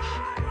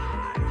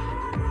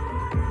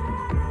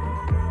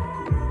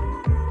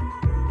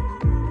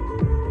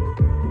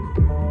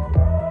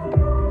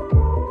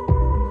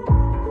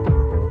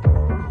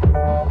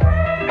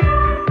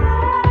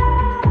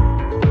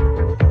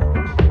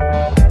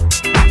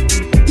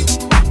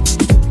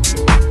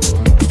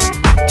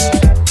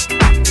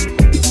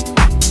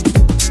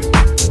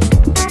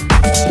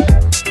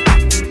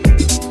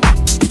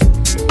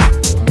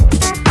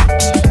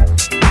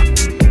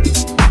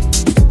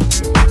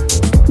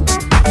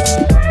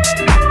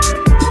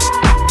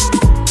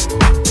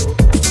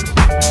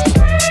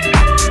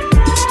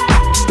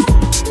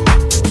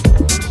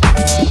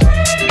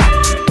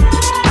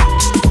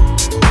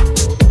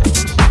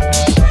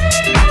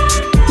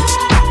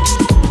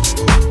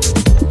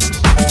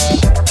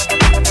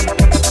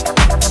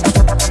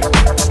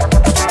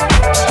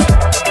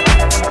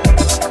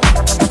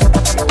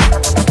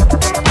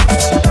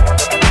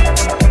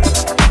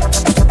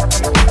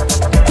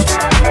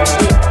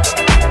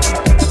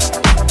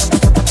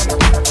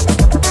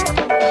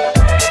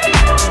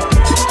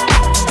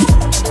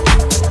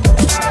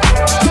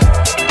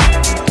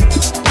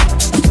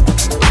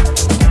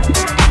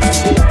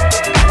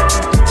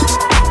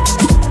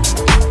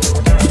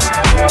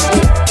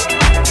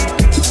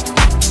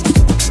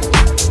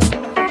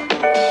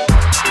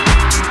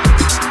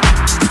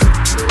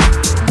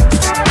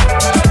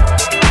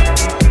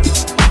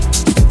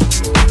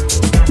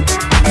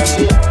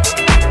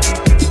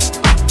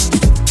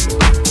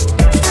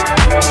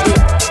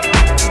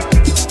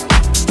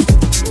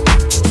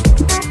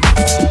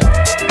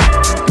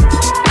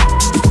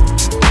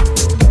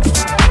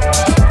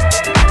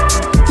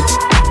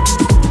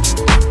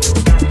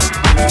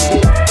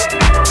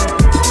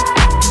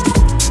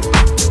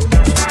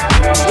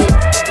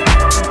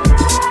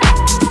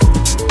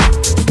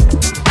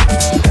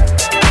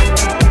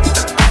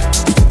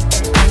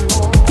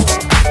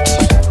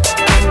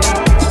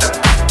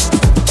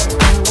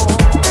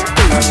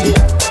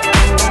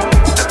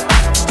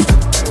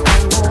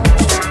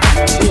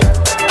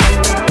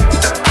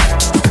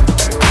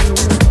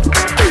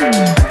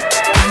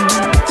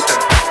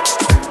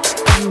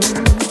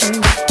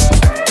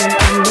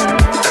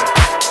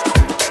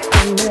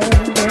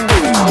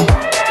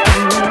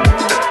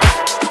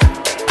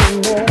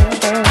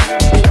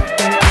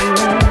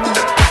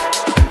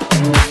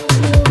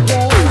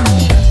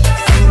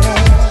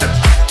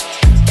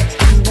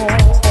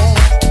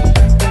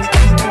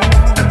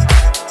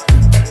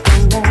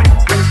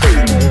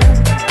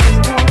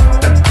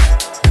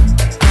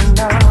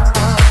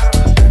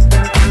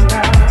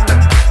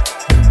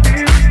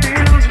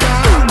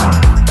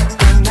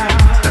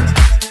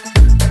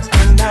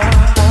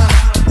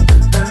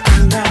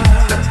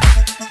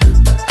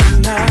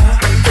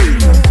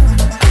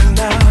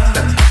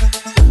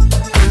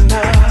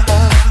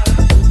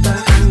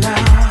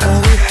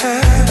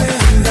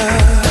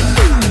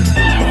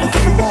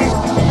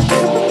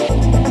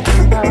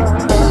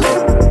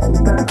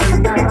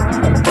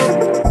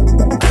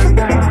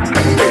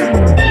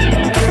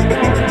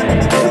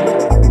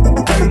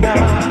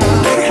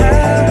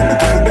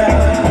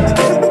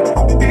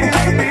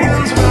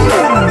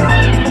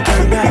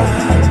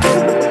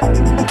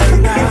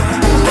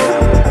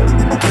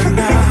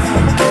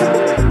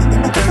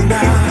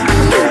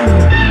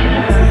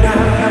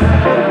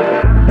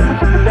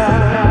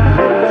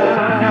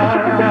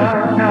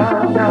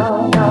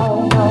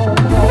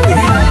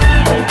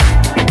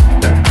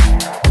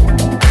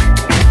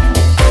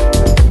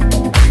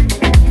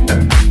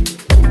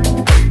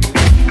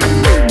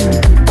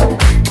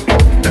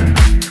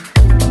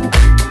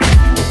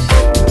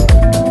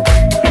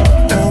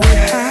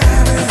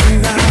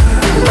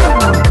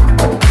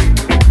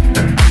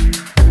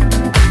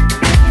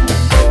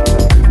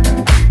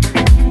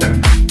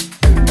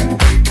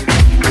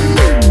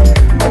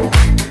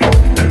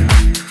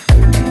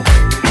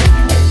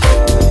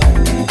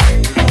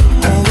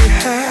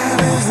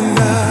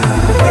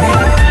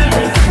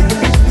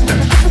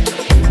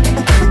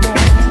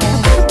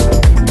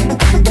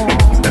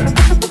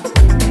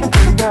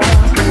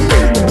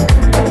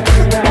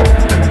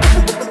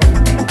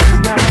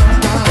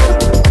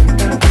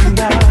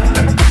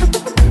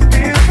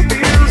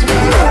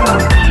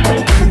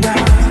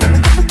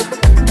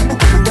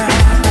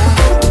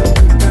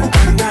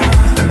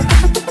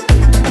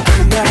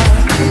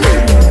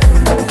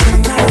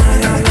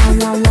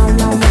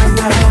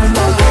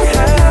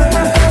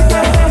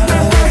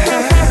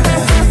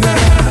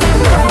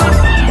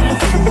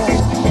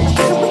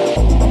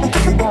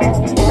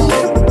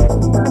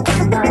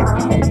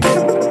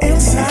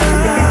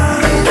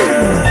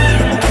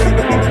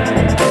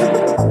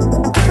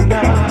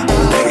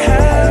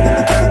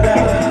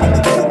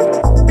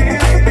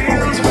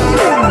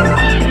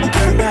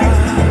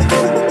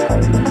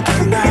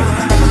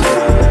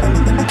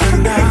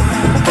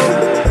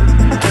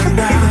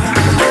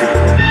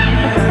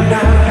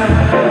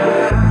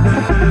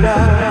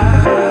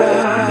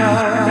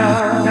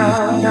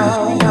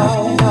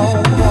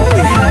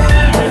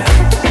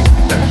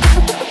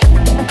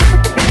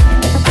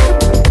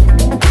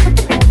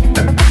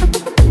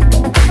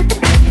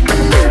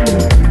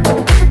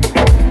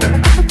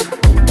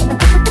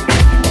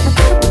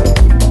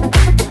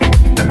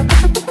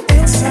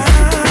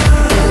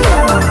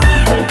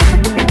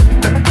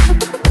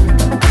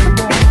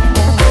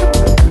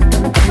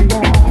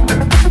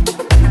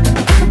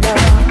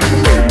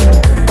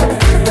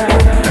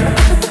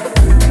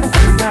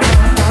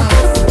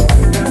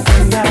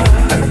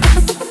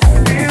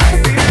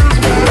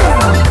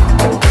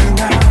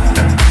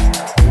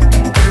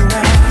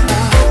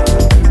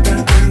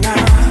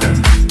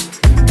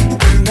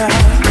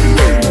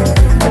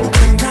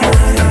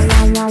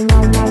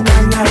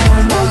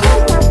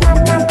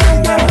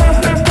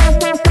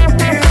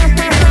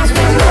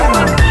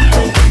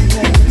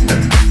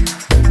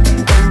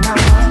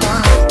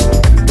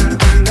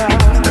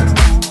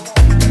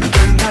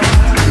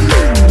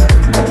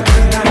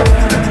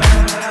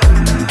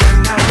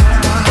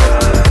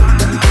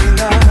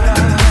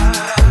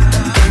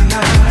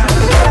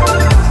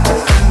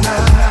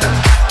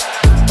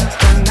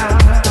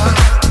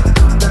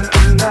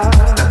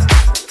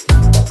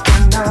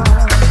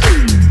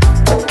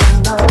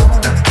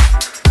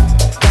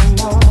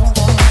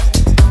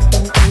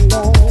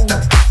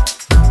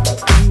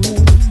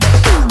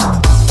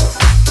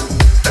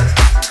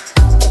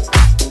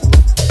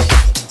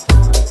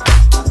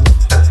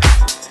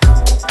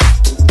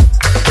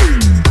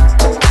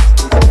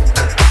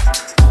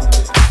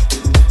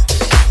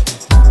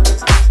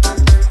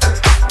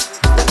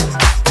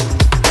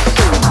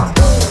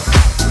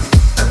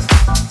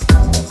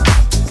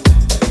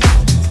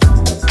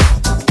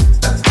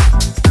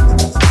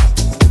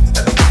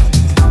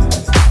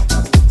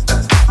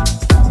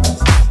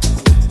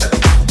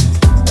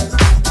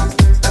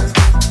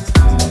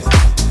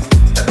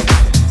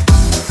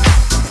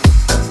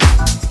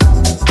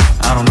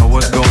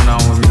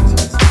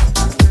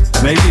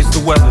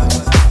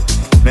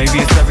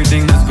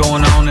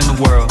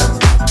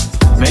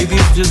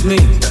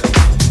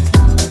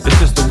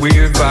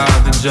 weird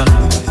vibe in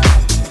general.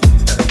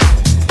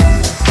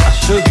 I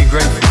should be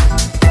grateful,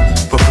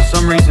 but for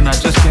some reason I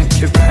just can't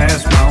get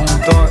past my own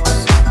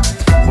thoughts.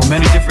 Well,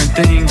 many different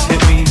things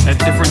hit me at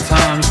different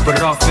times, but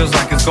it all feels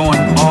like it's going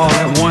all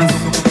at once.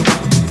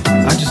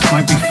 I just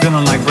might be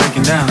feeling like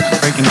breaking down,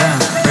 breaking down,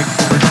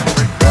 breaking down.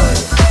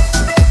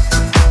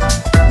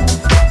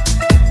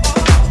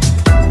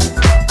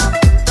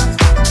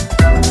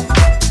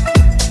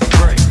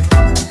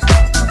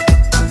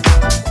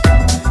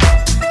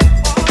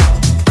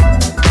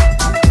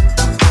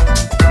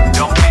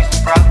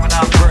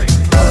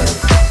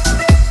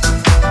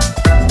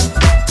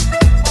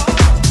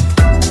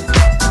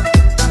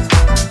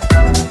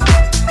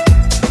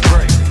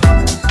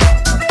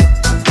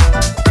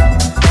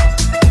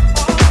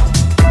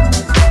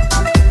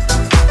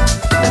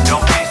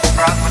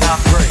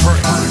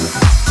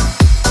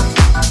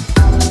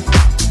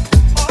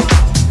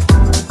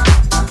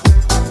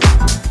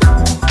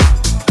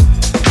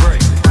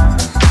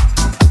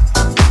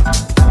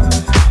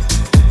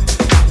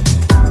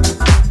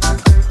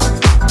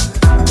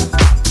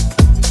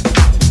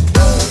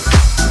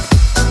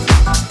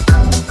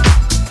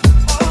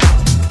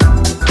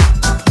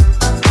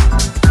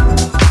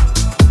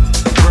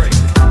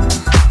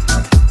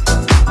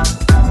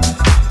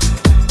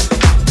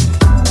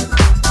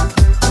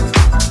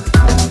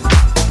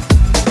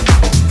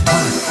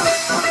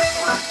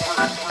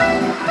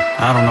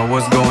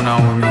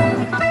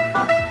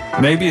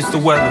 Maybe it's the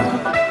weather.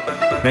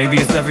 Maybe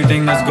it's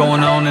everything that's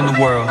going on in the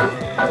world.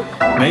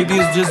 Maybe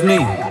it's just me.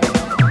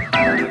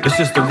 It's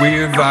just a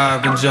weird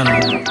vibe in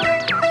general.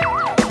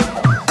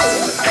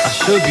 I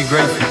should be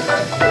grateful,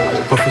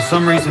 but for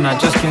some reason I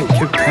just can't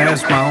get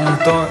past my own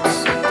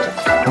thoughts.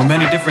 Well,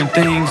 many different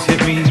things hit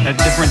me at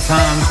different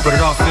times, but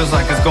it all feels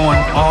like it's going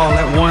all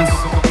at once.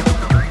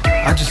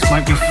 I just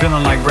might be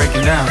feeling like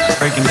breaking down,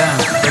 breaking down,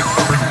 breaking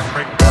down.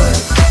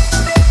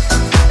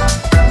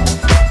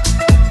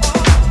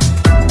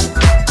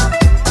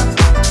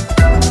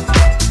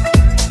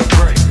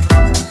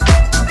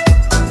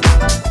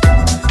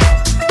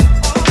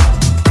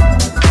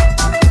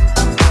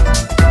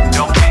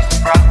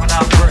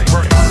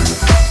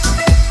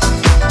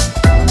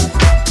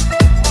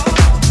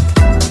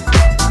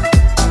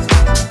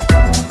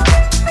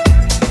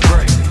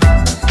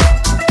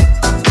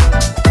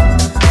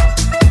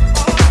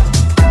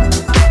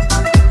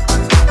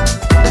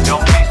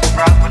 Don't be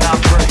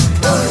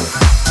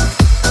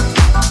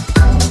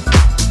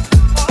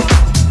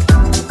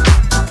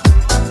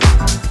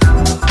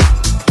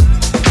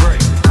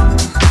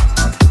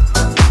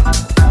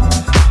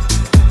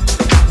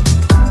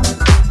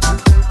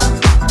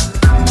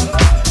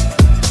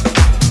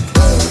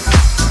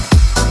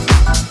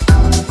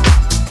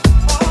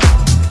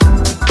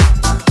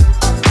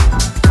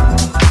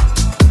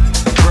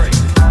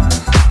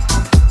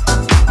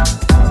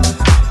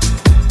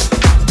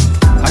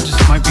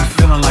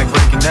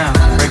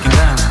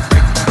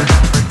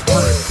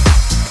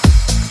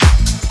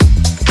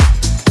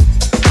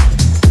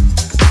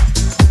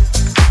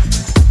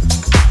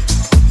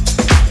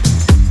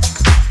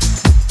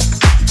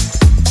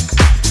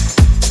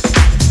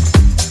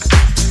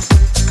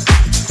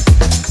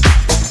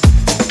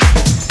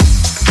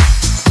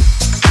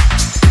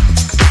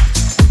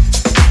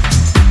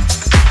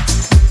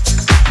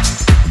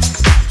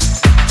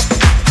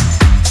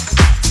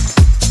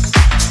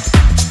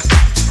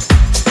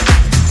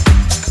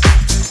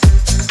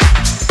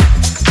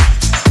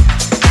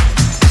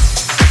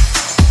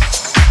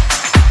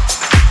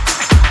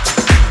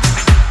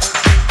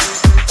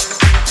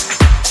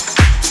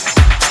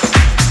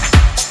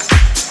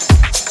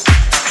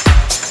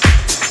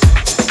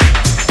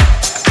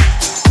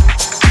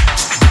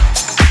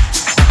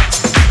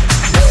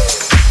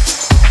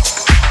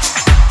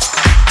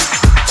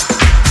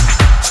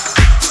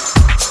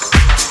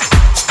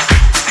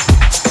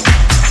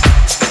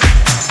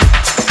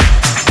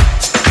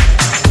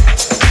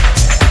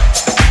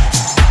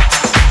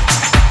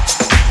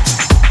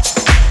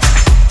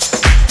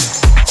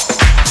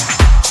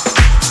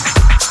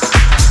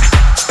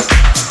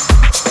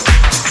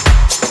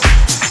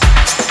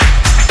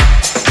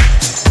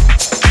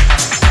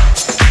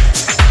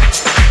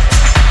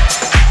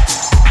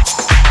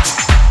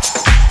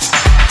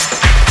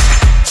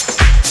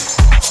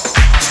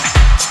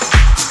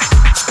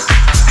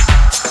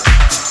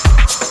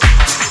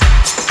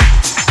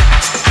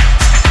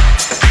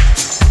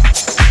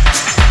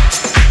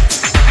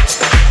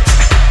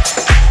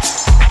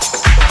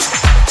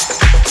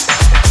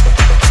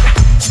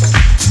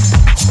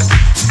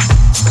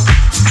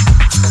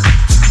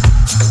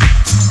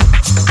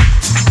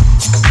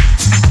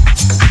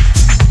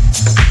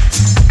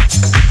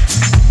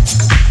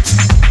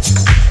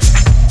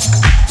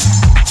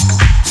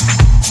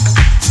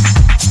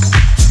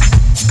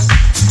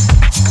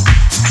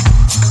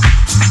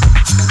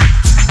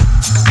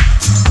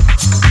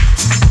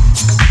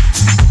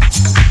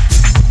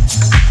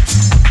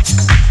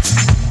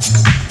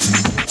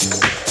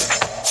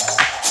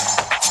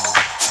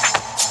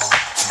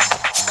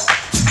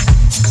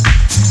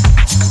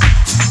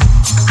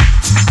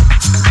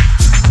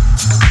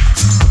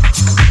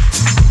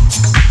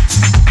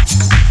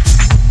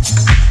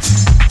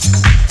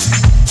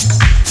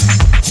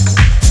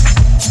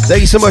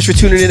Thank you so much for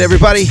tuning in,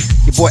 everybody.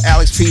 Your boy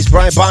Alex Peace,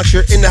 Brian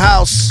Boncher in the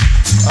house.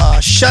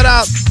 Shout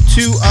out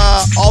to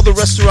all the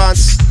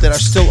restaurants that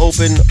are still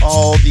open,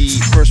 all the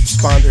first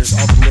responders,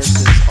 all the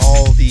nurses,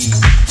 all the,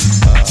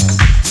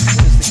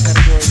 what is the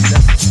category?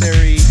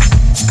 Necessary,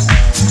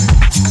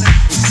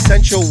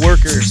 essential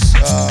workers.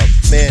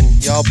 Man,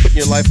 y'all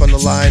putting your life on the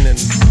line, and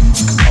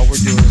all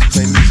we're doing is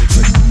playing music,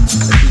 but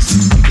at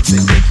least we can say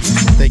thank you.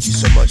 So thank you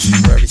so much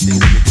for everything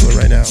that you're doing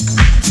right now.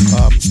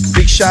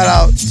 Big shout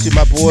out to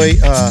my boy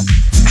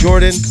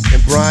Jordan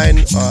and Brian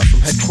from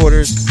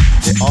headquarters.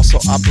 They also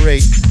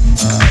operate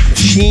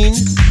Machine.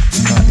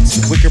 It's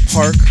in Wicker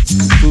Park.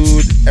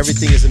 Food,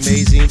 everything is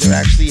amazing. They're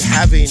actually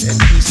having an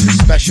Easter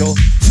special.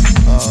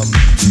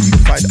 You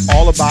can find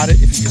all about it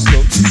if you just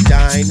go to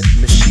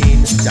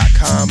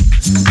dinemachine.com.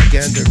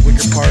 Again, they're in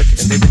Wicker Park,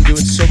 and they've been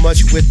doing so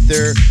much with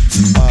their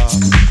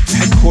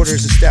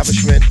headquarters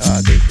establishment.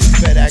 They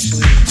fed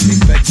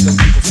some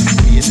people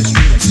from the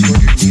industry, like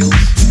 200 meals.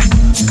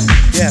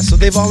 Yeah, so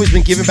they've always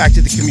been giving back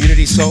to the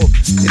community, so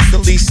it's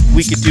the least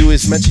we could do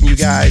is mention you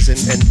guys and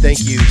thank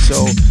you.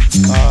 So,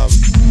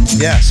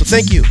 so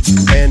thank you.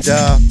 And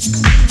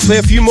play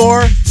a few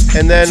more,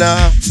 and then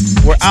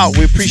we're out.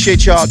 We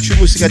appreciate y'all,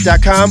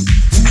 TrueMusica.com,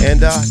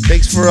 and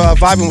thanks for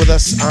vibing with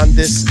us on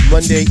this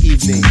Monday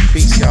evening.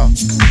 Peace, y'all.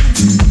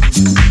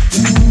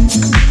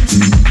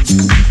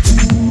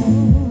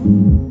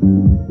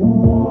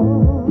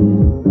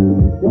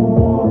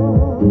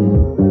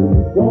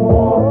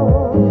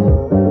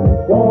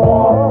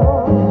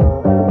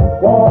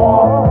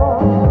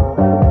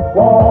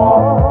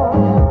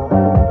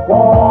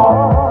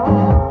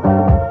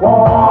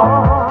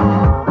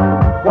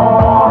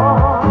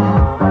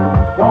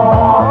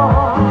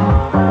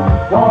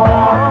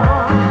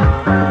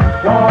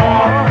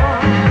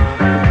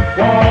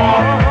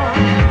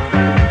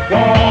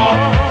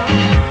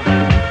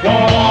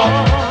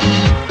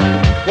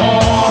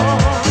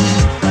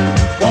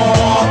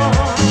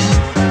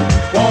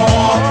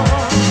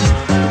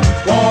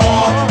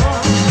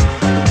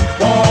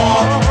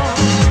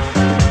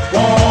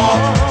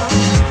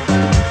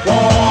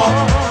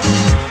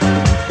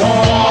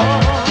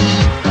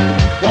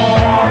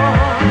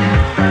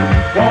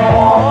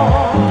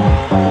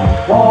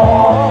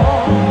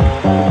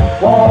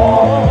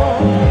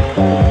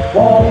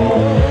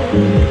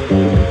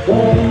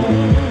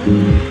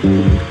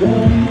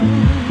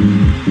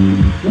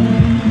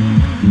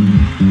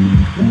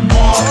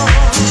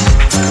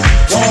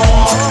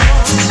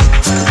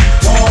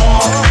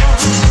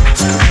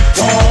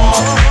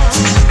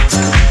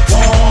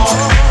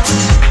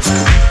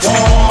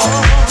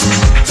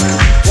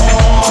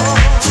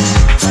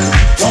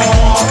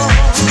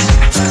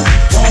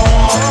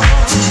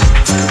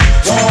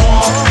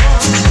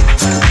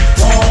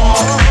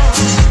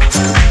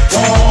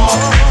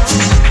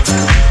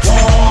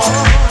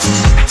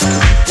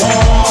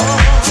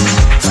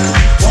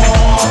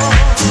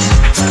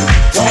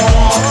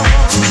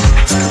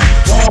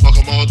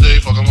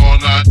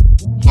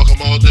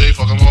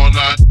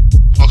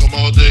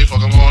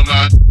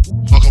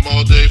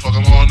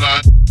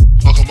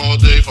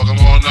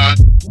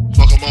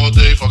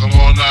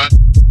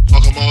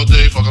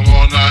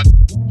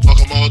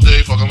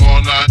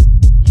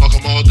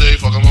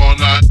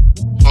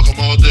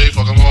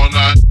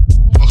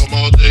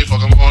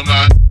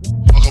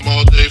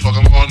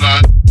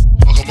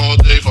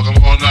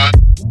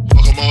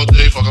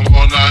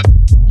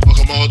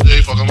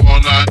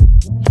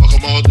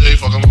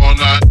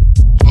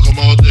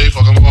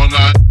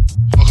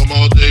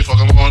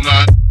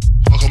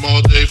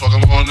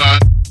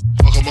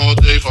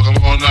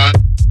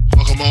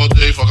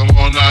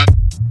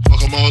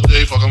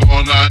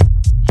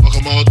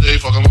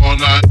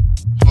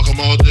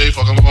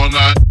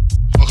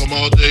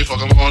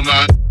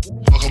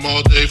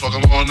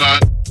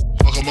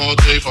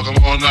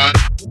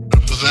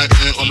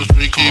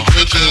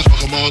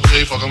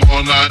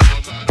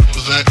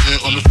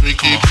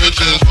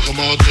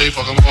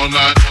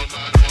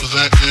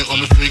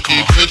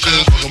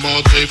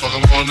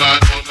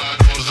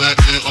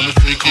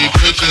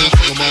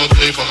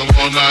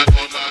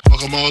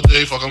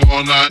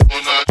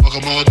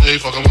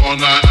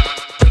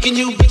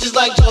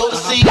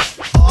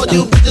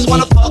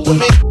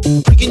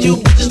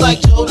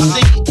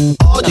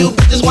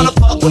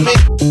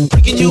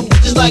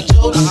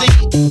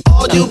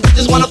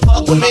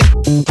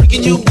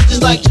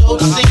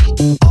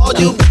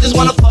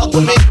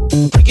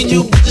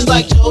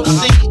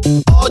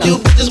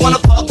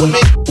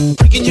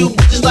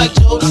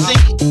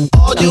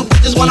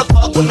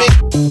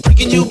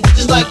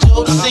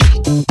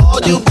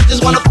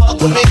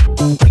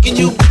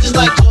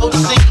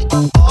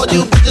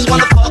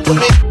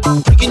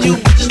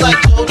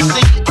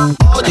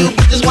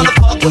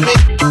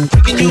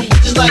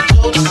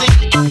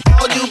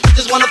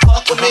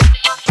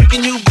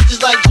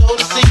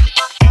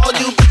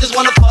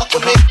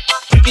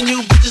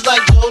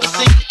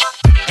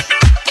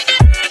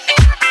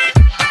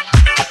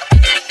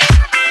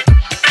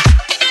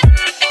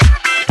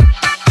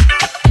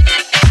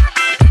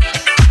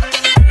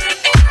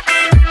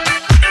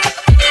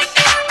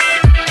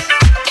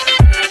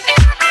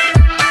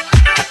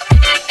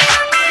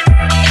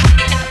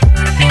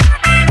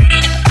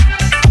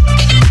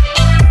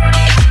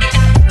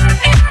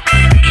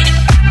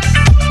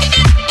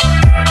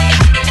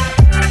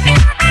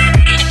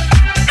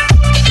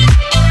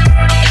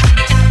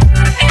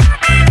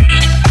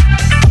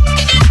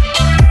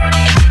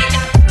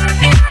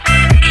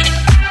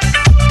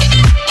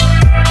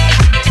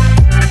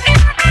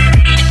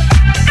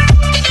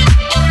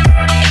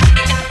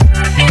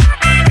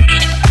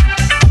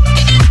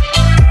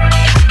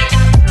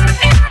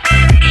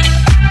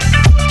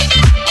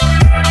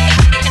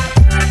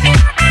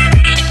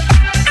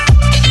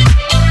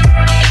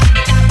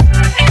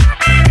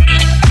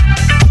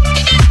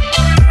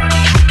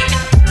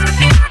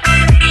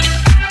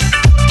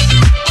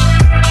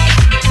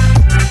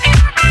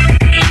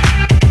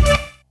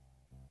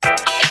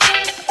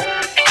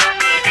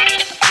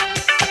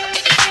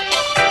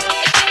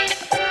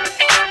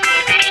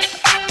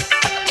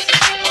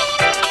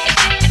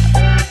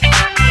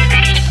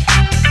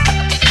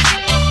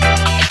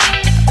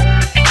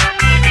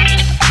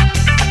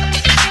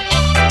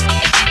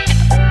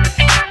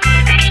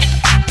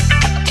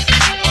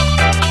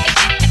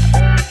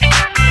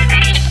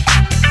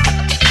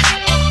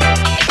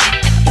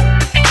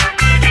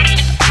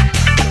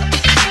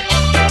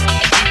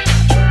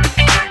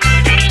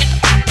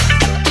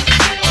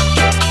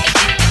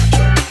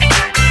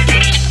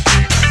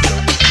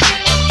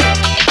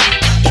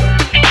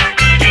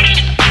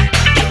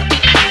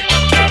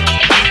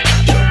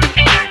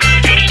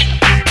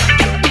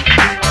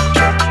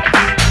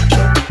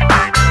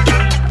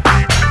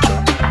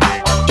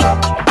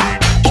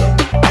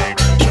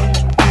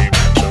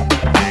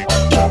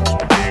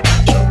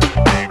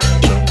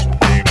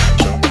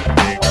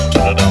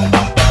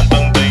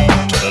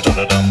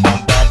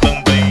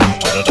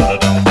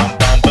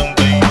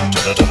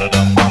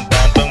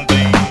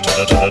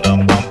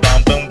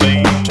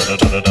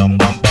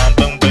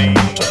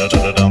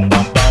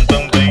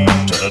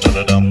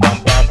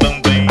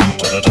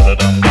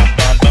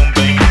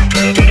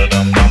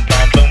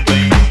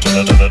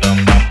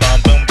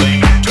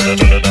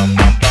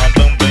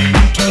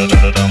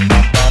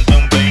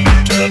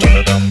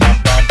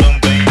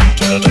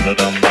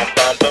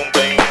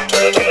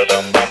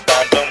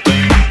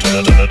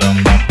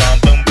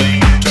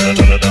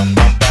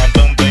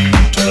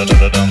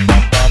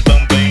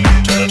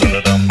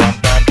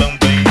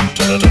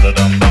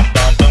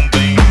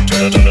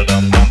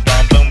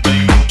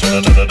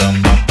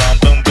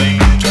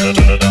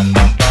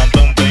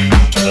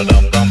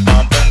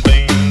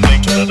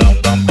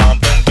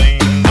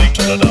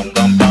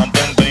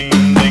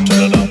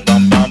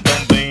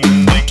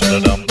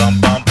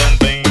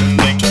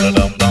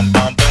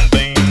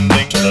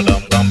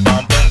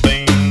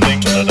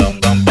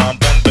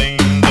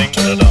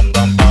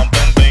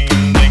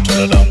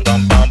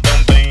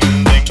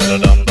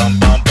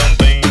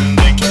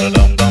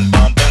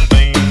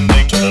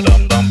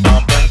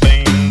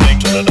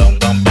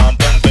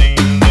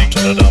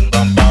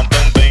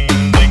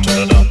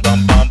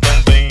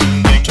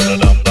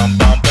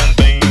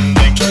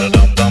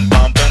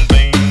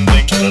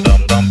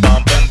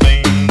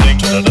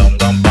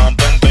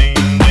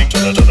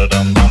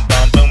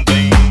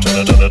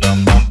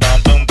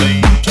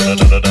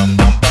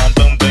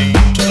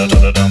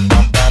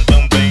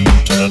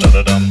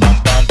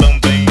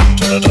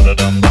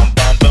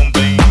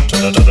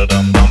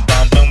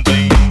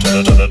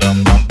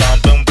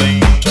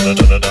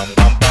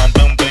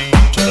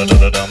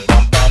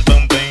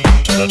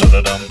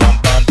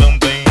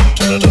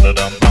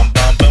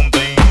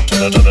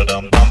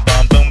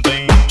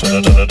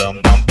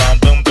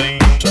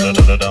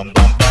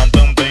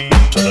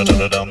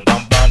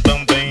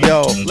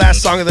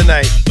 Last song of the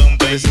night.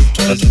 This is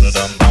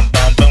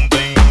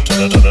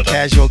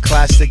Casual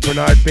Classic,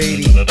 Bernard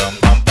Beatty.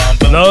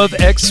 Love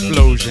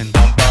Explosion.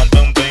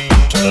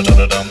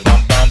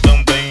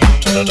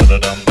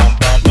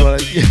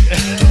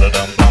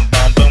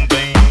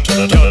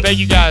 Yo, thank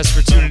you guys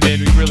for tuning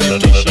in. We really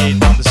appreciate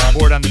the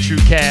support on the True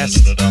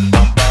Cast.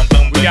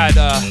 We got,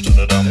 I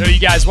know you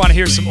guys want to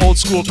hear some old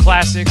school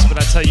classics, but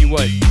I tell you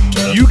what,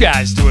 you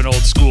guys do an old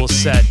school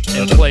set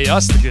and play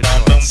us the good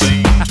joints.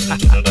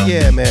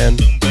 Yeah, man.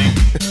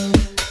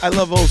 I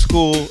love old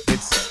school.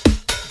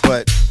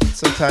 But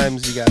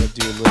sometimes you gotta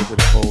do a little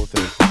bit of both,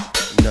 or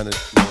none of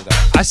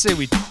that. I say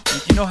you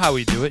know how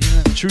we do it. You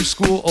know, true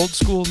school, old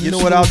school. You know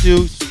what I'll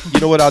do?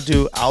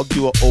 I'll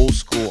do an old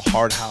school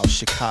hard house,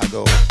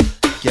 Chicago,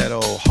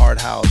 ghetto,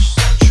 hard house,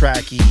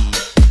 tracky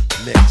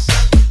mix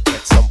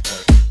at some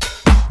point.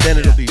 Then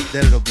it'll be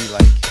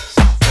like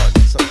something fun,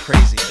 something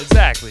crazy.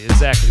 Exactly.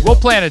 We'll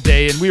plan a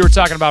day, and we were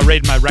talking about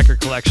raiding my record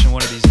collection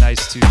one of these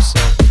nights too. So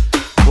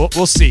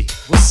we'll see.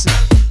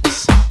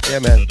 Yeah,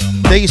 man.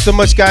 Thank you so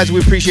much, guys. We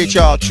appreciate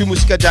y'all.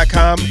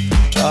 TrueMusica.com.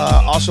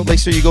 Also, make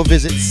sure you go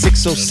visit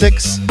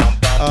 606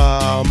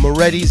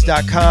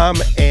 Moretti's.com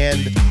and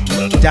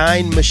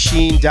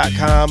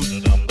DineMachine.com.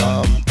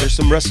 There's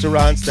some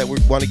restaurants that we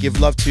want to give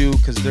love to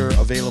because they're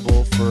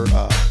available for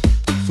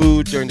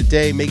food during the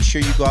day. Make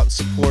sure you go out and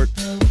support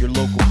your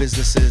local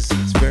businesses.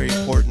 It's very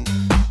important.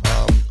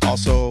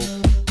 Also,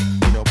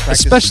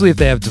 practice. Especially if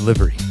they have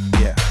delivery.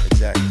 Yeah,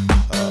 exactly.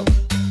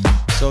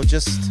 So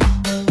just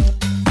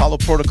follow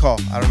protocol.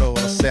 I don't know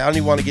what else to say. I don't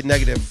even want to get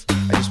negative.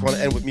 I just want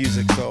to end with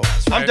music. So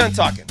I'm done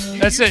talking.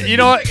 That's it. You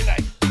know what? Good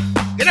night.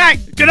 Good night.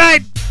 Good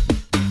night.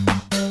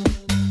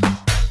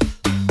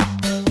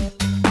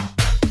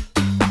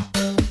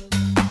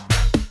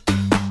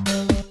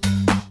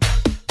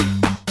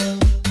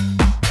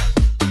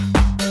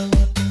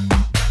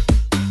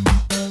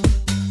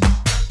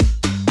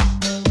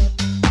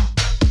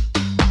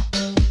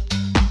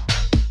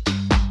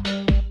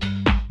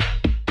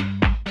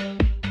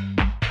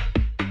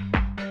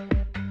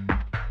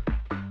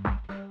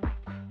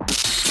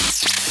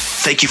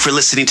 Thank you for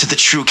listening to the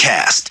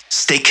TrueCast.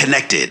 Stay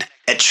connected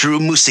at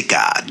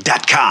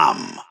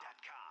TrueMusica.com.